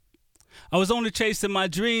I was only chasing my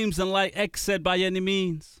dreams, and like X said, by any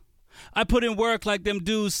means. I put in work like them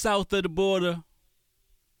dudes south of the border.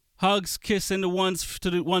 Hugs, kissing the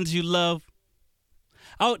ones you love.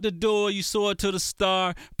 Out the door, you soar to the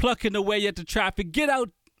star, plucking away at the traffic. Get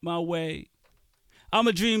out my way. I'm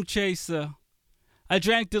a dream chaser. I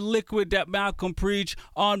drank the liquid that Malcolm preached.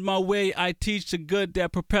 On my way, I teach the good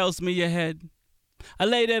that propels me ahead. I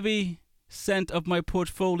laid every cent of my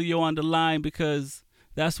portfolio on the line because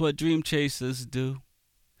that's what dream chasers do.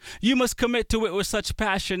 You must commit to it with such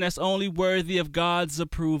passion that's only worthy of God's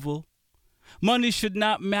approval. Money should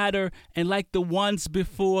not matter, and like the ones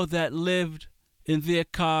before that lived in their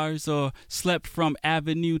cars or slept from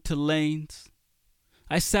avenue to lanes,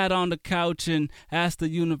 I sat on the couch and asked the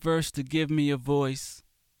universe to give me a voice.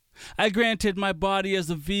 I granted my body as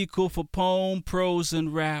a vehicle for poem, prose,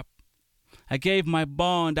 and rap. I gave my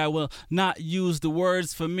bond. I will not use the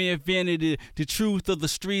words for mere vanity. The truth of the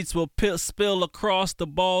streets will spill across the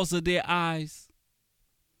balls of their eyes.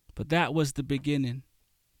 But that was the beginning.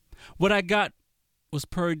 What I got was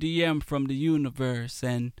per diem from the universe,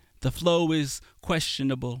 and the flow is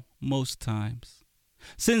questionable most times.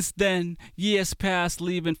 Since then, years passed,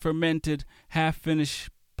 leaving fermented, half-finished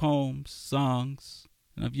poems, songs,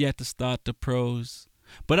 and I've yet to start the prose.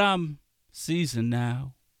 But I'm seasoned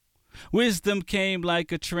now. Wisdom came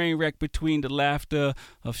like a train wreck between the laughter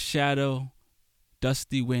of shadow,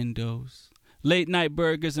 dusty windows. Late-night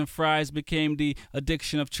burgers and fries became the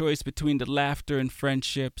addiction of choice between the laughter and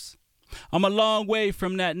friendships. I'm a long way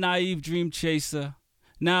from that naive dream chaser.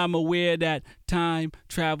 Now I'm aware that time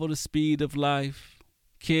traveled the speed of life.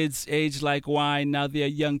 Kids age like wine, now they're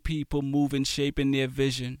young people moving, shaping their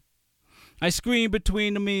vision. I scream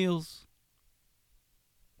between the meals.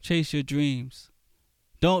 Chase your dreams.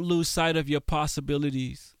 Don't lose sight of your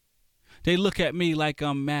possibilities. They look at me like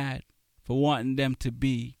I'm mad for wanting them to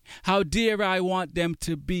be. How dare I want them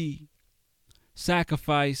to be?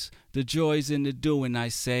 Sacrifice the joys in the doing, I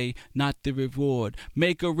say, not the reward.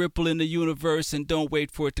 Make a ripple in the universe and don't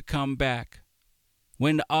wait for it to come back.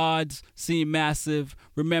 When the odds seem massive,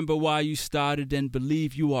 remember why you started and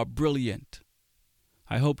believe you are brilliant.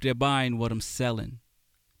 I hope they're buying what I'm selling.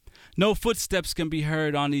 No footsteps can be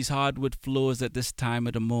heard on these hardwood floors at this time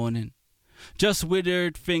of the morning. Just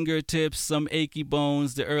withered fingertips, some achy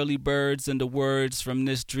bones, the early birds and the words from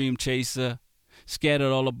this dream chaser,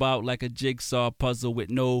 scattered all about like a jigsaw puzzle with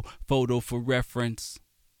no photo for reference.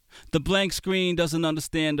 The blank screen doesn't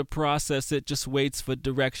understand the process, it just waits for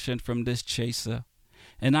direction from this chaser.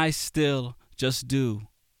 And I still just do,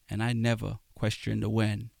 and I never question the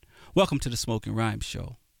when. Welcome to the Smoking Rhyme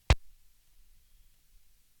Show.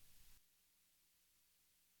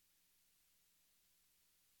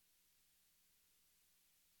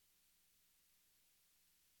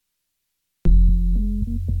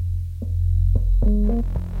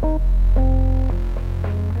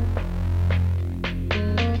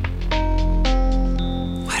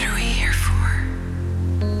 What are we here for?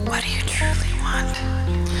 What do you truly want?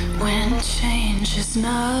 When change is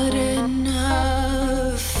not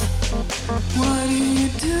enough, what do you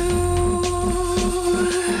do?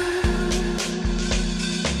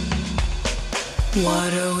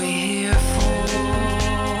 What are we here for?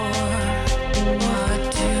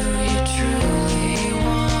 What do you truly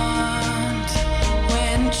want?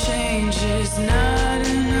 When change is not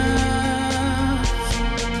enough,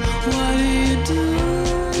 what do you do?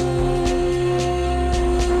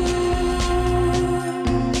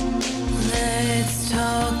 Let's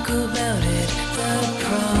talk about it, the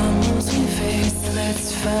problems we face.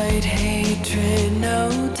 Let's fight hatred, no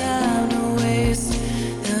time to waste.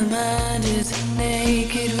 The mind is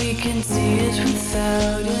naked, we can see it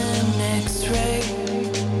without an x-ray.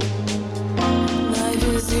 Life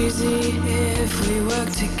is easy if we work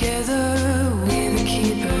together. We're the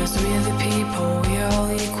keepers, we're the people, we're all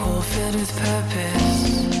equal, filled with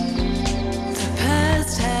purpose. The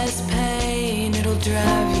past has pain, it'll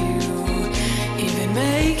drive you, even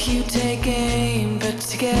make you take aim. But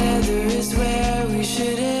together is where we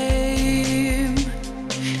should aim.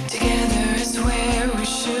 Together is where we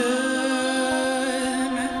should.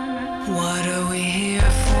 What are we here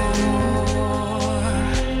for?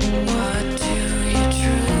 What do you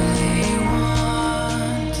truly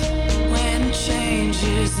want? When change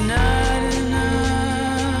is not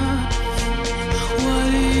enough, what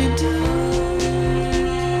do you do?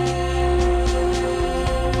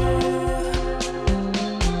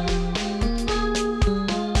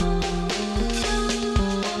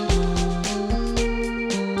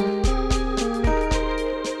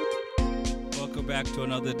 Welcome back to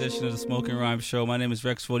another edition edition of the Smoking Rhyme Show. My name is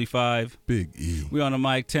Rex45. Big E. We on the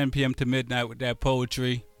mic 10 p.m. to midnight with that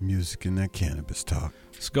poetry. Music and that cannabis talk.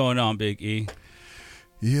 What's going on, Big E?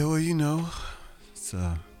 Yeah, well, you know, it's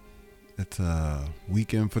a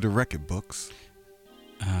weekend for the record books.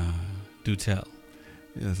 Do tell.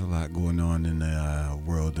 Yeah, there's a lot going on in the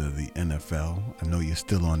world of the NFL. I know you're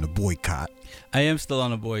still on the boycott. I am still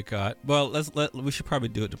on a boycott. Well, we should probably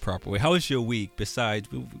do it the proper way. How was your week besides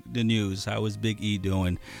the news? How was Big E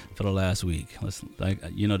doing for the last week?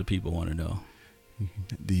 The people want to know.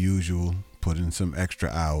 The usual, put in some extra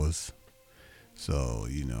hours. So,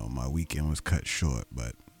 my weekend was cut short,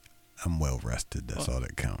 but I'm well rested. That's all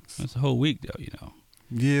that counts. That's a whole week, though,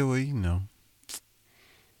 Yeah, well, You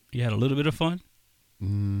had a little bit of fun?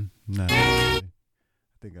 Not really. I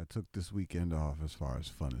think I took this weekend off as far as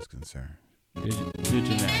fun is concerned. Did you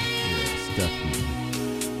now? Yes, definitely.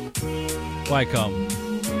 Why come?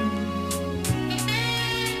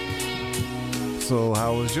 So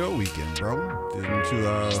how was your weekend, bro? Didn't you,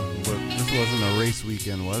 this wasn't a race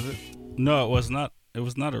weekend, was it? No, it was not. It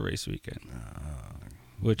was not a race weekend,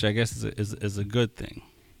 which I guess is a good thing.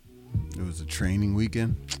 It was a training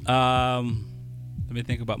weekend? Let me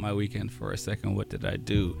think about my weekend for a second. What did I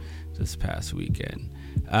do this past weekend?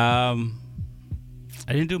 I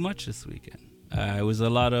didn't do much this weekend. It was a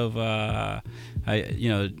lot of, I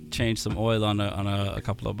changed some oil on a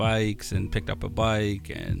couple of bikes and picked up a bike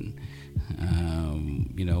and,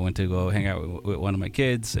 went to go hang out with one of my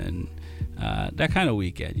kids and that kind of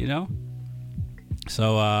weekend,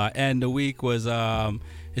 So, and the week was,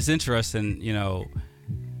 it's interesting,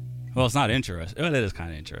 well, it's not interesting. Well, it is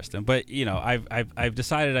kind of interesting, but I've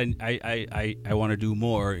decided I want to do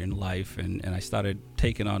more in life, and I started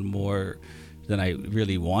taking on more than I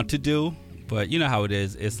really want to do. But you know how it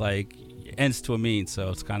is. It's like ends to a means.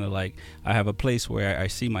 So it's kind of like I have a place where I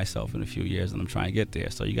see myself in a few years, and I'm trying to get there.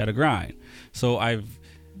 So you got to grind. So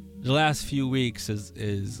the last few weeks has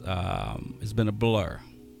been a blur.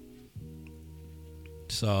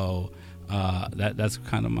 So that's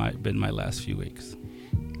kind of been my last few weeks.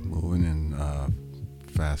 Moving in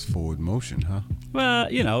fast forward motion, huh? Well,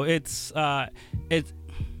 it's fun. It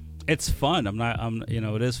is fun,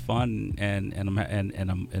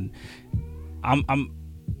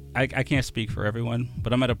 I can't speak for everyone,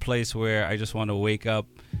 but I'm at a place where I just want to wake up,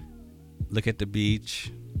 look at the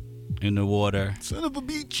beach, in the water, son of a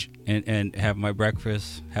beach, and have my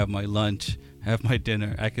breakfast, have my lunch, have my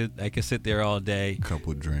dinner. I could sit there all day,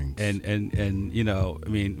 couple drinks, and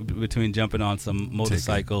between jumping on some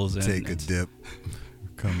motorcycles take a dip,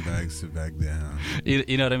 come back, sit back down.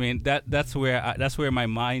 You know what I mean? That's where my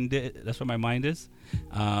mind is. That's where my mind is.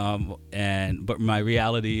 But my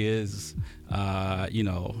reality is, it's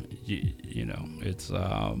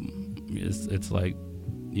like,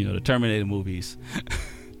 the Terminator movies.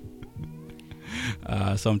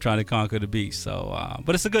 So I'm trying to conquer the beast. So,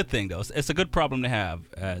 but it's a good thing though. It's a good problem to have,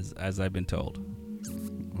 as I've been told.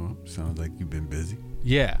 Well, sounds like you've been busy.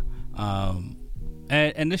 Yeah.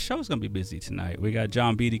 And this show's gonna be busy tonight. We got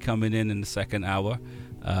John Beatty coming in the second hour.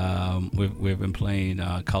 We've been playing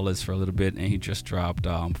Colors for a little bit, and he just dropped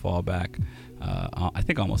Fallback. I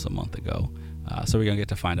think almost a month ago. So we're gonna get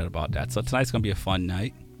to find out about that. So tonight's gonna be a fun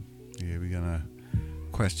night. Yeah, we're gonna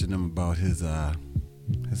question him about his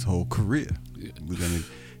whole career. We're gonna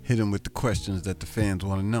hit him with the questions that the fans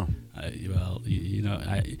want to know.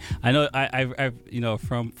 I know I've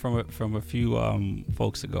from a few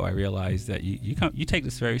folks ago, I realized that you take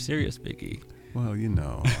this very serious, Big E. Well,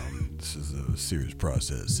 this is a serious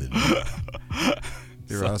process, and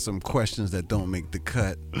there are some questions that don't make the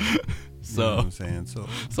cut. So you know what I'm saying,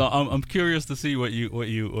 so I'm curious to see what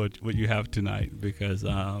you have tonight, because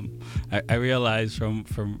I realized from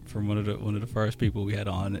one of the first people we had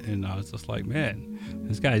on, and I was just like, man,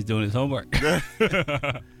 this guy's doing his homework. So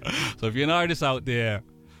if you're an artist out there,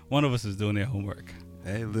 one of us is doing their homework.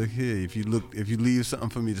 Hey, look here, if you leave something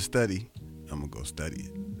for me to study, I'm gonna go study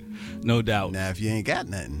it. No doubt. Now, if you ain't got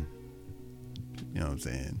nothing, you know what I'm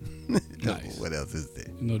saying? Nice. What else is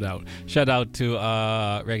there? No doubt. Shout out to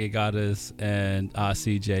Reggae Goddess and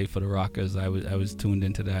CJ for the rockers. I was tuned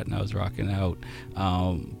into that, and I was rocking out.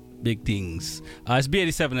 Big things. It's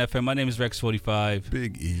B87 FM. My name is Rex45.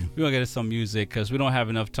 Big E. We're going to get into some music because we don't have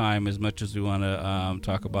enough time as much as we want to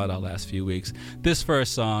talk about our last few weeks. This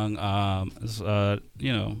first song,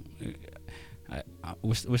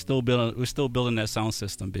 we're still building that sound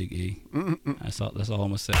system, Big E. That's all I'm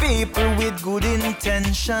gonna say. People with good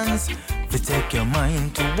intentions, to take your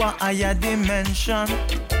mind to a higher dimension.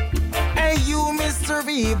 Hey, you, Mr.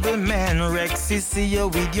 Evil Man, Rexy, see you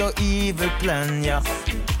with your evil plan, yeah.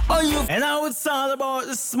 Oh, you, and now it's all about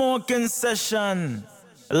the smoking session.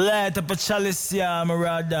 Light up a chalice, yeah, my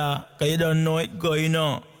brother. Cause you don't know it going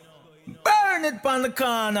on. Burn it on the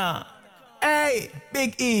corner. Hey,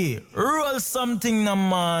 Big E, roll something now,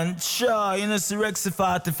 man. Sure, you know, see Rexy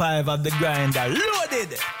 45 of the grinder.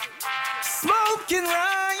 Loaded. Smoking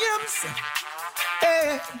rhymes.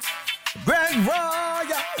 Hey, Greg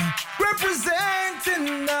Royal,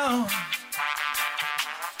 representing now.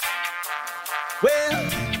 Well,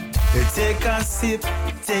 you take a sip,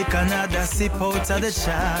 take another sip out of the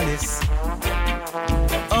chalice.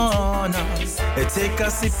 Oh no, you take a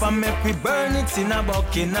sip and make we burn it in a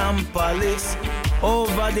Buckingham Palace.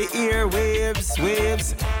 Over the airwaves,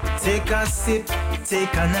 waves. Take a sip,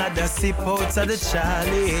 take another sip out of the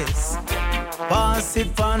chalice. Pass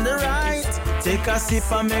it on the right, take a sip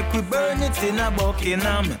and make we burn it in a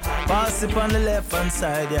Buckingham. Pass it on the left hand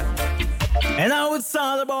side, yeah. And now it's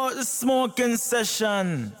all about the smoking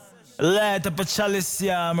session. Light up a chalice,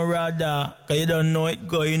 yeah, my brother. Cause you don't know it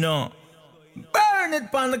going on. Burn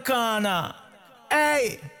it on the corner.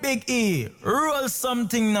 Hey, Big E, roll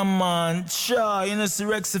something now, man. Sure, you know, see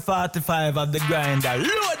Rexy 45 of the grinder.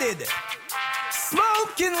 Loaded.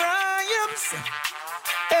 Smoking rhymes.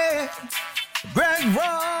 Hey, Greg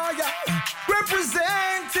Royal,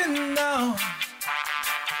 representing now.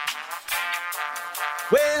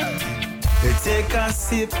 Well, you take a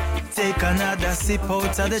sip, take another sip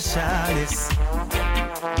out of the chalice.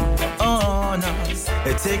 Oh no,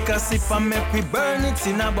 you take a sip and make we burn it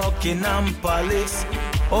in a Buckingham Palace.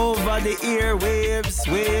 Over the airwaves,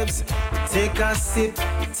 waves. Take a sip,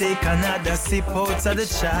 take another sip out of the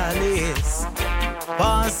chalice.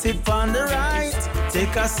 Pass it on the right,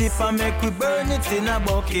 take a sip and make we burn it in a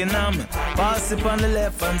Buckingham. Pass it on the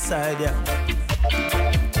left hand side, yeah.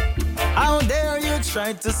 How dare you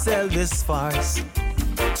try to sell this farce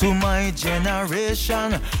to my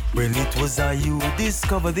generation, when it was I you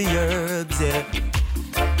discovered the herbs, yeah.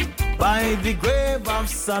 By the grave of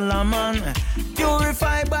Solomon,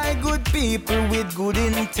 purified by good people with good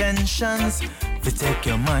intentions, to take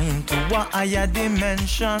your mind to a higher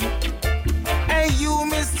dimension. Hey you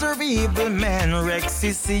Mr. Evil Man,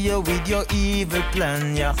 Rexy, see you with your evil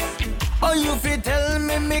plan, yeah. Oh, you fit tell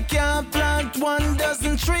me can't plant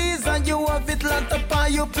 1,000 trees and you have it locked up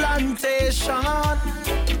on your plantation.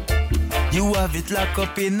 You have it locked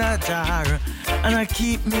up in a jar and I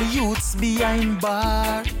keep me youths behind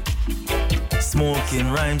bar.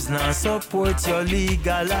 Smoking rhymes now support your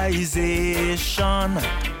legalization.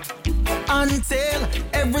 Until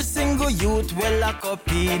every single youth will lock up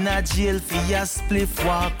in a jail for your spliff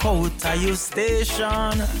walk out of your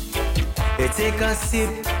station. You take a sip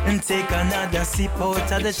and take another sip out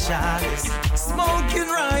of the chalice. Smoking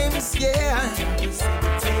rhymes, yeah.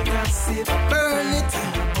 Take a sip, burn it,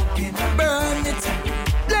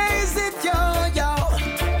 blaze it, yo, yo.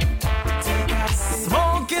 Take a sip,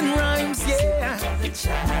 smoking rhymes, yeah.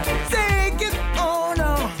 Take it, oh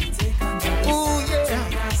no, oh yeah.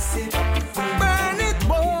 Burn it,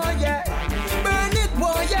 boy, yeah. Burn it,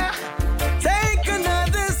 boy, yeah. Take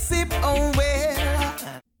another sip, oh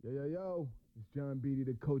well. Yo, it's John Beatty,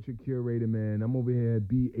 the culture curator, man. I'm over here at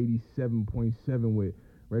B87.7 with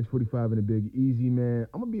Rex 45 and the Big Easy, man.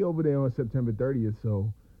 I'm going to be over there on September 30th,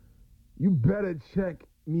 so you better check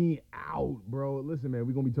me out, bro. Listen, man,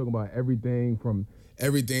 we're going to be talking about everything from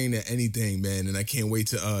everything to anything, man, and I can't wait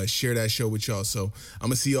to share that show with y'all, so I'm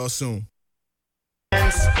going to see y'all soon.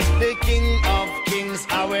 The King of Kings,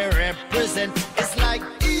 I will represent. It's like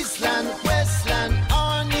Eastland, Westland,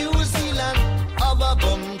 or New Zealand. Our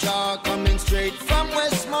bum jar coming straight from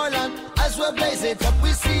Westmoreland. As we blaze it up, we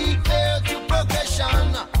see clear to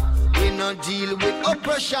progression. We no deal with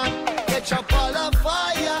oppression. Catch up all of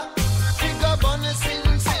fire. Figure bonus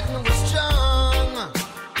sitting with strong.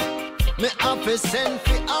 Me up a send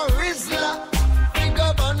for a Rizla.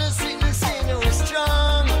 Figure bonus sitting with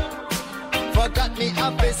strong. Forgot me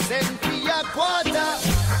up a send for a quarter.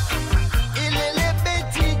 Ilele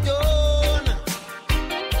Betty done.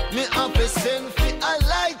 Me up a send for a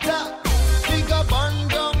lighter. Figure bun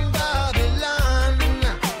down Babylon.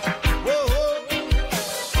 Whoa,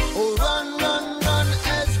 oh, run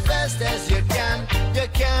as fast as you can. You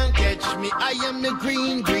can't catch me. I am the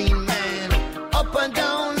green man. Up and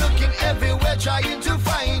down, looking everywhere, trying to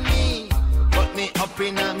find me. Put me up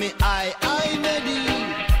in a me eye ready.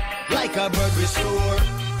 Like a bird restore,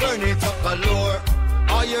 burn it up galore.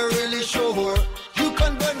 Are you really sure? You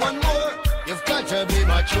can burn one more. You've got to be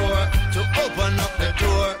mature to open up the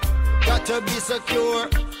door. Got to be secure,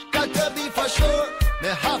 got to be for sure. Me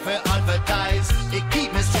have to advertise, it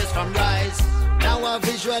keep me stress from rise. Now I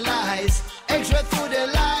visualize, extra through the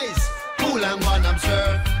lies. Cool and one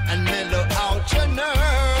observe, and mellow out your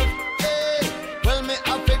nerve. Hey, well me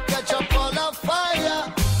up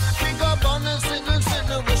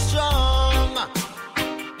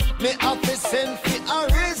Me office send fi a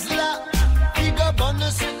Rizla. Figure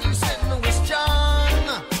bonus sitting with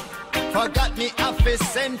John. Forgot me office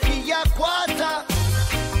send fi a quarter.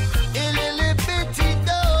 Illy bitty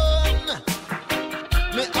done.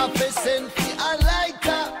 Me office send fi a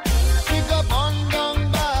lighter. Figure bun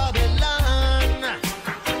down Babylon.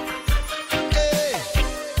 Hey,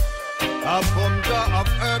 a bum jar of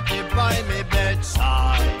herb by me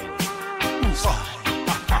bedside.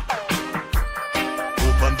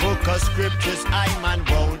 Open book of scriptures I man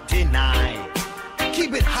won't deny.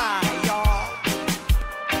 Keep it high, y'all.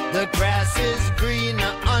 The grass is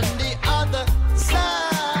greener on the other side.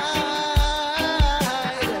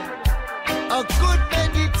 A good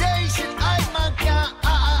meditation I man can't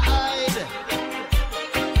hide.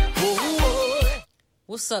 Oh.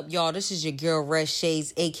 What's up, y'all? This is your girl, Red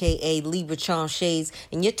Shades, a.k.a. Libra Charm Shades,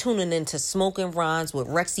 and you're tuning in to Smoking Rhymes with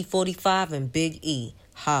Rexy 45 and Big E.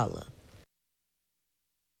 Holla.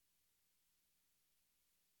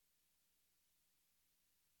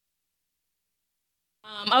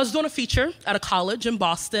 I was doing a feature at a college in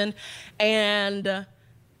Boston, and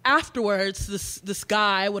afterwards, this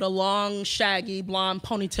guy with a long, shaggy, blonde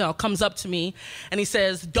ponytail comes up to me, and he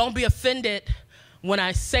says, "Don't be offended when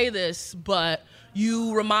I say this, but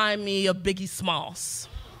you remind me of Biggie Smalls."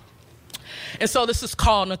 And so this is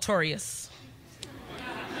called Notorious.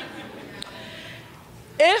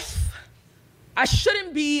 If I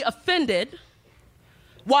shouldn't be offended,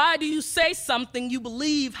 why do you say something you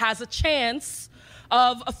believe has a chance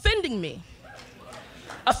of offending me?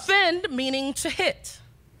 Offend meaning to hit,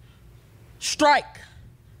 strike,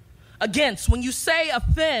 against. When you say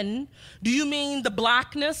offend, do you mean the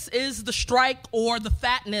blackness is the strike or the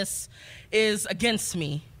fatness is against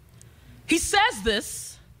me? He says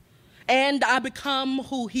this, and I become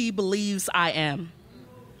who he believes I am.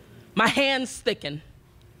 My hands thicken,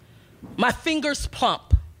 my fingers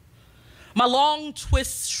plump, my long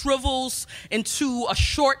twist shrivels into a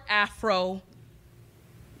short afro.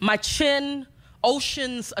 My chin,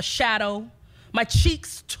 oceans a shadow. My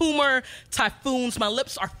cheeks, tumor typhoons. My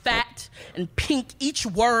lips are fat and pink. Each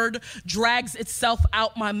word drags itself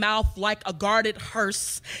out my mouth like a guarded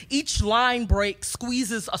hearse. Each line break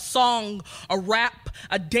squeezes a song, a rap,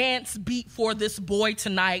 a dance beat for this boy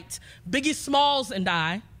tonight. Biggie Smalls and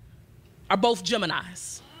I are both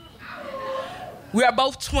Geminis. We are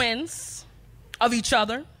both twins of each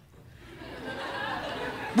other.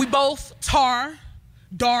 We both tar,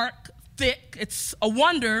 dark, thick. It's a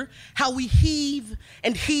wonder how we heave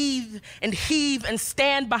and heave and heave and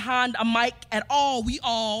stand behind a mic at all. We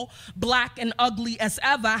all black and ugly as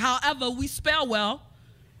ever. However, we spell well,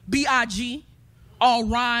 B-I-G, all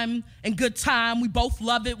rhyme and good time. We both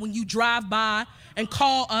love it when you drive by and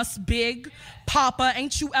call us Big Papa.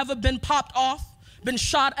 Ain't you ever been popped off, been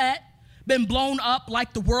shot at, been blown up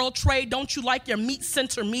like the World Trade? Don't you like your meat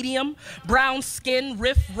center medium? Brown skin,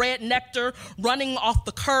 riff, red nectar running off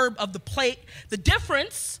the curb of the plate. The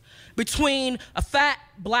difference between a fat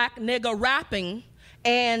black nigga rapping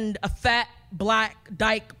and a fat black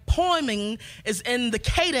dyke poeming is in the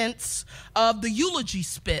cadence of the eulogy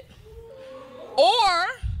spit. Or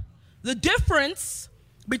the difference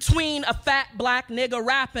between a fat black nigga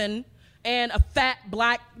rapping and a fat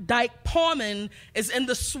black dyke poeming is in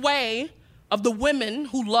the sway of the women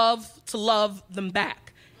who love to love them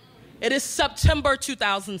back. It is September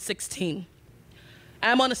 2016.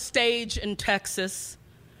 I'm on a stage in Texas,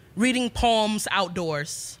 reading poems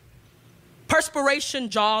outdoors. Perspiration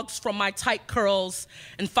jogs from my tight curls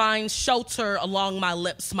and finds shelter along my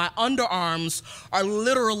lips. My underarms are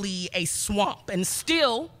literally a swamp, and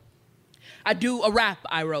still, I do a rap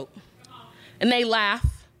I wrote. And they laugh.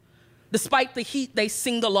 Despite the heat, they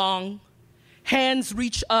sing along. Hands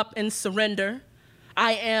reach up in surrender.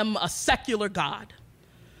 I am a secular God,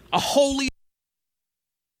 a holy.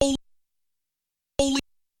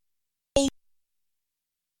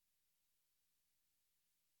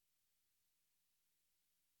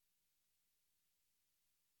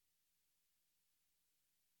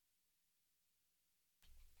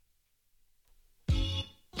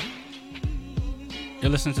 You're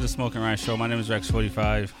listening to the Smoking Rhymes Show. My name is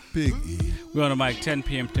Rex45. Big E. We're on the mic 10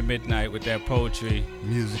 p.m. to midnight with that poetry.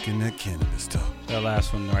 Music and that cannabis talk. That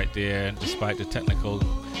last one right there, despite the technical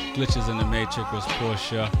glitches in the Matrix, was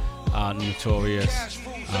Portia, Notorious.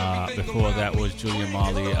 Before that was Julia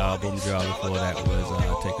Marley, Boom Jar. Before that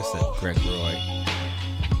was Take a Sip, Greg Roy.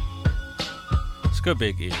 It's good,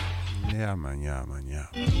 Big E. Yeah, man.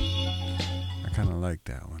 I kind of like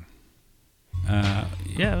that one.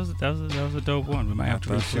 Yeah, that was a dope one. We might have to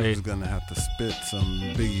replay. She was gonna have to spit some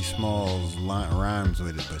Biggie Smalls rhymes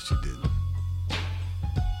with it, but she didn't.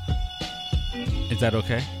 Is that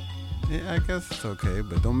okay? Yeah, I guess it's okay,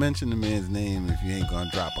 but don't mention the man's name if you ain't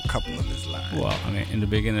gonna drop a couple of his lines. Well, I mean, in the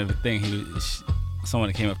beginning of the thing,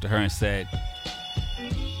 someone came up to her and said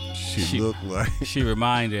she looked like she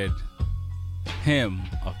reminded him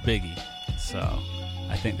of Biggie. So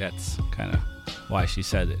I think that's kind of why she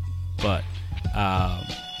said it. But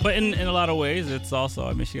in a lot of ways, it's also,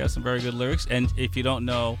 I mean, she got some very good lyrics. And if you don't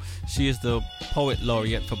know, she is the poet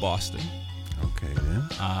laureate for Boston. Okay, then.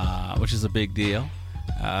 Which is a big deal.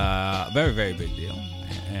 Very, very big deal.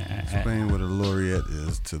 Explain what a laureate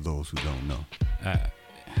is to those who don't know.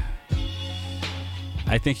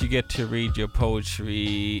 I think you get to read your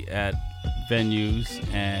poetry at venues,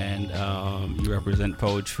 and you represent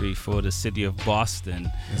poetry for the city of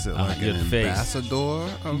Boston. Is it like an ambassador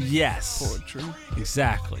of poetry?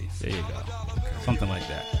 Exactly. There you go. Okay. Something like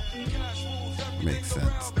that. Makes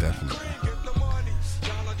sense, definitely.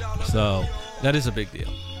 So that is a big deal.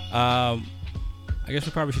 I guess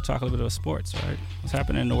we probably should talk a little bit about sports, right? What's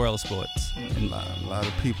happening in the world of sports? A lot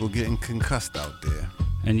of people getting concussed out there.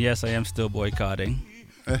 And yes, I am still boycotting.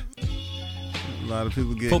 A lot of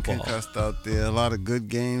people getting concussed out there. A lot of good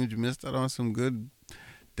games. You missed out on some good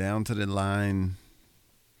down to the line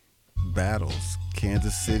battles.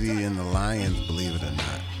 Kansas City and the Lions, believe it or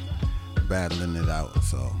not, battling it out.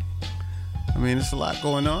 So, I mean, it's a lot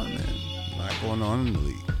going on, man. A lot going on in the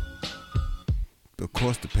league. Of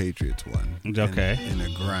course, the Patriots won. Okay. In a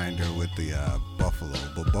grinder with the Buffalo.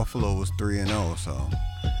 But Buffalo was 3-0, so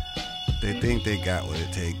they think they got what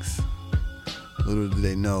it takes. Little do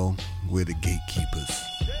they know we're the gatekeepers.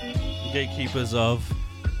 Gatekeepers of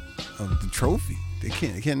the trophy. They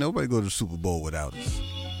can't nobody go to the Super Bowl without us.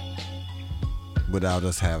 Without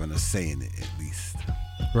us having a say in it, at least.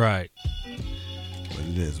 Right. But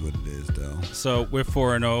it is what it is, though. So we're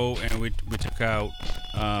 4-0, and we took out.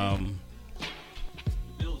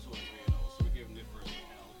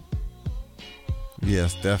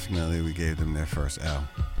 Yes, definitely we gave them their first L.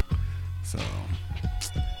 So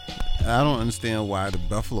I don't understand why the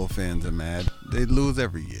Buffalo fans are mad. They lose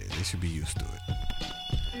every year. They should be used to it.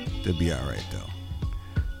 They'll be all right, though.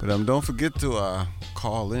 But don't forget to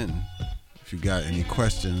call in if you got any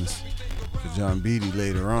questions for John Beatty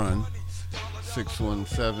later on.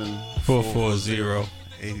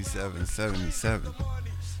 617-440-8777.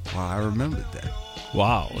 Wow, I remembered that.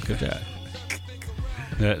 Wow, look at that.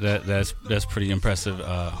 That's pretty impressive,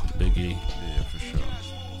 Big E. Yeah, for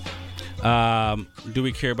sure. Do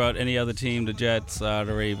we care about any other team? The Jets, the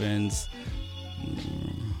Ravens?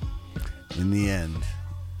 In the end,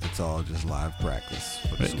 it's all just live practice.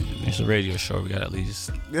 It's a radio show. We got to at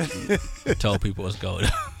least tell people what's going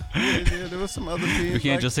on. Yeah, there was some other teams. We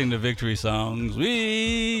can't just sing the victory songs.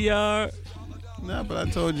 We are. Nah, but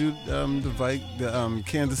I told you the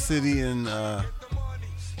Kansas City and the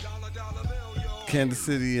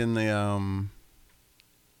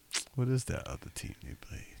what is that other team they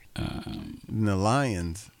played? The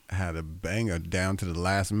Lions had a banger down to the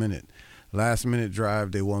last minute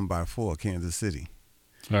drive. They won by 4, Kansas City.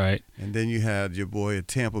 All right. And then you had your boy at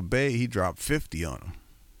Tampa Bay. He dropped 50 on them.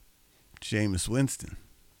 Jameis Winston.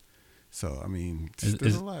 So I mean,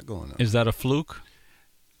 there's a lot going on. Is that a fluke?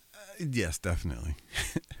 Yes, definitely.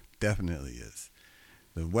 Definitely is.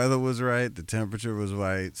 The weather was right. The temperature was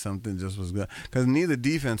right. Something just was good. Because neither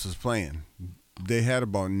defense was playing. They had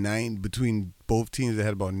about between both teams, they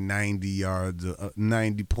had about 90 yards,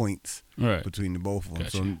 90 points between the both of them.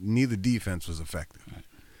 Gotcha. So neither defense was effective. Right.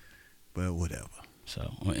 But whatever.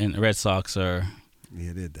 So, and the Red Sox are...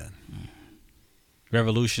 Yeah, they're done.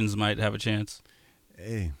 Revolutions might have a chance.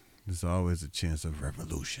 Hey, there's always a chance of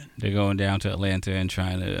revolution. They're going down to Atlanta and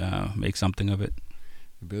trying to make something of it.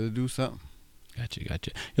 You better do something. Gotcha.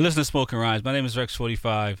 You're listening to Smoking Rhymes. My name is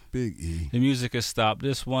Rex45. Big E. The music has stopped.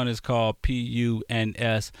 This one is called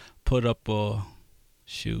PUNS, Put Up or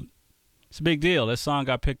Shoot. It's a big deal. This song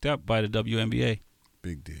got picked up by the WNBA.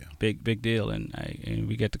 Big deal. Big deal. And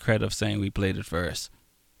we get the credit of saying we played it first.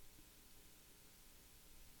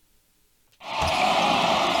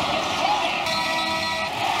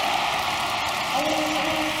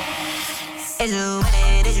 Is you with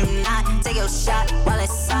it? Is you not? Take your shot while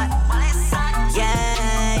it's hot.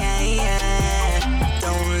 Yeah.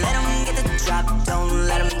 Don't let them get the drop. Don't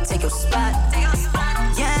let them take your spot.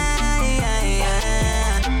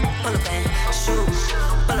 Yeah. Pull up and shoot.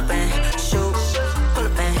 Pull up and shoot. Pull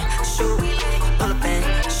up and shoot. Pull up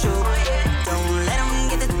and shoot. Don't let them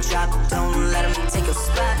get the drop. Don't let them take your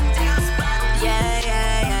spot.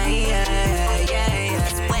 Yeah.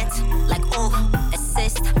 It's wet like ooh,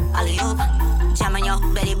 assist, alley-oop. Jam on your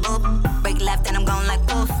Betty Boop. Break left and I'm going like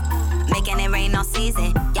poof. Making it rain all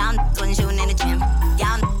season. Y'all wasn't shooting in the gym.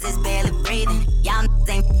 Y'all is barely breathing. Y'all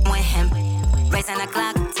ain't with him. racing the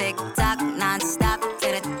clock, tick tock, non-stop to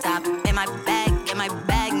the top. In my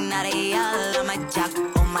bag, now they all on my jock.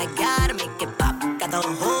 Oh my God, I make it pop. Got the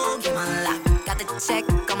whole game unlocked. Got the check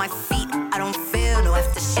on my feet. I don't feel no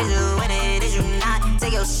aftershit. Is you with it? Is you not?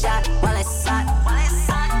 Take your shot while it's hot.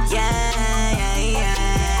 Yeah, yeah,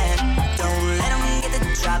 yeah. Don't let them get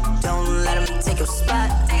the drop. Don't let them take your spot.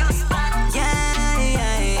 Yeah,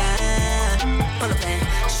 yeah, yeah. Pull up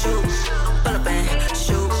and shoot. Pull up and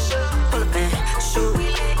shoot. Pull up and shoot.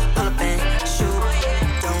 Pull up and shoot.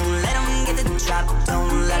 Don't let them get the drop.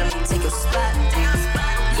 Don't let them take your spot.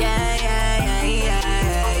 Yeah, yeah, yeah,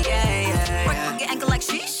 yeah, yeah, yeah. Work your ankle like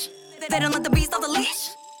sheesh. They don't let the beast off the leash.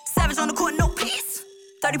 Savage on the court, no peace.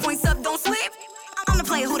 30 points up, don't sleep. I'm the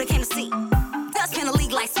player who they came to see. Dust in the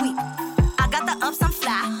league like sweet. I got the ups, I'm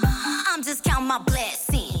fly. I'm just counting my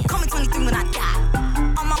blessings. Call me 23 when I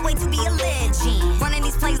die. On my way to be a legend. Running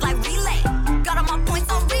these plays like relay. Got all my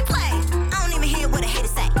points on replay. I don't even hear what a hater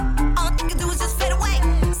say. All I can do is just fade away.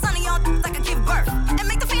 Son of y'all like I give birth. And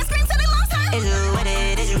make the fans scream till they lungs hurt. Is you with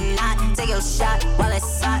it? Is you not? Take your shot while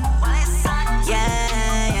it's hot.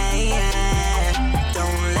 Yeah, yeah, yeah.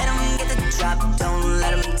 Don't let them get the drop. Don't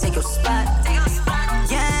let them take your spot.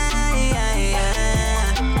 Yeah, yeah,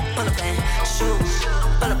 yeah. Pull up and shoot.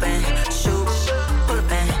 Pull up and shoot. Pull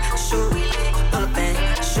up and shoot. Pull up and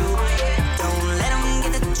shoot. Don't let them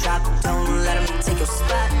get the drop. Don't let them take your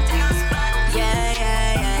spot. Yeah, yeah,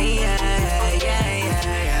 yeah, yeah, yeah,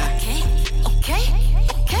 yeah, yeah. Okay,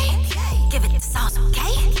 okay, okay. Give it the sauce,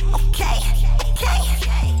 okay? Okay, okay.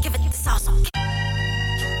 Give it the sauce, okay?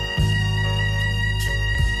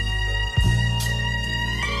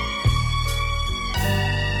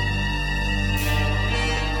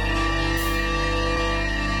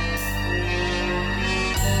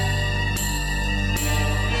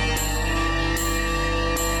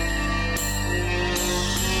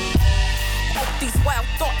 These wild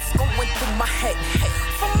thoughts going through my head.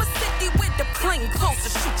 From a city where the plane close to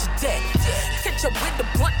shoot you dead. Catch up with the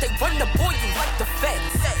blunt, they run the boy you like the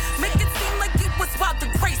feds. Make it seem like you was wild and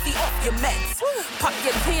crazy off your meds. Pop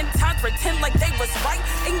your 10 times, pretend like they was right.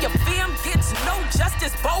 And your fam gets no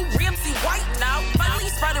justice. Bo Ramsey White now. Finally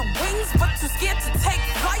spreading wings, but too scared to take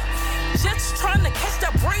flight. Just trying to catch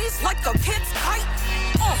that breeze like a kid's kite.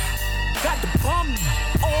 Got the bomb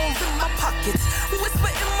all in my pockets.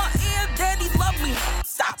 Whisper in my ear, daddy love me.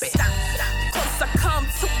 Stop it. Close I come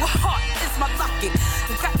to a heart is my locket.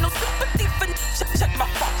 Got no sympathy for check my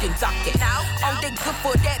fucking docket. All they good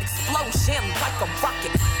for that explosion like a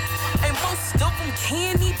rocket. And most of them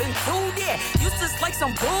can't even do that. Useless like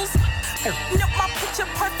some bulls. Up my picture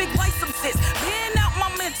perfect licenses. Being out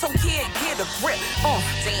my mental can't get a grip.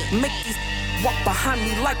 Make these walk behind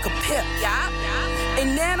me like a pimp.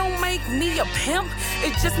 And that don't make me a pimp.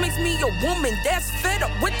 It just makes me a woman that's fed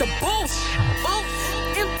up with the bullshit.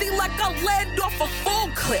 Empty like I led off a full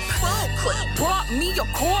clip. Brought me a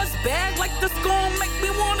course bag like this gon' make me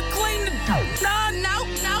wanna claim the dough. No.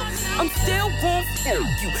 I'm still gon' fool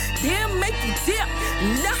you. Then make you dip.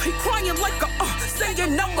 Now he crying like a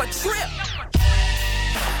saying no a trip.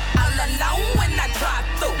 All alone when I drive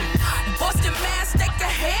through. Boston Mass take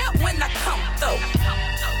a head when I come through.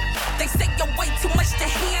 They say you're way too much to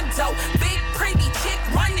handle. Big pretty chick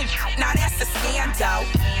running, now that's a scandal.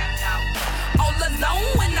 All alone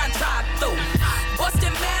when I drive through.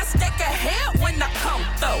 Boston Mass take a head when I come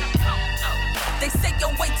through. They say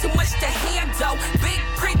you're way too much to handle. Big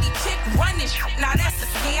pretty chick running, now that's a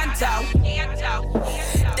scandal.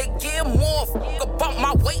 They get more about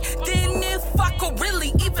my weight than if I could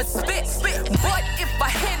really even spit. But if I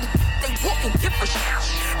had it, they wouldn't give a shit.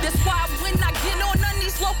 That's why when I get on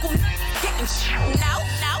these local getting shit.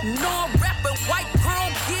 No rapping white girl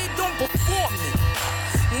get on before me.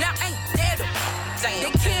 Now ain't that a thing?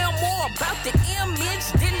 They care more about the image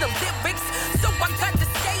than the lyrics. So I got to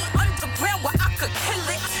stay underground where I could kill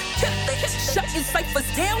it. Shutting ciphers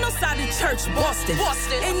down outside the church, Boston.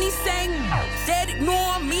 And he's saying that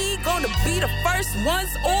ignore me, gonna be the first ones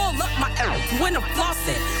all up my ass when I'm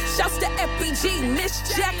flossing. Shouts to FBG, Miss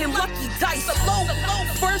Jack and Lucky Dice. The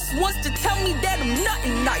first ones to tell me that I'm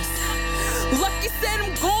nothing nice. Lucky said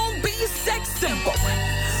I'm gon' be a sex symbol.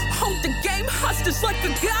 Hold the game hostage like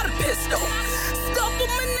I got a pistol. Stuff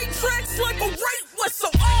them in they tracks like a rape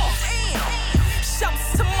whistle.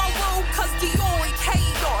 Shouts to my little cuz Dior and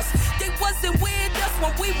Chaos. They wasn't with us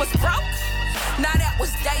when we was broke. Now that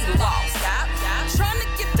was day loss. Trying to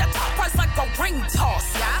get that top price like a ring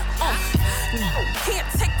toss. Can't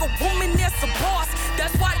take a woman as a boss.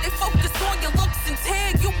 That's why they focus on your looks and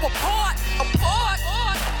tear you apart.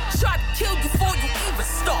 Try to kill you before you even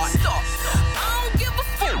start. I don't give a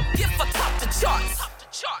fuck if I top the charts.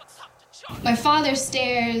 My father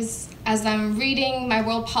stares as I'm reading my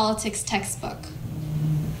world politics textbook.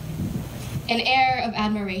 An air of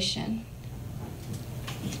admiration.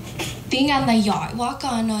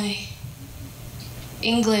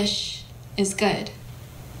 English is good.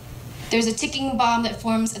 There's a ticking bomb that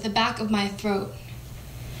forms at the back of my throat.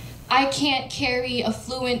 I can't carry a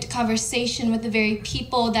fluent conversation with the very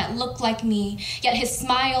people that look like me, yet his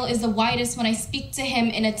smile is the widest when I speak to him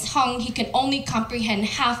in a tongue he can only comprehend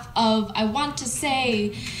half of. I want to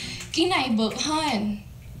say, Ginai Bukhan.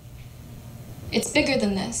 It's bigger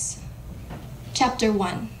than this. Chapter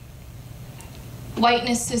 1.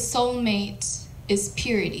 Whiteness's soulmate is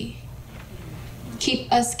purity.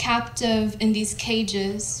 Keep us captive in these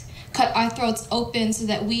cages. Cut our throats open so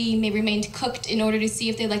that we may remain cooked in order to see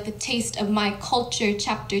if they like the taste of my culture.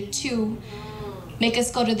 Chapter 2. Make us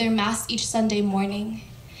go to their mass each Sunday morning.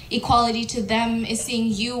 Equality to them is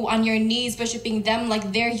seeing you on your knees, worshiping them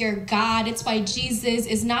like they're your God. It's why Jesus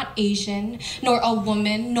is not Asian, nor a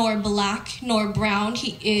woman, nor black, nor brown.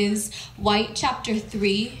 He is white. Chapter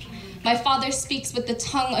 3. My father speaks with the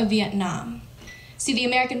tongue of Vietnam. See, the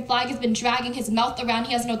American flag has been dragging his mouth around.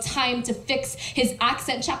 He has no time to fix his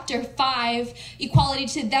accent. Chapter 5. Equality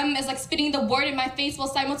to them is like spitting the word in my face while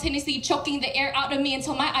simultaneously choking the air out of me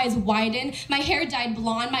until my eyes widen. My hair dyed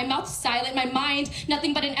blonde, my mouth silent, my mind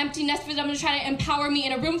nothing but an empty nest for them to try to empower me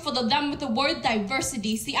in a room full of them with the word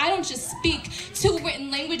diversity. See, I don't just speak two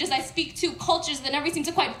written languages. I speak two cultures that never seem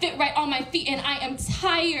to quite fit right on my feet. And I am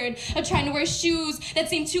tired of trying to wear shoes that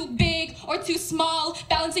seem too big or too small,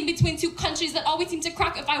 balancing between two countries that always seem to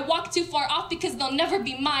crack if I walk too far off because they'll never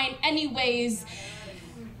be mine anyways.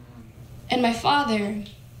 And my father,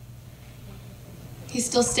 he's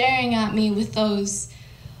still staring at me with those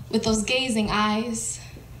gazing eyes.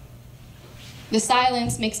 The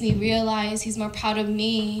silence makes me realize he's more proud of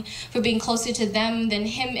me for being closer to them than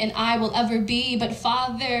him and I will ever be. But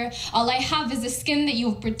Father, all I have is the skin that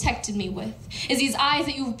you've protected me with, is these eyes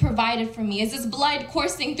that you've provided for me, is this blood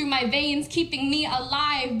coursing through my veins, keeping me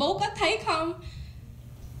alive. Boka Taikam.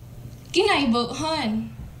 Ginai Bukhan.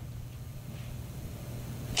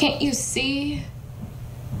 Can't you see?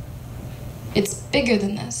 It's bigger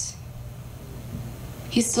than this.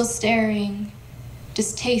 He's still staring,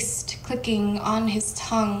 distaste clicking on his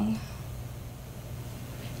tongue.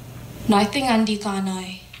 Nothing andi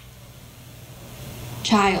kanai.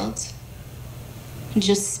 Child,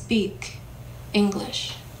 just speak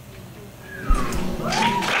English.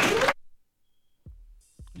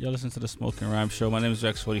 Y'all listen to the Smoking Rhyme Show. My name is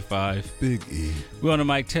Rex45. Big E. We're on the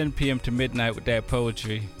mic 10 p.m. to midnight with that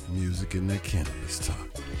poetry. Music and that cannabis talk.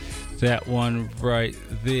 That one right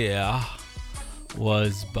there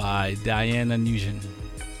was by Diana Nugent,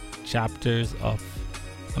 Chapters of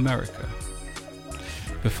America.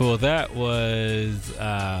 Before that was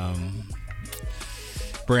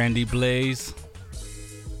Brandy Blaze,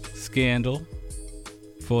 Scandal.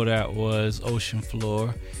 Before that was Ocean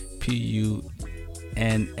Floor, PUNS,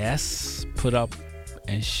 Put Up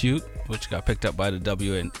and Shoot, which got picked up by the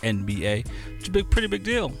WNBA. It's a pretty big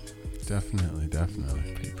deal. Definitely.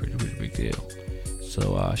 Pretty big deal.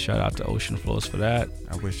 So shout out to Ocean Floors for that.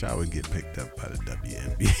 I wish I would get picked up by the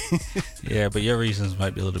WNBA. Yeah, but your reasons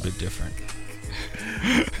might be a little bit different.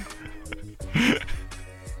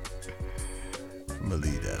 I'm gonna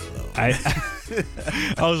leave that alone.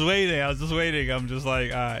 I was just waiting. I'm just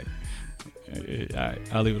like, all right,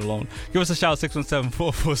 I'll leave it alone. Give us a shout,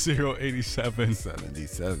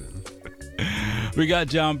 617-440-8777. We got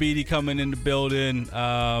John Beatty coming in the building.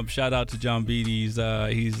 Shout out to John Beatty.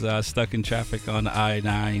 He's stuck in traffic on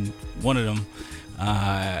I-9, one of them.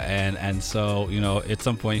 And so, at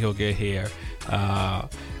some point he'll get here.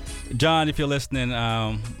 John, if you're listening,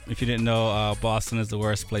 if you didn't know, Boston is the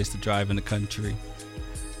worst place to drive in the country.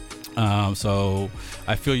 So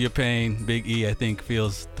I feel your pain. Big E, I think,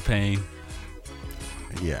 feels the pain.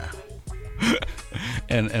 Yeah.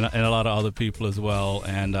 and a lot of other people as well.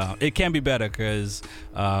 And it can be better because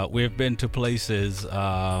we've been to places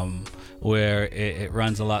where it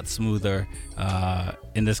runs a lot smoother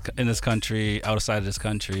in this country, outside of this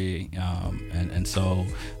country, and so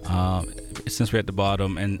since we're at the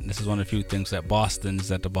bottom, and this is one of the few things that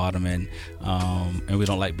Boston's at the bottom in, and we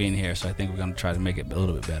don't like being here, so I think we're going to try to make it a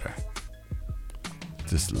little bit better.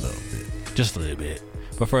 Just a little bit.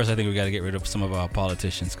 But first, I think we got to get rid of some of our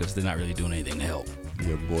politicians because they're not really doing anything to help.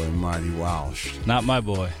 Your boy Marty Walsh. Not my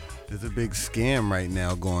boy. There's a big scam right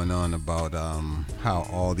now going on about how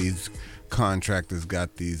all these contractors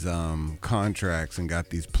got these contracts and got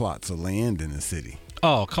these plots of land in the city.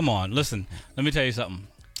 Oh, come on. Listen, let me tell you something.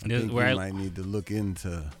 I think you might need to look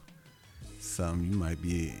into some.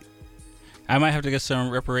 I might have to get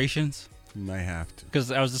some reparations. You might have to.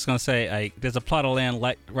 Because I was just gonna say, there's a plot of land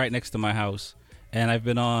right next to my house, and I've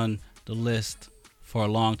been on the list for a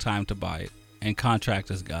long time to buy it, and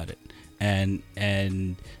contractors got it, and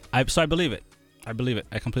I believe it. I believe it.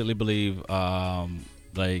 I completely believe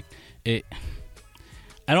like it.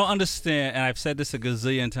 I don't understand, and I've said this a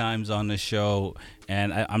gazillion times on this show,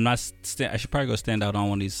 and I'm not. I should probably go stand out on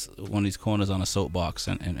one of these corners on a soapbox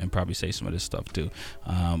and probably say some of this stuff too,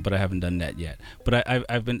 but I haven't done that yet. But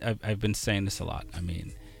I've been saying this a lot. I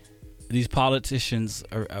mean, these politicians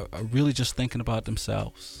are really just thinking about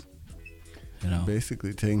themselves. You know,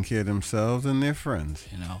 basically taking care of themselves and their friends.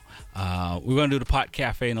 You know, we're going to do the Pot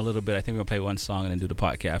Cafe in a little bit. I think we're going to play one song and then do the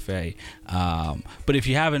Pot Cafe. But if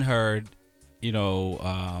you haven't heard, you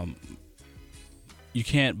know, you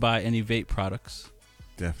can't buy any vape products.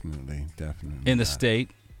 Definitely. In the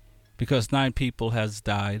state, because 9 people has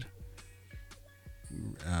died.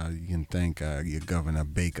 You can thank your Governor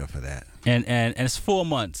Baker for that. And it's 4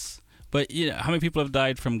 months. But you know, how many people have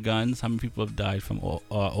died from guns? How many people have died from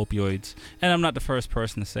opioids? And I'm not the first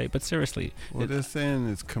person to say, but seriously. Well, they're saying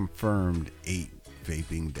it's confirmed 8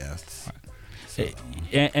 vaping deaths. Right. So.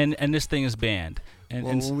 And this thing is banned. And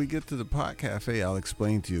when we get to the Pot Cafe, I'll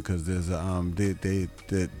explain to you, because there's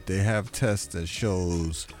they have tests that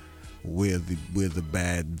shows where the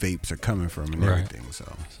bad vapes are coming from and everything.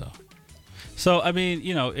 So I mean,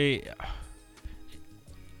 you know,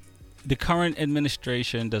 the current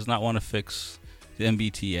administration does not want to fix the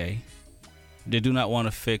MBTA. They do not want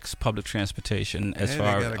to fix public transportation as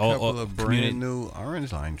far as a couple of brand new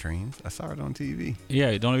Orange Line trains. I saw it on TV.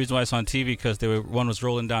 Yeah, the only reason why it's on TV because one was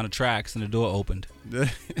rolling down the tracks and the door opened.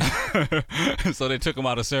 So they took them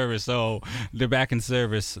out of service. So they're back in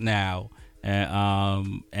service now,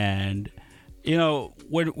 and you know,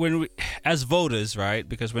 when we, as voters, right?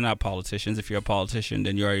 Because we're not politicians. If you're a politician,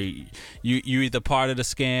 then you're either part of the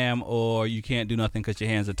scam or you can't do nothing because your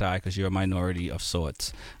hands are tied because you're a minority of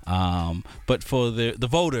sorts. But for the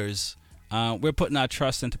voters, we're putting our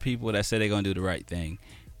trust into people that say they're going to do the right thing,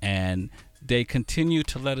 and they continue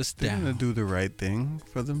to let us down. They're going to do the right thing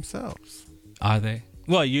for themselves. Are they?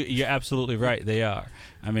 Well, you're absolutely right. They are.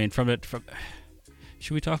 I mean, should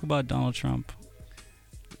we talk about Donald Trump?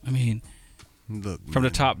 I mean. Look, from the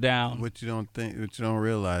top down. What you don't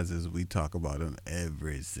realize is we talk about him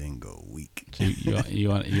every single week. So you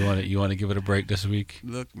want to give it a break this week?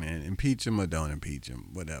 Look, man, impeach him or don't impeach him,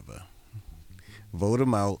 whatever. Vote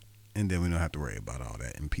him out, and then we don't have to worry about all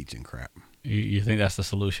that impeaching crap. You think that's the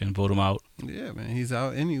solution? Vote him out? Yeah, man, he's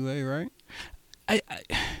out anyway, right?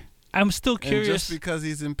 I'm still curious. And just because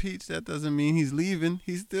he's impeached, that doesn't mean he's leaving.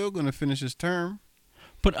 He's still going to finish his term.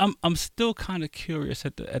 But I'm still kind of curious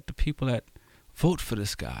at the people that vote for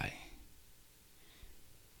this guy.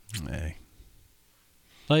 Hey.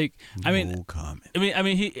 Like, no comment. I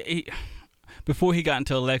mean, he before he got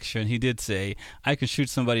into election, he did say, I can shoot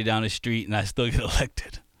somebody down the street and I still get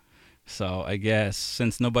elected. So I guess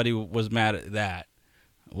since nobody was mad at that,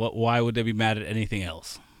 why would they be mad at anything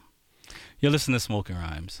else? You're listening to Smoking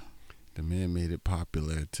Rhymes. The man made it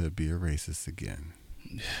popular to be a racist again.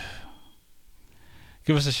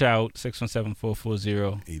 Give us a shout,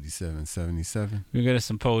 617-440-8777. We're going to get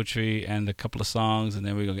some poetry and a couple of songs, and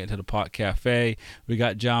then we're going to get to the Pot Cafe. We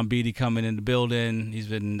got John Beatty coming in the building. He's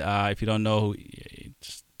been, if you don't know,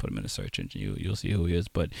 just put him in a search engine. You'll see who he is.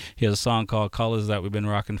 But he has a song called Colors that we've been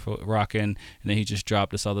rocking, and then he just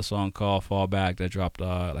dropped this other song called Fall Back that dropped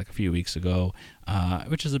like a few weeks ago,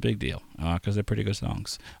 which is a big deal because they're pretty good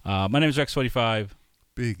songs. My name is Rex45.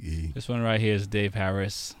 Big E. This one right here is Dave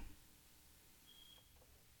Harris.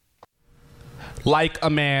 Like a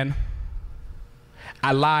man,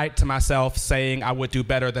 I lied to myself saying I would do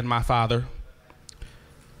better than my father.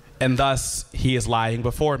 And thus he is lying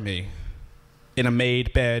before me. In a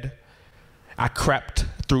made bed, I crept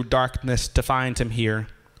through darkness to find him here,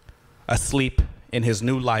 asleep in his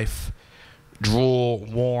new life, drool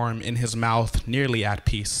warm in his mouth, nearly at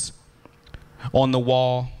peace. On the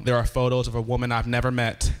wall, there are photos of a woman I've never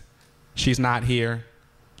met. She's not here.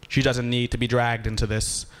 She doesn't need to be dragged into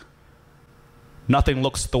this. Nothing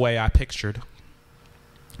looks the way I pictured.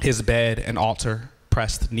 His bed and altar,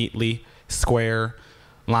 pressed neatly, square,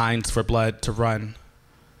 lines for blood to run.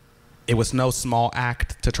 It was no small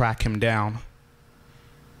act to track him down.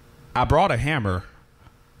 I brought a hammer,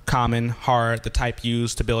 common, hard, the type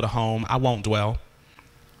used to build a home. I won't dwell.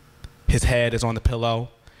 His head is on the pillow,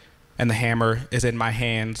 and the hammer is in my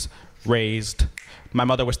hands, raised. My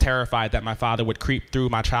mother was terrified that my father would creep through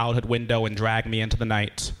my childhood window and drag me into the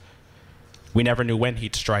night. We never knew when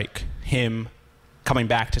he'd strike, him coming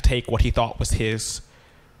back to take what he thought was his.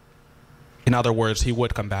 In other words, he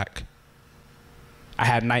would come back. I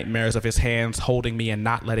had nightmares of his hands holding me and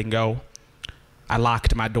not letting go. I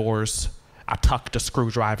locked my doors. I tucked a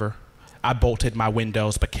screwdriver. I bolted my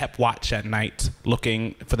windows but kept watch at night,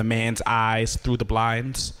 looking for the man's eyes through the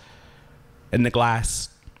blinds. In the glass,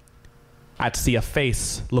 I'd see a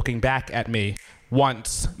face looking back at me.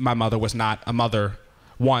 Once, my mother was not a mother.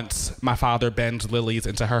 Once, my father bends lilies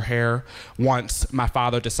into her hair. Once, my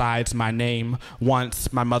father decides my name.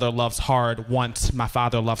 Once, my mother loves hard. Once, my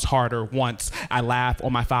father loves harder. Once, I laugh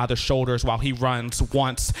on my father's shoulders while he runs.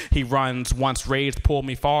 Once, he runs. Once, rage pulled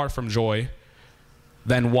me far from joy.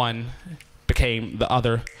 Then one became the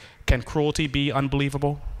other. Can cruelty be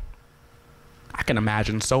unbelievable? I can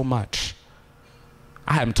imagine so much.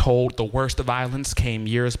 I am told the worst violence came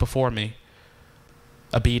years before me.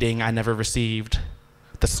 A beating I never received.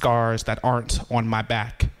 The scars that aren't on my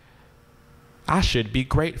back. I should be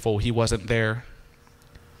grateful he wasn't there.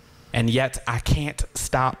 And yet I can't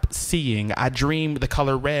stop seeing. I dream the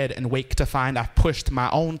color red and wake to find I've pushed my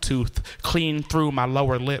own tooth clean through my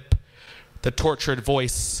lower lip. The tortured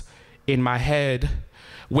voice in my head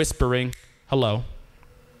whispering, hello.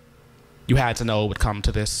 You had to know it would come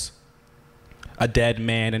to this. A dead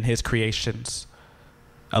man in his creations.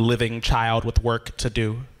 A living child with work to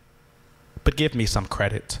do. But give me some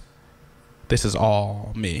credit. This is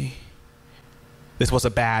all me. This was a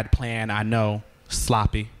bad plan, I know,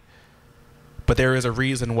 sloppy. But there is a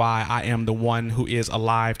reason why I am the one who is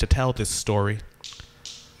alive to tell this story.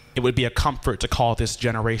 It would be a comfort to call this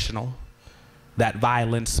generational. That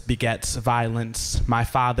violence begets violence. My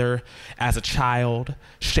father, as a child,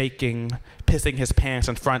 shaking, pissing his pants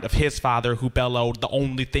in front of his father who bellowed, the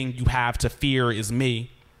only thing you have to fear is me.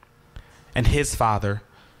 And his father,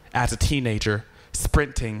 as a teenager,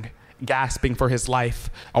 sprinting, gasping for his life,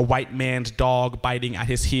 a white man's dog biting at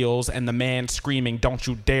his heels, and the man screaming, don't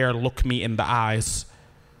you dare look me in the eyes.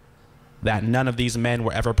 That none of these men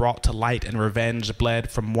were ever brought to light and revenge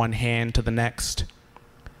bled from one hand to the next.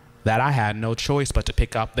 That I had no choice but to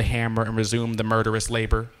pick up the hammer and resume the murderous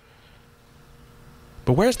labor.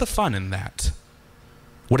 But where's the fun in that?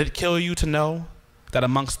 Would it kill you to know that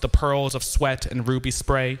amongst the pearls of sweat and ruby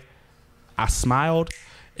spray, I smiled?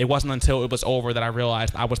 It wasn't until it was over that I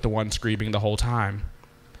realized I was the one screaming the whole time.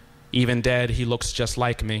 Even dead, he looks just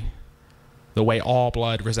like me, the way all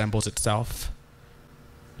blood resembles itself.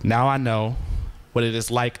 Now I know what it is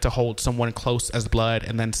like to hold someone close as blood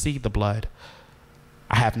and then see the blood.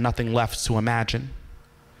 I have nothing left to imagine.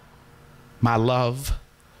 My love,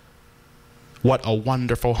 what a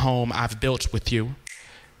wonderful home I've built with you.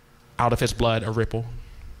 Out of his blood a ripple,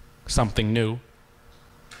 something new.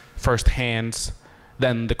 First hands,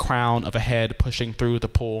 then the crown of a head pushing through the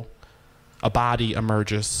pool. A body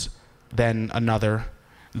emerges, then another.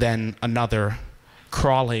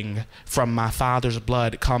 Crawling from my father's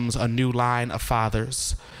blood comes a new line of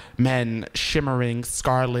fathers. Men shimmering,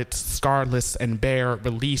 scarlet, scarless, and bare,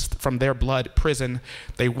 released from their blood prison.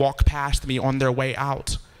 They walk past me on their way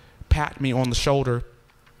out, pat me on the shoulder,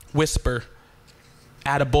 whisper,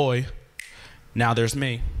 attaboy. Now there's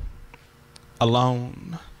me,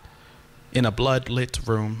 alone, in a blood-lit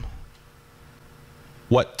room.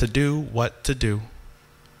 What to do.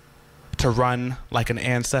 To run like an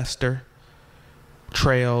ancestor,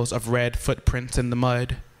 trails of red footprints in the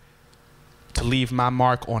mud, to leave my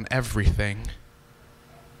mark on everything,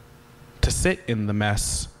 to sit in the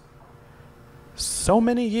mess. So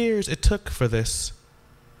many years it took for this.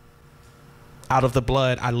 Out of the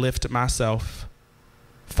blood I lift myself,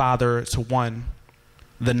 father to one,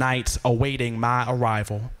 the night awaiting my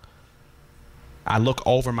arrival. I look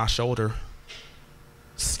over my shoulder,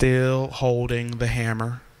 still holding the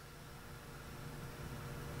hammer.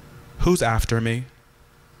 Who's after me?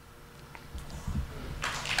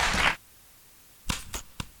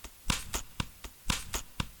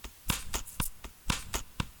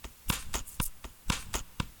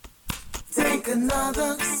 Take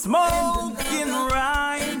another smoking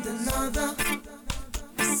ride. Another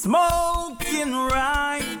smoking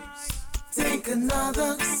ride. Take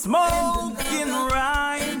another smoking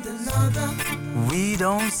ride. We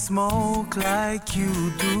don't smoke like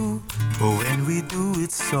you do, but when we do,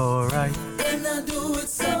 it's alright. When I do,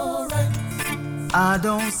 it's alright. I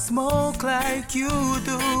don't smoke like you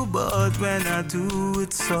do, but when I do,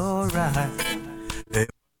 it's alright.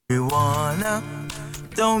 Marijuana,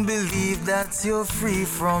 don't believe that you're free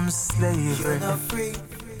from slavery. You're not free.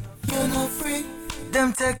 You're not free.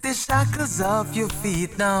 Them take the shackles off your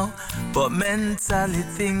feet now, but mentally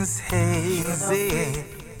things hazy.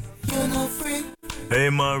 You're not free. Hey,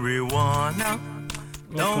 marijuana,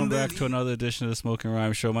 Welcome back to another edition of the Smoking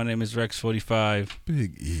Rhyme Show. My name is Rex45.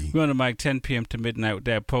 Big E. We're on the mic 10 p.m. to midnight with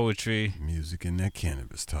that poetry. Music and that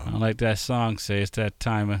cannabis talk. I like that song say it's that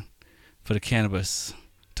time for the cannabis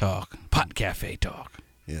talk. Pot cafe talk.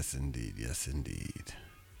 Yes, indeed. Yes, indeed.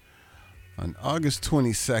 On August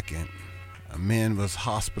 22nd, a man was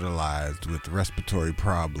hospitalized with respiratory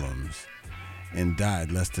problems and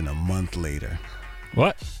died less than a month later.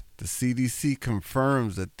 What? The CDC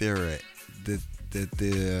confirms that there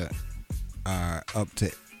are up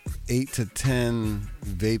to 8 to 10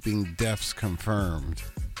 vaping deaths confirmed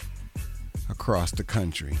across the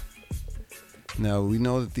country. Now, we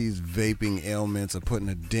know that these vaping ailments are putting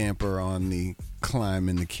a damper on the climb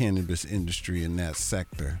in the cannabis industry in that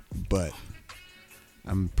sector, but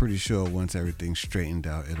I'm pretty sure once everything's straightened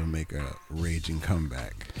out, it'll make a raging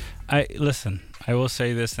comeback. I will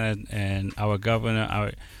say this, and our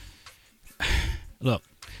governor, look,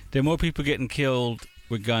 there are more people getting killed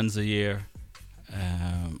with guns a year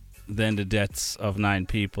than the deaths of 9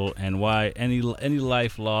 people, and why any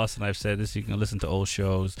life loss, and I've said this, you can listen to old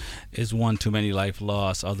shows, is one too many life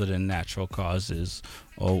loss other than natural causes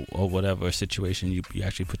or whatever situation you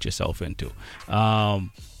actually put yourself into.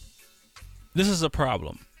 This is a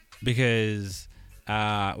problem because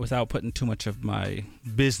without putting too much of my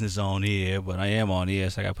business on air, but I am on air,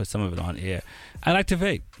 so I got to put some of it on air. I like to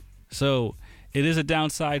vape, so it is a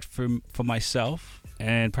downside for myself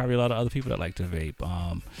and probably a lot of other people that like to vape.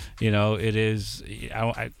 It is.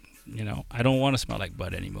 I don't want to smell like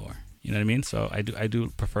bud anymore. You know what I mean? So I do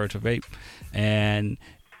prefer to vape, and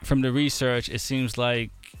from the research, it seems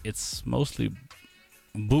like it's mostly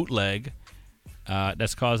bootleg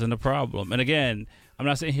that's causing the problem. And again, I'm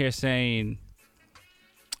not sitting here saying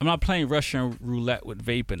I'm not playing Russian roulette with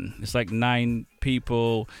vaping. It's like 9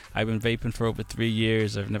 people. I've been vaping for over 3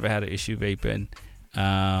 years. I've never had an issue vaping,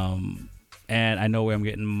 and I know where I'm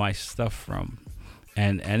getting my stuff from,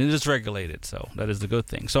 and it is regulated, so that is the good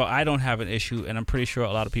thing. So I don't have an issue, and I'm pretty sure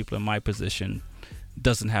a lot of people in my position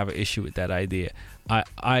doesn't have an issue with that idea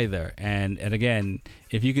either. And again,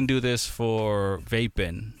 if you can do this for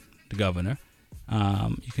vaping, the governor,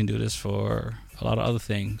 you can do this for a lot of other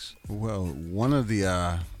things. Well, one of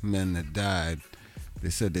the men that died, they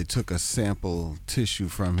said they took a sample tissue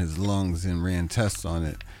from his lungs and ran tests on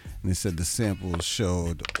it, and they said the samples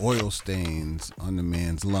showed oil stains on the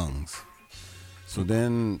man's lungs. So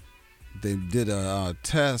then they did a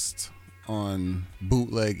test on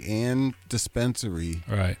bootleg and dispensary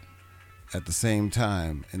at the same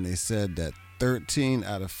time, and they said that 13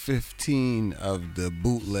 out of 15 of the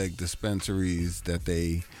bootleg dispensaries that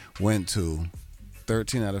they went to,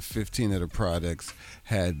 13 out of 15 of the products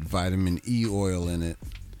had vitamin E oil in it,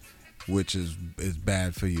 which is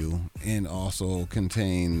bad for you, and also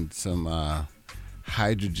contained some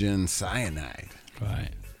hydrogen cyanide.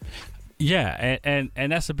 Right. Yeah, and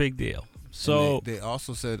that's a big deal. So they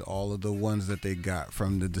also said all of the ones that they got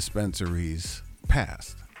from the dispensaries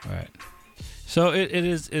passed. Right. So it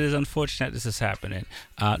is unfortunate this is happening.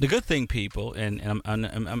 The good thing, people, and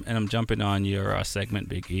I'm jumping on your segment,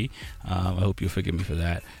 Big E. I hope you forgive me for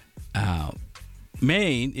that.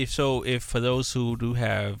 Maine, if for those who do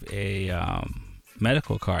have a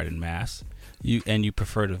medical card in Mass, you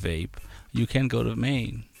prefer to vape, you can go to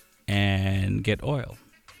Maine and get oil.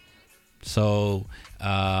 So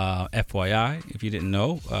FYI, if you didn't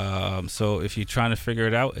know, so if you're trying to figure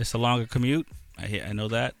it out, it's a longer commute. I know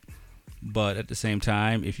that. But at the same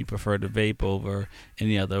time, if you prefer to vape over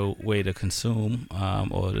any other way to consume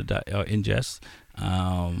or ingest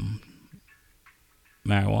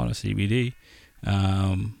marijuana, CBD,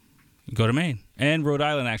 go to Maine and Rhode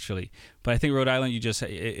Island actually. But I think Rhode Island,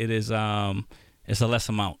 it's a less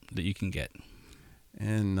amount that you can get.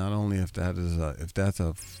 And not only if that's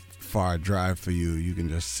a far drive for you, you can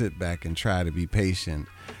just sit back and try to be patient.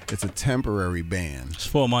 It's a temporary ban. It's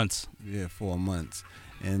 4 months. Yeah, 4 months.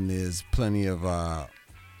 And there's plenty of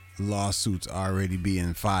lawsuits already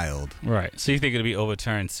being filed. Right. So you think it'll be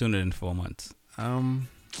overturned sooner than 4 months?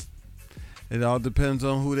 It all depends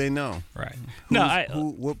on who they know. Right.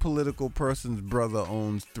 What political person's brother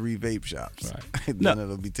owns 3 vape shops? Right. Then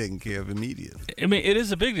it'll be taken care of immediately. I mean, it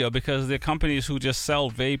is a big deal because there are companies who just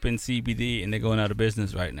sell vape and CBD, and they're going out of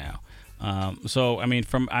business right now. So I mean,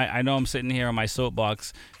 I know I'm sitting here on my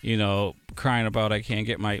soapbox, crying about I can't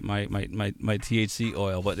get my THC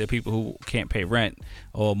oil, but there are people who can't pay rent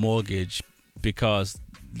or mortgage because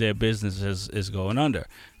their business is going under.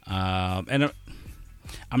 And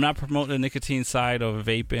I'm not promoting the nicotine side of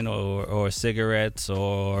vaping or cigarettes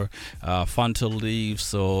or Frontal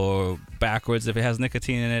leaves or backwards. If it has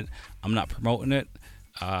nicotine in it, I'm not promoting it.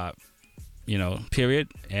 period.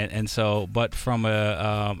 And so, but from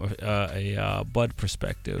a bud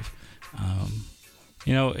perspective,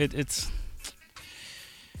 it's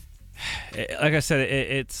like I said,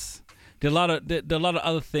 it's there are a lot of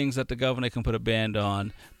other things that the governor can put a ban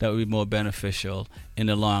on that would be more beneficial in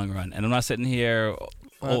the long run. And I'm not sitting here.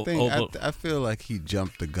 Well, I feel like he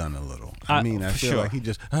jumped the gun a little. I feel like he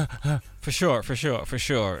just for sure.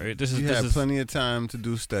 You had plenty of time to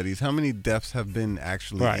do studies. How many deaths have been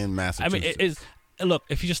actually in Massachusetts? Look,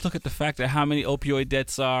 if you just look at the fact that how many opioid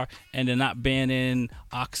deaths are, and they're not banning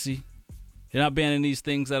Oxy, they're not banning these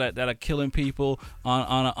things that are killing people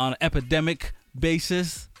on an epidemic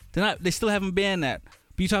basis. They still haven't banned that.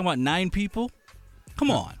 But you talking about 9 people?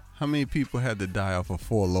 Come on. How many people had to die off of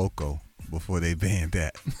 4 Loko before they banned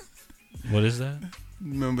that? What is that?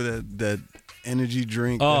 Remember that energy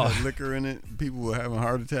drink that had liquor in it? People were having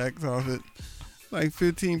heart attacks off it. Like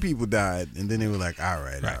 15 people died, and then they were like, all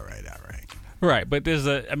right. Right, but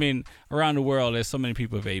around the world, there's so many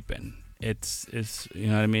people vaping. It's you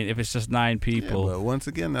know what I mean? If it's just 9 people. Yeah, but once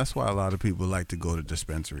again, that's why a lot of people like to go to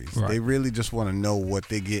dispensaries. Right. They really just want to know what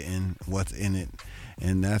they're getting, what's in it.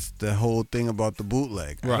 And that's the whole thing about the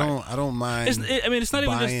bootleg. Right. I don't mind it's not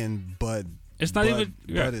buying even just, bud. It's not even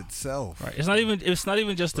bud itself. Right. It's not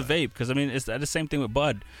even just the vape, because it's the same thing with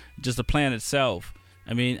bud, just the plant itself.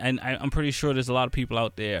 And I'm pretty sure there's a lot of people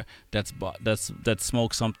out there that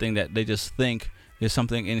smoke something that they just think there's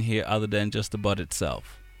something in here other than just the bud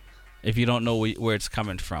itself. If you don't know where it's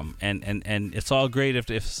coming from, and it's all great if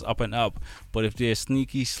it's up and up, but if there's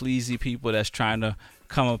sneaky, sleazy people that's trying to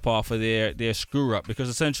come up off of their screw up, because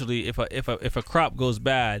essentially if a crop goes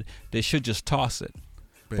bad, they should just toss it.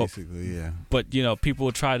 Basically, yeah. But people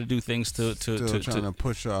will try to do things to trying to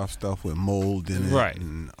push off stuff with mold in it, right,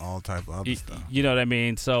 and all type of other stuff. You know what I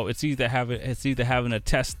mean? So it's either having a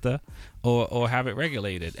tester or have it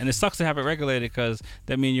regulated, and it sucks to have it regulated because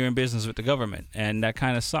that means you're in business with the government, and that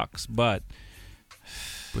kind of sucks. But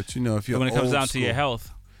if you're when it comes down to your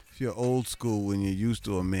health. If you're old school, when you're used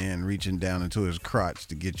to a man reaching down into his crotch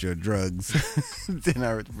to get your drugs, then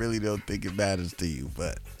I really don't think it matters to you.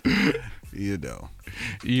 But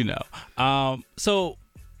So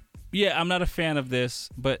yeah, I'm not a fan of this.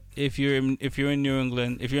 But if you're in New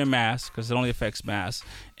England, if you're in Mass, because it only affects Mass,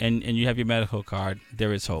 and you have your medical card,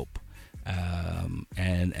 there is hope.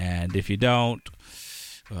 And if you don't,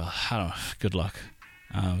 well, I don't know. Good luck.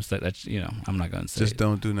 So that's I'm not gonna say. Just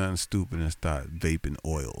don't do nothing stupid and start vaping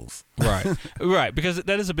oils. Right, right, because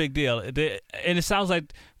that is a big deal. And it sounds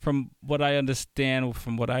like, from what I understand,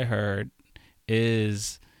 from what I heard,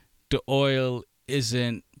 is the oil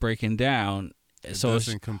isn't breaking down. It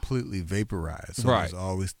doesn't completely vaporize. So right. There's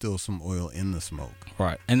always still some oil in the smoke.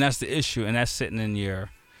 Right, and that's the issue, and that's sitting in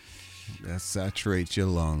that saturates your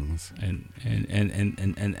lungs and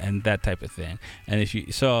that type of thing. And if you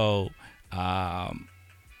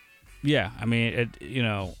yeah,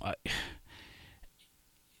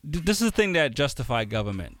 this is the thing that justify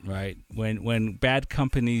government, right? When bad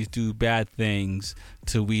companies do bad things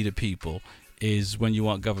to we the people, is when you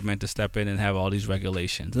want government to step in and have all these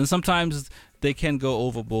regulations. And sometimes they can go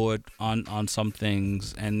overboard on some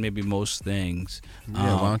things, and maybe most things.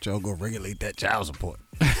 Yeah, why don't y'all go regulate that child support?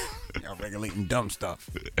 Y'all regulating dumb stuff.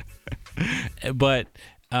 But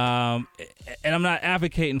and I'm not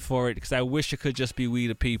advocating for it, because I wish it could just be we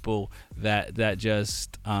the people that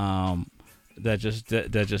just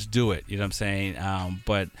do it. You know what I'm saying?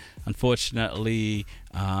 But unfortunately,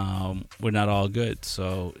 we're not all good,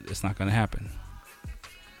 so it's not going to happen.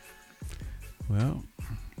 Well,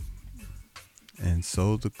 and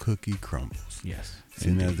so the cookie crumbles. Yes.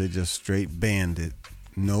 Seeing as they just straight banned it.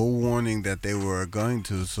 No warning that they were going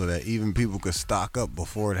to, so that even people could stock up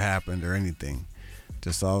before it happened or anything.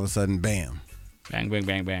 Just all of a sudden, bam. Bang, bang,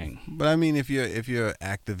 bang, bang. But I mean, if you're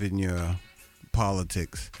active in your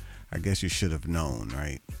politics, I guess you should have known,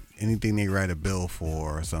 right? Anything they write a bill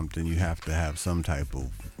for or something, you have to have some type of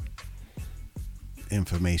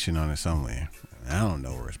information on it somewhere. I don't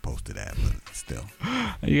know where it's posted at, but still.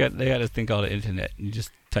 They got this thing called the internet. You just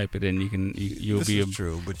type it in. You'll be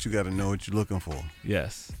true, but you got to know what you're looking for.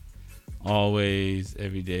 Yes, always,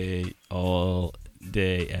 every day, all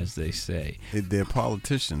day, as they say. They're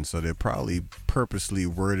politicians, so they're probably purposely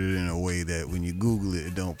worded in a way that when you Google it,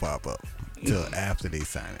 it don't pop up until after they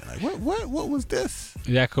sign it. Like, what was this?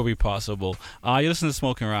 That could be possible. You listen to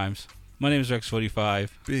Smoking Rhymes. My name is Rex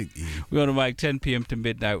 45. Big E. We're on the mic 10 p.m. to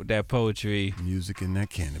midnight with that poetry. Music and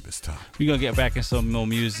that cannabis talk. We're going to get back in some more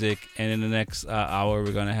music. And in the next hour,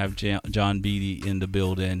 we're going to have John Beatty in the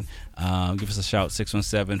building. Give us a shout,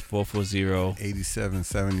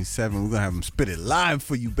 617-440-8777. We're going to have him spit it live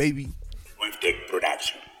for you, baby. Wave Tech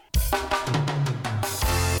Production.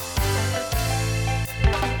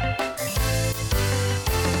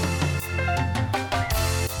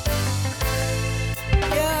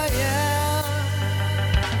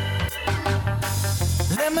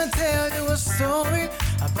 Let me tell you a story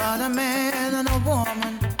about a man and a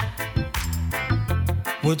woman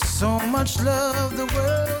with so much love the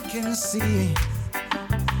world can see.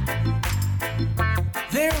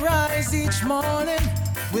 They rise each morning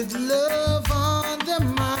with love on their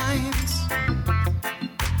minds,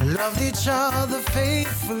 loved each other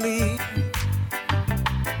faithfully.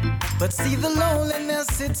 But see the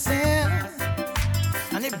loneliness it's in,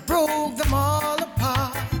 and it broke them all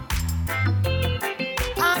apart.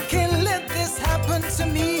 I can't let this happen to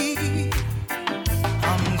me.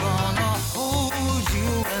 I'm gonna hold you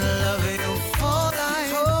and love you for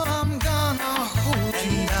life. Oh, I'm gonna hold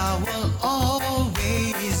you, and I will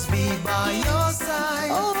always be by your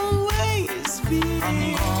side. Always be.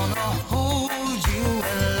 I'm gonna hold you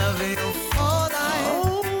and love you for life.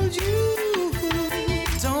 Hold you.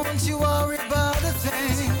 Don't you worry about a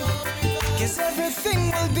thing, 'cause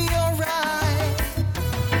everything will be alright.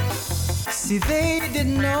 See, they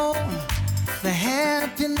didn't know the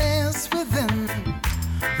happiness within,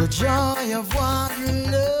 the joy of what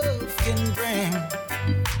love can bring.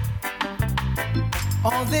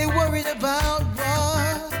 All they worried about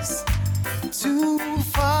was too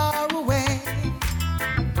far away,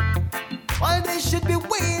 while they should be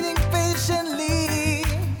waiting patiently.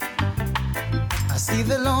 I see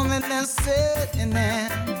the loneliness setting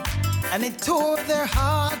in, and it tore their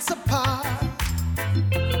hearts apart.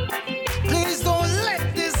 Please don't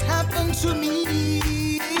let this happen to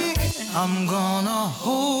me. I'm gonna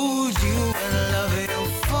hold you and love you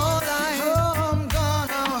for life. Oh, I'm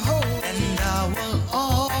gonna hold, and I will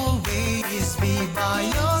always be by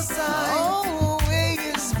your side.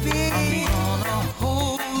 Always be. I'm gonna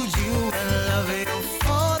hold you and love you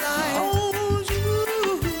for life. Hold you.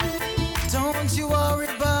 Don't you worry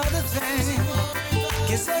about a thing,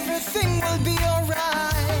 'cause everything will be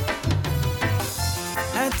alright.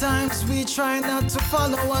 At times we try not to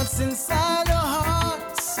follow what's inside our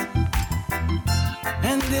hearts,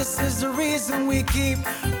 and this is the reason we keep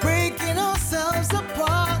breaking ourselves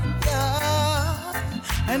apart.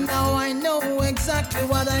 Yeah. And now I know exactly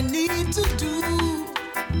what I need to do.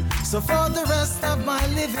 So for the rest of my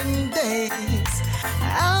living days,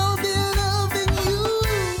 I'll be loving you.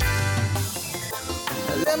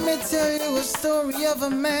 Let me tell you a story of a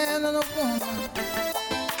man and a woman.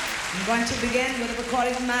 I'm going to begin with a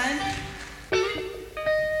recording of mine.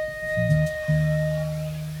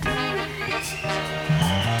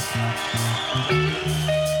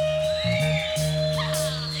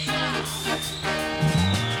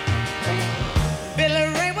 Billy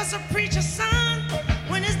Ray was a preacher's son.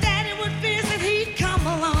 When his daddy would visit, he'd come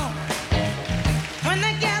along. When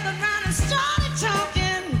they gathered round and started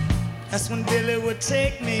talking, that's when Billy would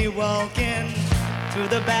take me walking. Through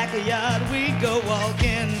the backyard we'd go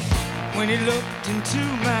walking. When he looked into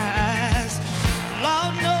my eyes,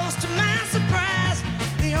 Lord knows to my surprise,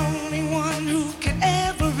 the only one who could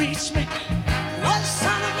ever reach me was the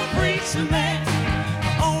son of a preacher man.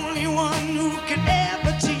 Only one who could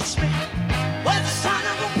ever teach me was the son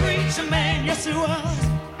of a preacher man. Yes, he was.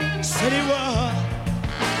 Said he was.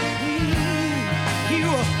 He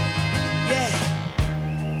was. Yeah.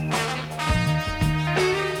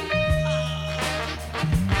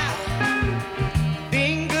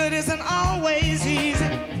 Being good isn't always easy,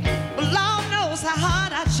 but Lord knows how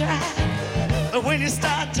hard I try. But when you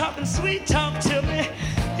start talking sweet talk to me,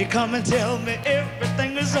 you come and tell me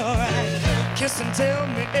everything is alright. Kiss and tell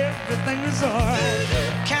me everything is alright.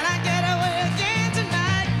 Can I get away again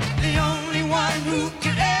tonight? The only one who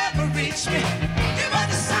could ever reach me, he was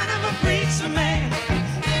the son of a preacher man.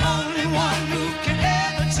 The only one who could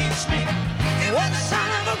ever teach me, he was the son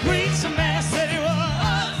of a preacher man. Said he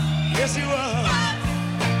was. Yes, he was.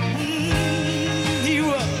 He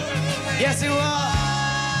was. Yes, he was.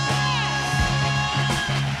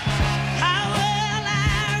 How well I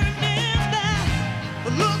remember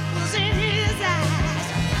the look was in his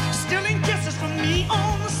eyes, stealing kisses from me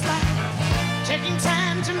on the slide, taking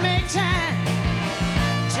time to make time,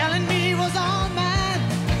 telling me he was all mine,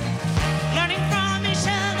 learning from each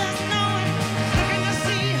other, knowing, looking to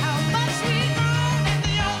see how much we've grown, and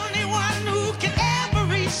the only one who could ever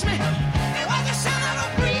reach me, he was the son of a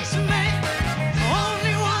preacher man, the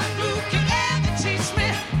only one who could ever teach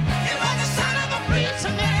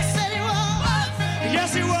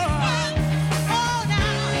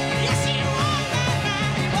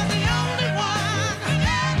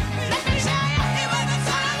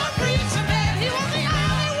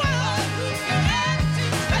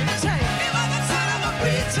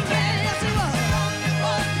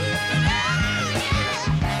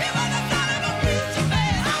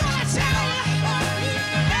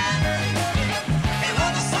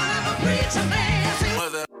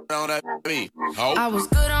on that beat. Oh. I was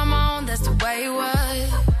good on my own, that's the way it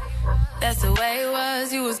was. That's the way it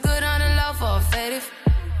was. You was good on the low for a faded.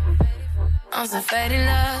 On some faded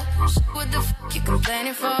love. What the fuck you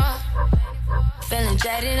complaining for? Feeling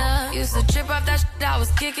jaded up. Used to trip off that shit I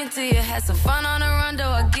was kicking to you. Had some fun on the run, though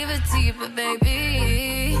I give it to you. But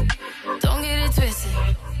baby, don't get it twisted.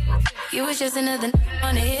 You was just another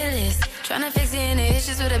on the hit list. Tryna fix any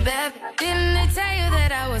issues with a bad. Didn't they tell you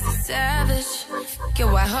that I was a savage? Get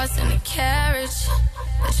white horse in a carriage.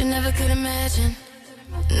 But you never could imagine.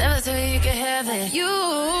 Never thought you could have it. You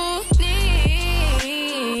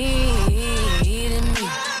needed me.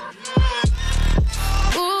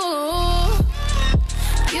 Ooh,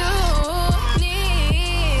 you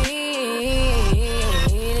needed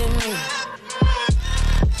me.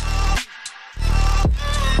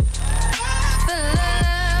 Feel a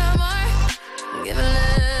little more, give a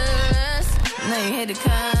little less. Now you hate to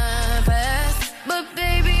confess, but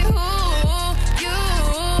baby, who you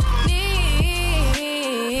needed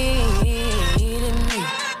me.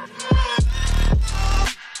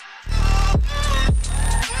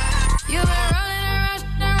 You been rolling around,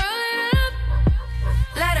 rolling it up.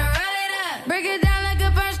 Let her roll it up. Break it down like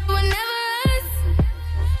a punch, would never us.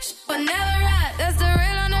 Would never ride. That's the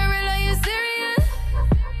real on the real, are you serious?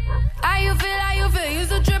 How you feel, how you feel?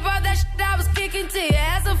 Used to trip off that shit I was kicking to you.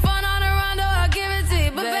 Had some fun on the run, though I'll give it to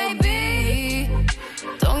you. But baby,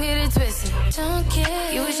 don't get it twisted. Don't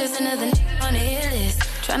care. You was just another on the hit list.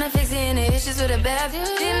 Tryna fix any issues with a bad.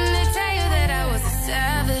 Didn't they tell you that I was a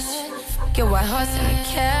savage? Get white horse in a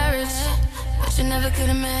carriage. But you never could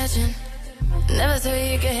imagine. Never thought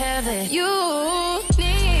you could have it. You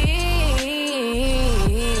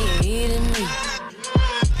needed me.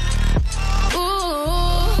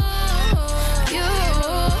 Ooh, you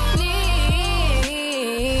needed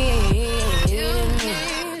me.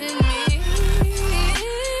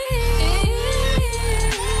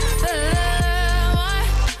 Feel a little more,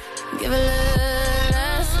 give a little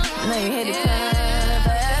less. Now you hate to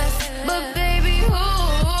confess, but baby, who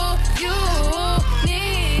you needed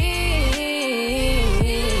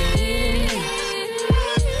me.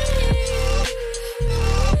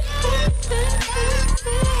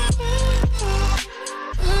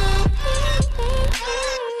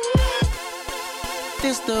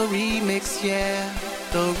 This the remix, yeah.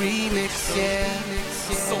 The remix, yeah.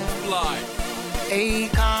 So fly.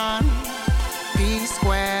 Akon,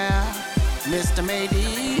 P-Square, Mr.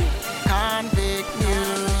 Maybe, Convict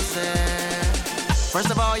Music. First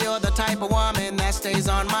of all, you're the type of woman that stays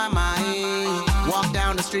on my mind. Walk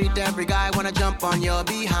down the street, every guy wanna jump on your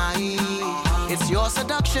behind. It's your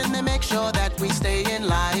seduction that makes sure that we stay in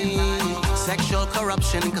line. Sexual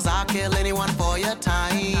corruption, cause I'll kill anyone for your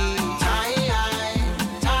time.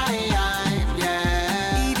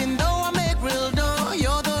 Yeah. Even though I make real dough,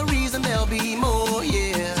 you're the reason there'll be more,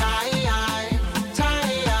 yeah.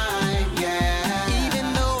 Yeah.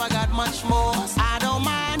 Even though I got much more, I don't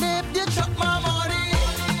mind if you chuck my money.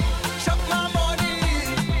 Chuck my money.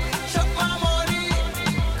 Chuck my money.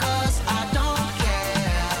 Cause I don't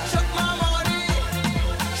care. Chuck my money.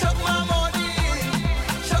 Chuck my money.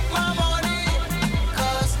 Chuck my money.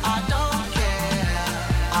 Cause I don't care.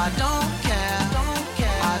 I don't care.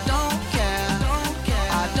 I don't care.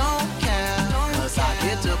 I don't care. Cause I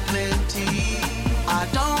get to plenty. I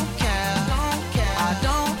don't care. I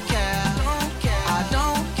don't care. I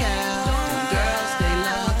don't care. Girls, they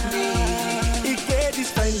love me. He get this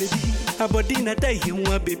fine lady, her body not die, you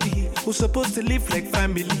want baby. Who's supposed to live like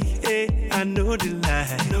family? Eh, I know the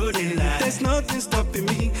lie. There's nothing stopping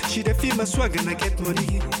me. She dey feel my swag and I get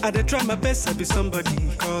money. I dey try my best to be somebody,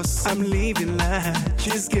 cause I'm living life.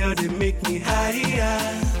 This girl they make me higher.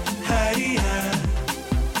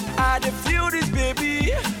 I dey feel this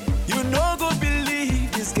baby. You no go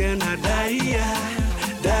believe this girl not die.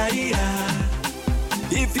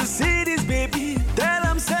 If you see this baby, tell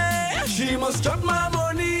him say she must chop my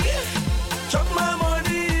money. Chop my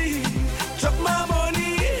money. Chop my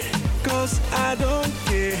money. Cause I don't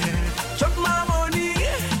care. Chop my money.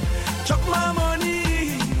 Chop my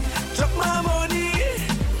money. Chop my money.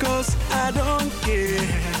 Cause I don't care.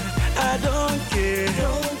 I don't care.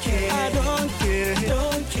 I don't care.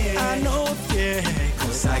 I know fear.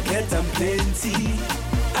 Cause I get them plenty.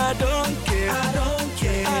 I don't care. I don't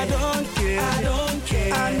care.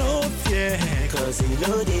 I know fear. Cause you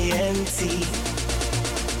know they empty.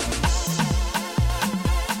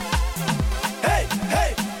 Hey.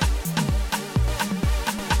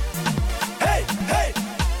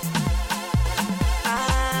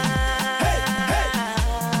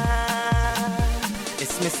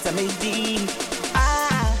 It's Mr. Maybe.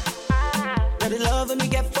 Now the love me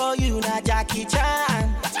get for you, not Jackie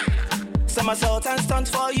Chan. Somersault and stunt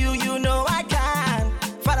for you, you know I can.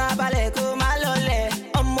 Farabale ko malole,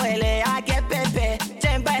 omwele I get pepe.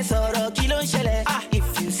 Jemba soro kilo shele.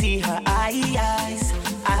 If you see her eyes,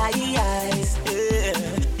 yeah.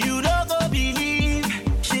 You don't go believe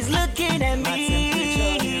she's looking at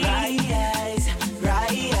me. Right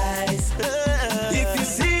eyes. If you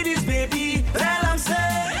see this baby, tell I'm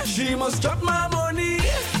say she must chop my money,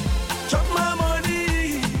 chop my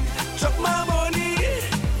money, chop my money,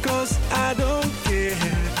 cause I don't care.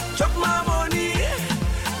 Chop my money,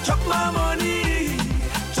 chop my money,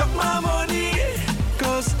 chop my money,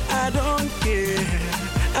 cause I don't care.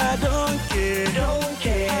 I don't care. Don't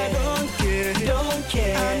care. I don't care. Don't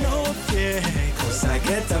care. I don't care. Cause I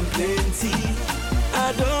get them plenty.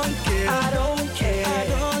 I don't care. I don't care. I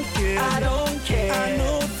don't care. I don't care. I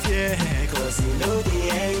don't care. Cause you know they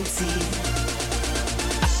empty.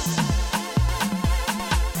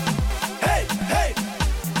 Hey, hey.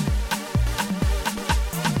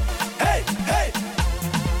 Hey, hey.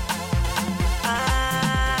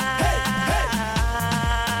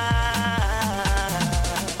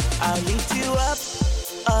 I'll lift you up.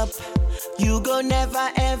 You go never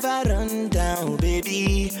ever run down,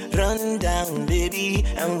 baby. Run down, baby.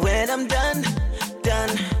 And when I'm done,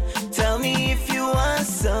 tell me if you want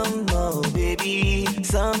some more, baby.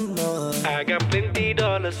 Some more. I got plenty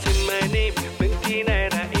dollars in my name, plenty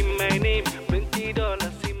naira in my name, plenty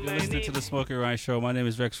dollars in my You're listening to the Smoking Rhyme Show. My name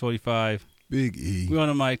is Rex45. Big E. We're on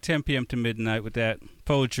the mic 10 p.m. to midnight with that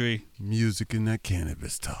poetry. Music and that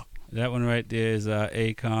cannabis talk. That one right there is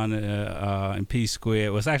Akon and P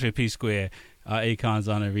Square. Well, it's actually P Square. Akon's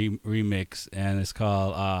on a remix, and it's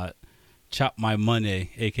called Chop My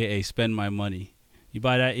Money, a.k.a. Spend My Money. You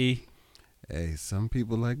buy that, E? Hey, some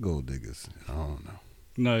people like gold diggers. I don't know.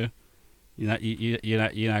 No.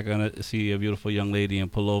 You're not gonna see a beautiful young lady and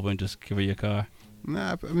pull over and just give her your car?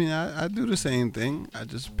 Nah, I mean, I do the same thing. I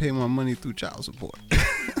just pay my money through child support.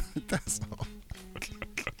 That's all.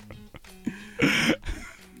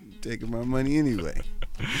 Taking my money anyway.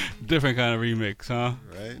 Different kind of remix, huh?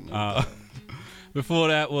 Right. No before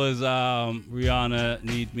that was Rihanna,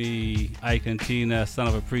 Need Me, Ike and Tina, Son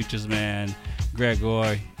of a Preacher's Man,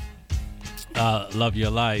 Gregory, Love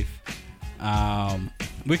Your Life.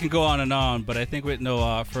 We can go on and on, but I think with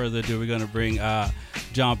no further ado, we're going to bring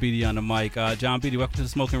John Beatty on the mic. John Beatty, welcome to the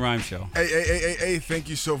Smoking Rhyme Show. Hey, thank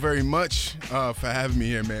you so very much for having me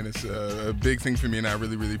here, man. It's a big thing for me, and I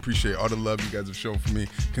really, really appreciate all the love you guys have shown for me.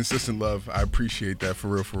 Consistent love. I appreciate that, for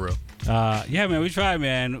real. Yeah, man, we try,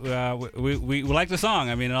 man. We like the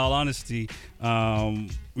song. I mean, in all honesty, we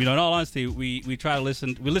try to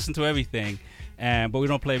listen. We listen to everything, but we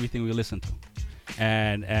don't play everything we listen to.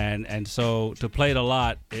 And so to play it a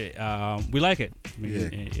lot, we like it. I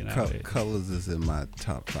mean, Colors is in my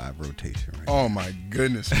top 5 rotation right now. My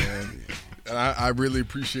goodness, man. And I really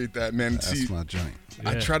appreciate that, man. That's my joint.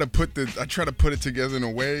 I try to put it together in a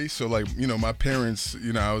way so, like, my parents,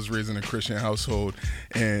 I was raised in a Christian household,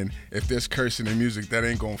 and if there's cursing in music, that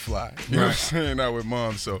ain't gonna fly. You know what I'm saying? Not with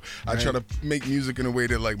mom. So I try to make music in a way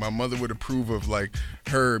that, like, my mother would approve of, like,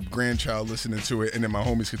 her grandchild listening to it, and then my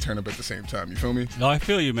homies could turn up at the same time. You feel me? No, I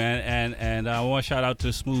feel you, man. And I want to shout out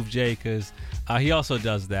to Smooth J, because he also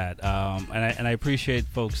does that. And I appreciate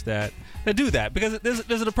folks that do that, because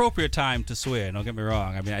there's an appropriate time to swear. Don't get me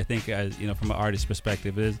wrong. I mean, I think from an artist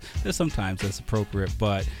perspective, there's sometimes that's appropriate,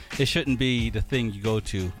 but it shouldn't be the thing you go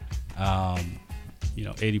to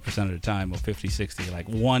 80% of the time, or 50-60. Like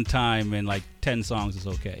one time in like 10 songs is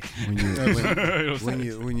okay.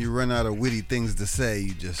 When you run out of witty things to say,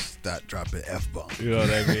 you just start dropping F-bombs. You know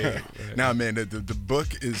what I mean? Now, man, the book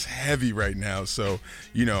is heavy right now. So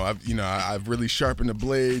I've really sharpened the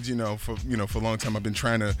blades. For a long time I've been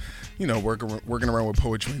trying to working around with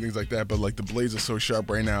poetry and things like that. But like the blades are so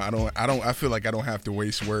sharp right now. I feel like I don't have to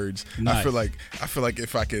waste words. Nice. I feel like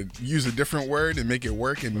if I could use a different word and make it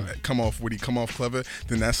work and come off witty, come off clever,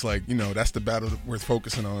 then that's like that's the battle worth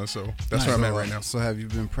focusing on. So that's where I'm at right now. So have you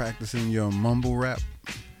been practicing your mumble rap?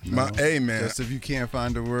 No. Hey, man. Just if you can't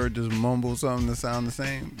find a word, just mumble something to sound the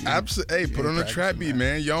same. Absolutely. Hey, put on a trap beat,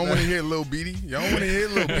 man. Y'all want to hear Lil Beatty? Y'all want to hear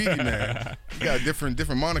Lil Beatty, man? You got different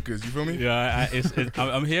monikers. You feel me? Yeah,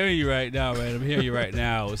 I'm hearing you right now, man. I'm hearing you right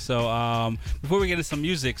now. So before we get into some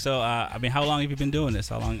music, how long have you been doing this?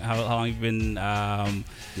 How long have you been?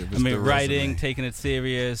 Writing, taking it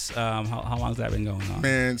serious. How long has that been going on?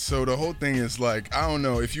 Man, so the whole thing is like, I don't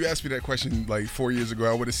know. If you asked me that question like 4 years ago,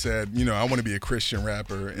 I would have said, I want to be a Christian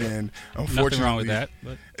rapper. And unfortunately, nothing wrong with that.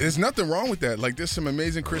 But there's nothing wrong with that. Like, there's some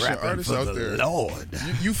amazing Christian artists out there. Lord.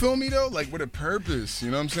 You feel me though? Like with a purpose.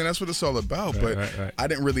 You know what I'm saying? That's what it's all about. out, but right. I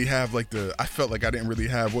didn't really have I felt like I didn't really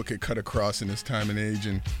have what could cut across in this time and age,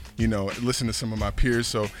 and listen to some of my peers.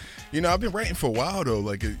 So, I've been writing for a while though.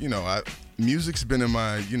 Like, music's been in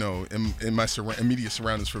my, in my immediate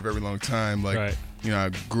surroundings for a very long time. Like, I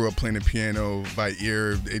grew up playing the piano by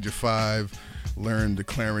ear at the age of 5. Learned the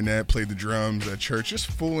clarinet, played the drums at church, just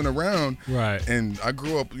fooling around. Right. And I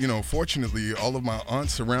grew up, fortunately, all of my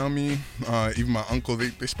aunts around me, even my uncle,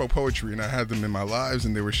 they spoke poetry, and I had them in my lives,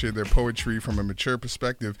 and they would share their poetry from a mature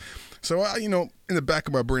perspective. So, in the back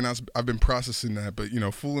of my brain, I've been processing that. But,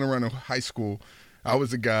 fooling around in high school, I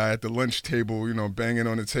was the guy at the lunch table, banging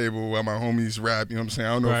on the table while my homies rap. You know what I'm saying?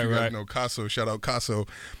 I don't know if you guys know Casso. Shout out Casso.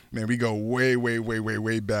 Man, we go way, way, way, way,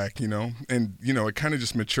 way back, And, it kind of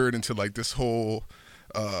just matured into like this whole,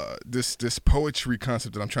 this poetry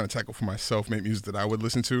concept that I'm trying to tackle for myself, make music that I would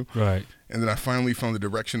listen to. Right. And then I finally found the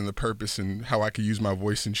direction and the purpose and how I could use my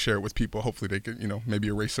voice and share it with people. Hopefully they could, maybe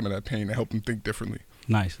erase some of that pain and help them think differently.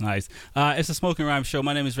 Nice. It's a Smoking Rhyme show.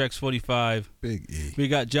 My name is Rex45. Big E. We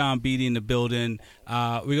got John Beatty in the building.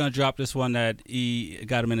 We're going to drop this one that E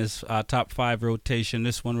got him in his top 5 rotation.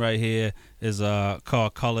 This one right here is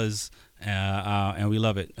called Colors, and we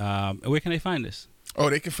love it. Where can they find this? Oh,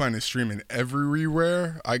 they can find it streaming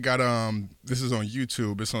everywhere. I got this is on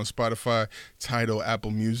YouTube. It's on Spotify, Tidal,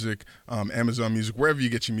 Apple Music, Amazon Music, wherever you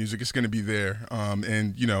get your music, it's going to be there.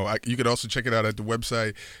 And you could also check it out at the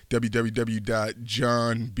website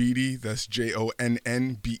www.johnbeatty. That's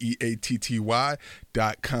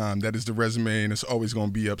JONNBEATTY.com. That is the resume, and it's always going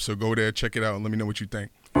to be up. So go there, check it out, and let me know what you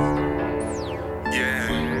think.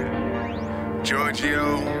 Yeah,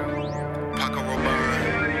 Giorgio, Paco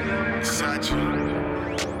Rabanne, Versace,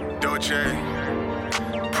 Dolce,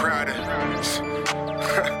 Prada.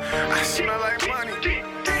 I smell like money.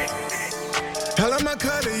 I love my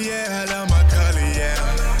color, yeah, I love my color, yeah.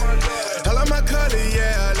 I love my color,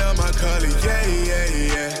 yeah, I love my color,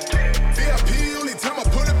 yeah. VIP, only time I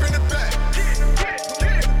put up in the back.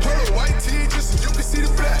 Polo white tee, just so you can see the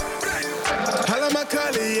black. I love my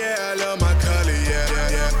color, yeah, I love my color, yeah.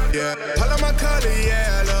 I love my color,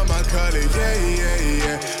 yeah, I love my color,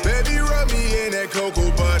 yeah. Baby, rub me in that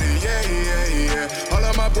cocoa butter, yeah. All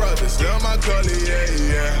of my brothers love my color,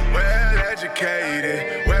 yeah. Well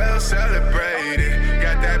educated, well celebrated.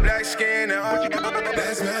 Got that black skin and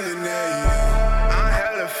that's melanated. I'm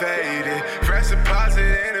hella faded, fresh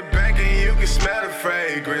deposit in the bank and you can smell the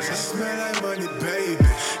fragrance. I smell like money, baby.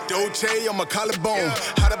 Dolce on my collarbone,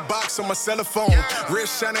 hot a box on my cell phone.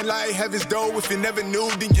 Wrist shining like heaven's door. If you never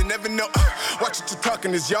knew, then you never know. Watch what you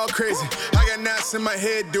talking, is y'all crazy? I got knots in my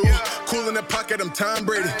head, dude. Cool in the pocket, I'm Tom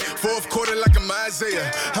Brady. Fourth quarter like I'm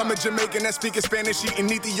Isaiah. I'm a Jamaican that speaking Spanish,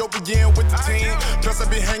 eating Ethiopian with the team. Plus I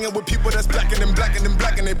be hanging with people that's blacker than black and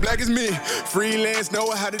they black as me. Freelance,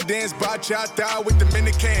 know how to dance, bachata with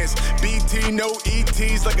Dominicans. BT, no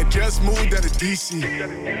ETs, like I just moved out of DC.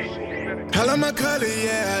 I love my color,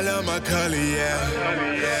 yeah, I love my color, yeah.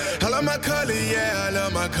 I love my color, yeah, I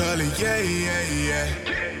love my color, yeah.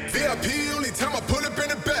 VIP, only time I pull up in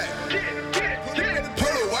the back.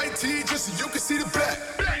 Polo white tee, just so you can see the black.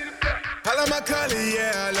 I love my color,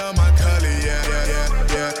 yeah, I love my color, yeah.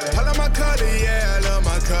 I love my color, yeah, I love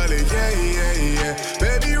my color, yeah.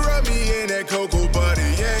 Baby, rub me in that cocoa butter,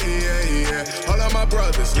 yeah. All of my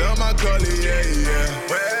brothers love my color, yeah.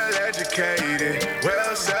 Well educated,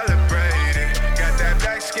 well celebrated. Got that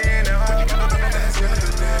black skin and that's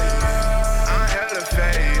melanated. I'm hella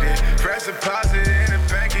faded, fresh deposit in the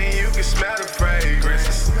bank and you can smell the fragrance.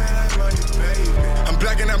 I smell like money, baby. I'm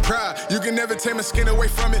black and I'm proud. You can never take my skin away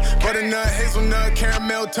from it. Butternut, hazelnut,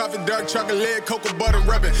 caramel, toffee, dark chocolate, cocoa butter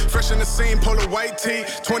rubbing. Fresh in the scene, polar white tee.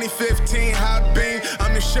 2015 hot bean.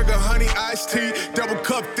 I'm the sugar, honey, iced tea. Double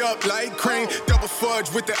cupped up like cream. Double fudge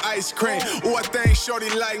with the ice cream. Ooh, I think shorty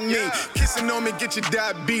like me. Kissing on me, get your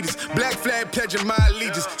diabetes. Black flag pledging my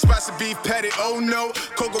allegiance. Spicy beef patty, oh no.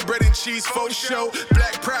 Cocoa bread and cheese, faux show.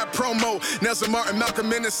 Black pride promo. Nelson Martin,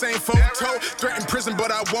 Malcolm in the same photo. Threatened prison,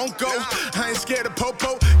 but I won't go. I ain't scared of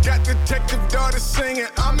popo. Got detective daughter singing.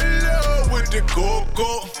 I'm in love with the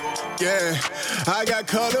cocoa. Yeah, I got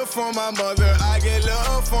color for my mother. I get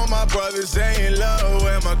love for my brothers. They in love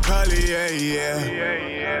with my color,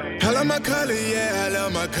 yeah. I love my color, yeah. I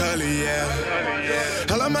love my color, yeah.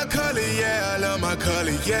 I love my color, yeah. I love my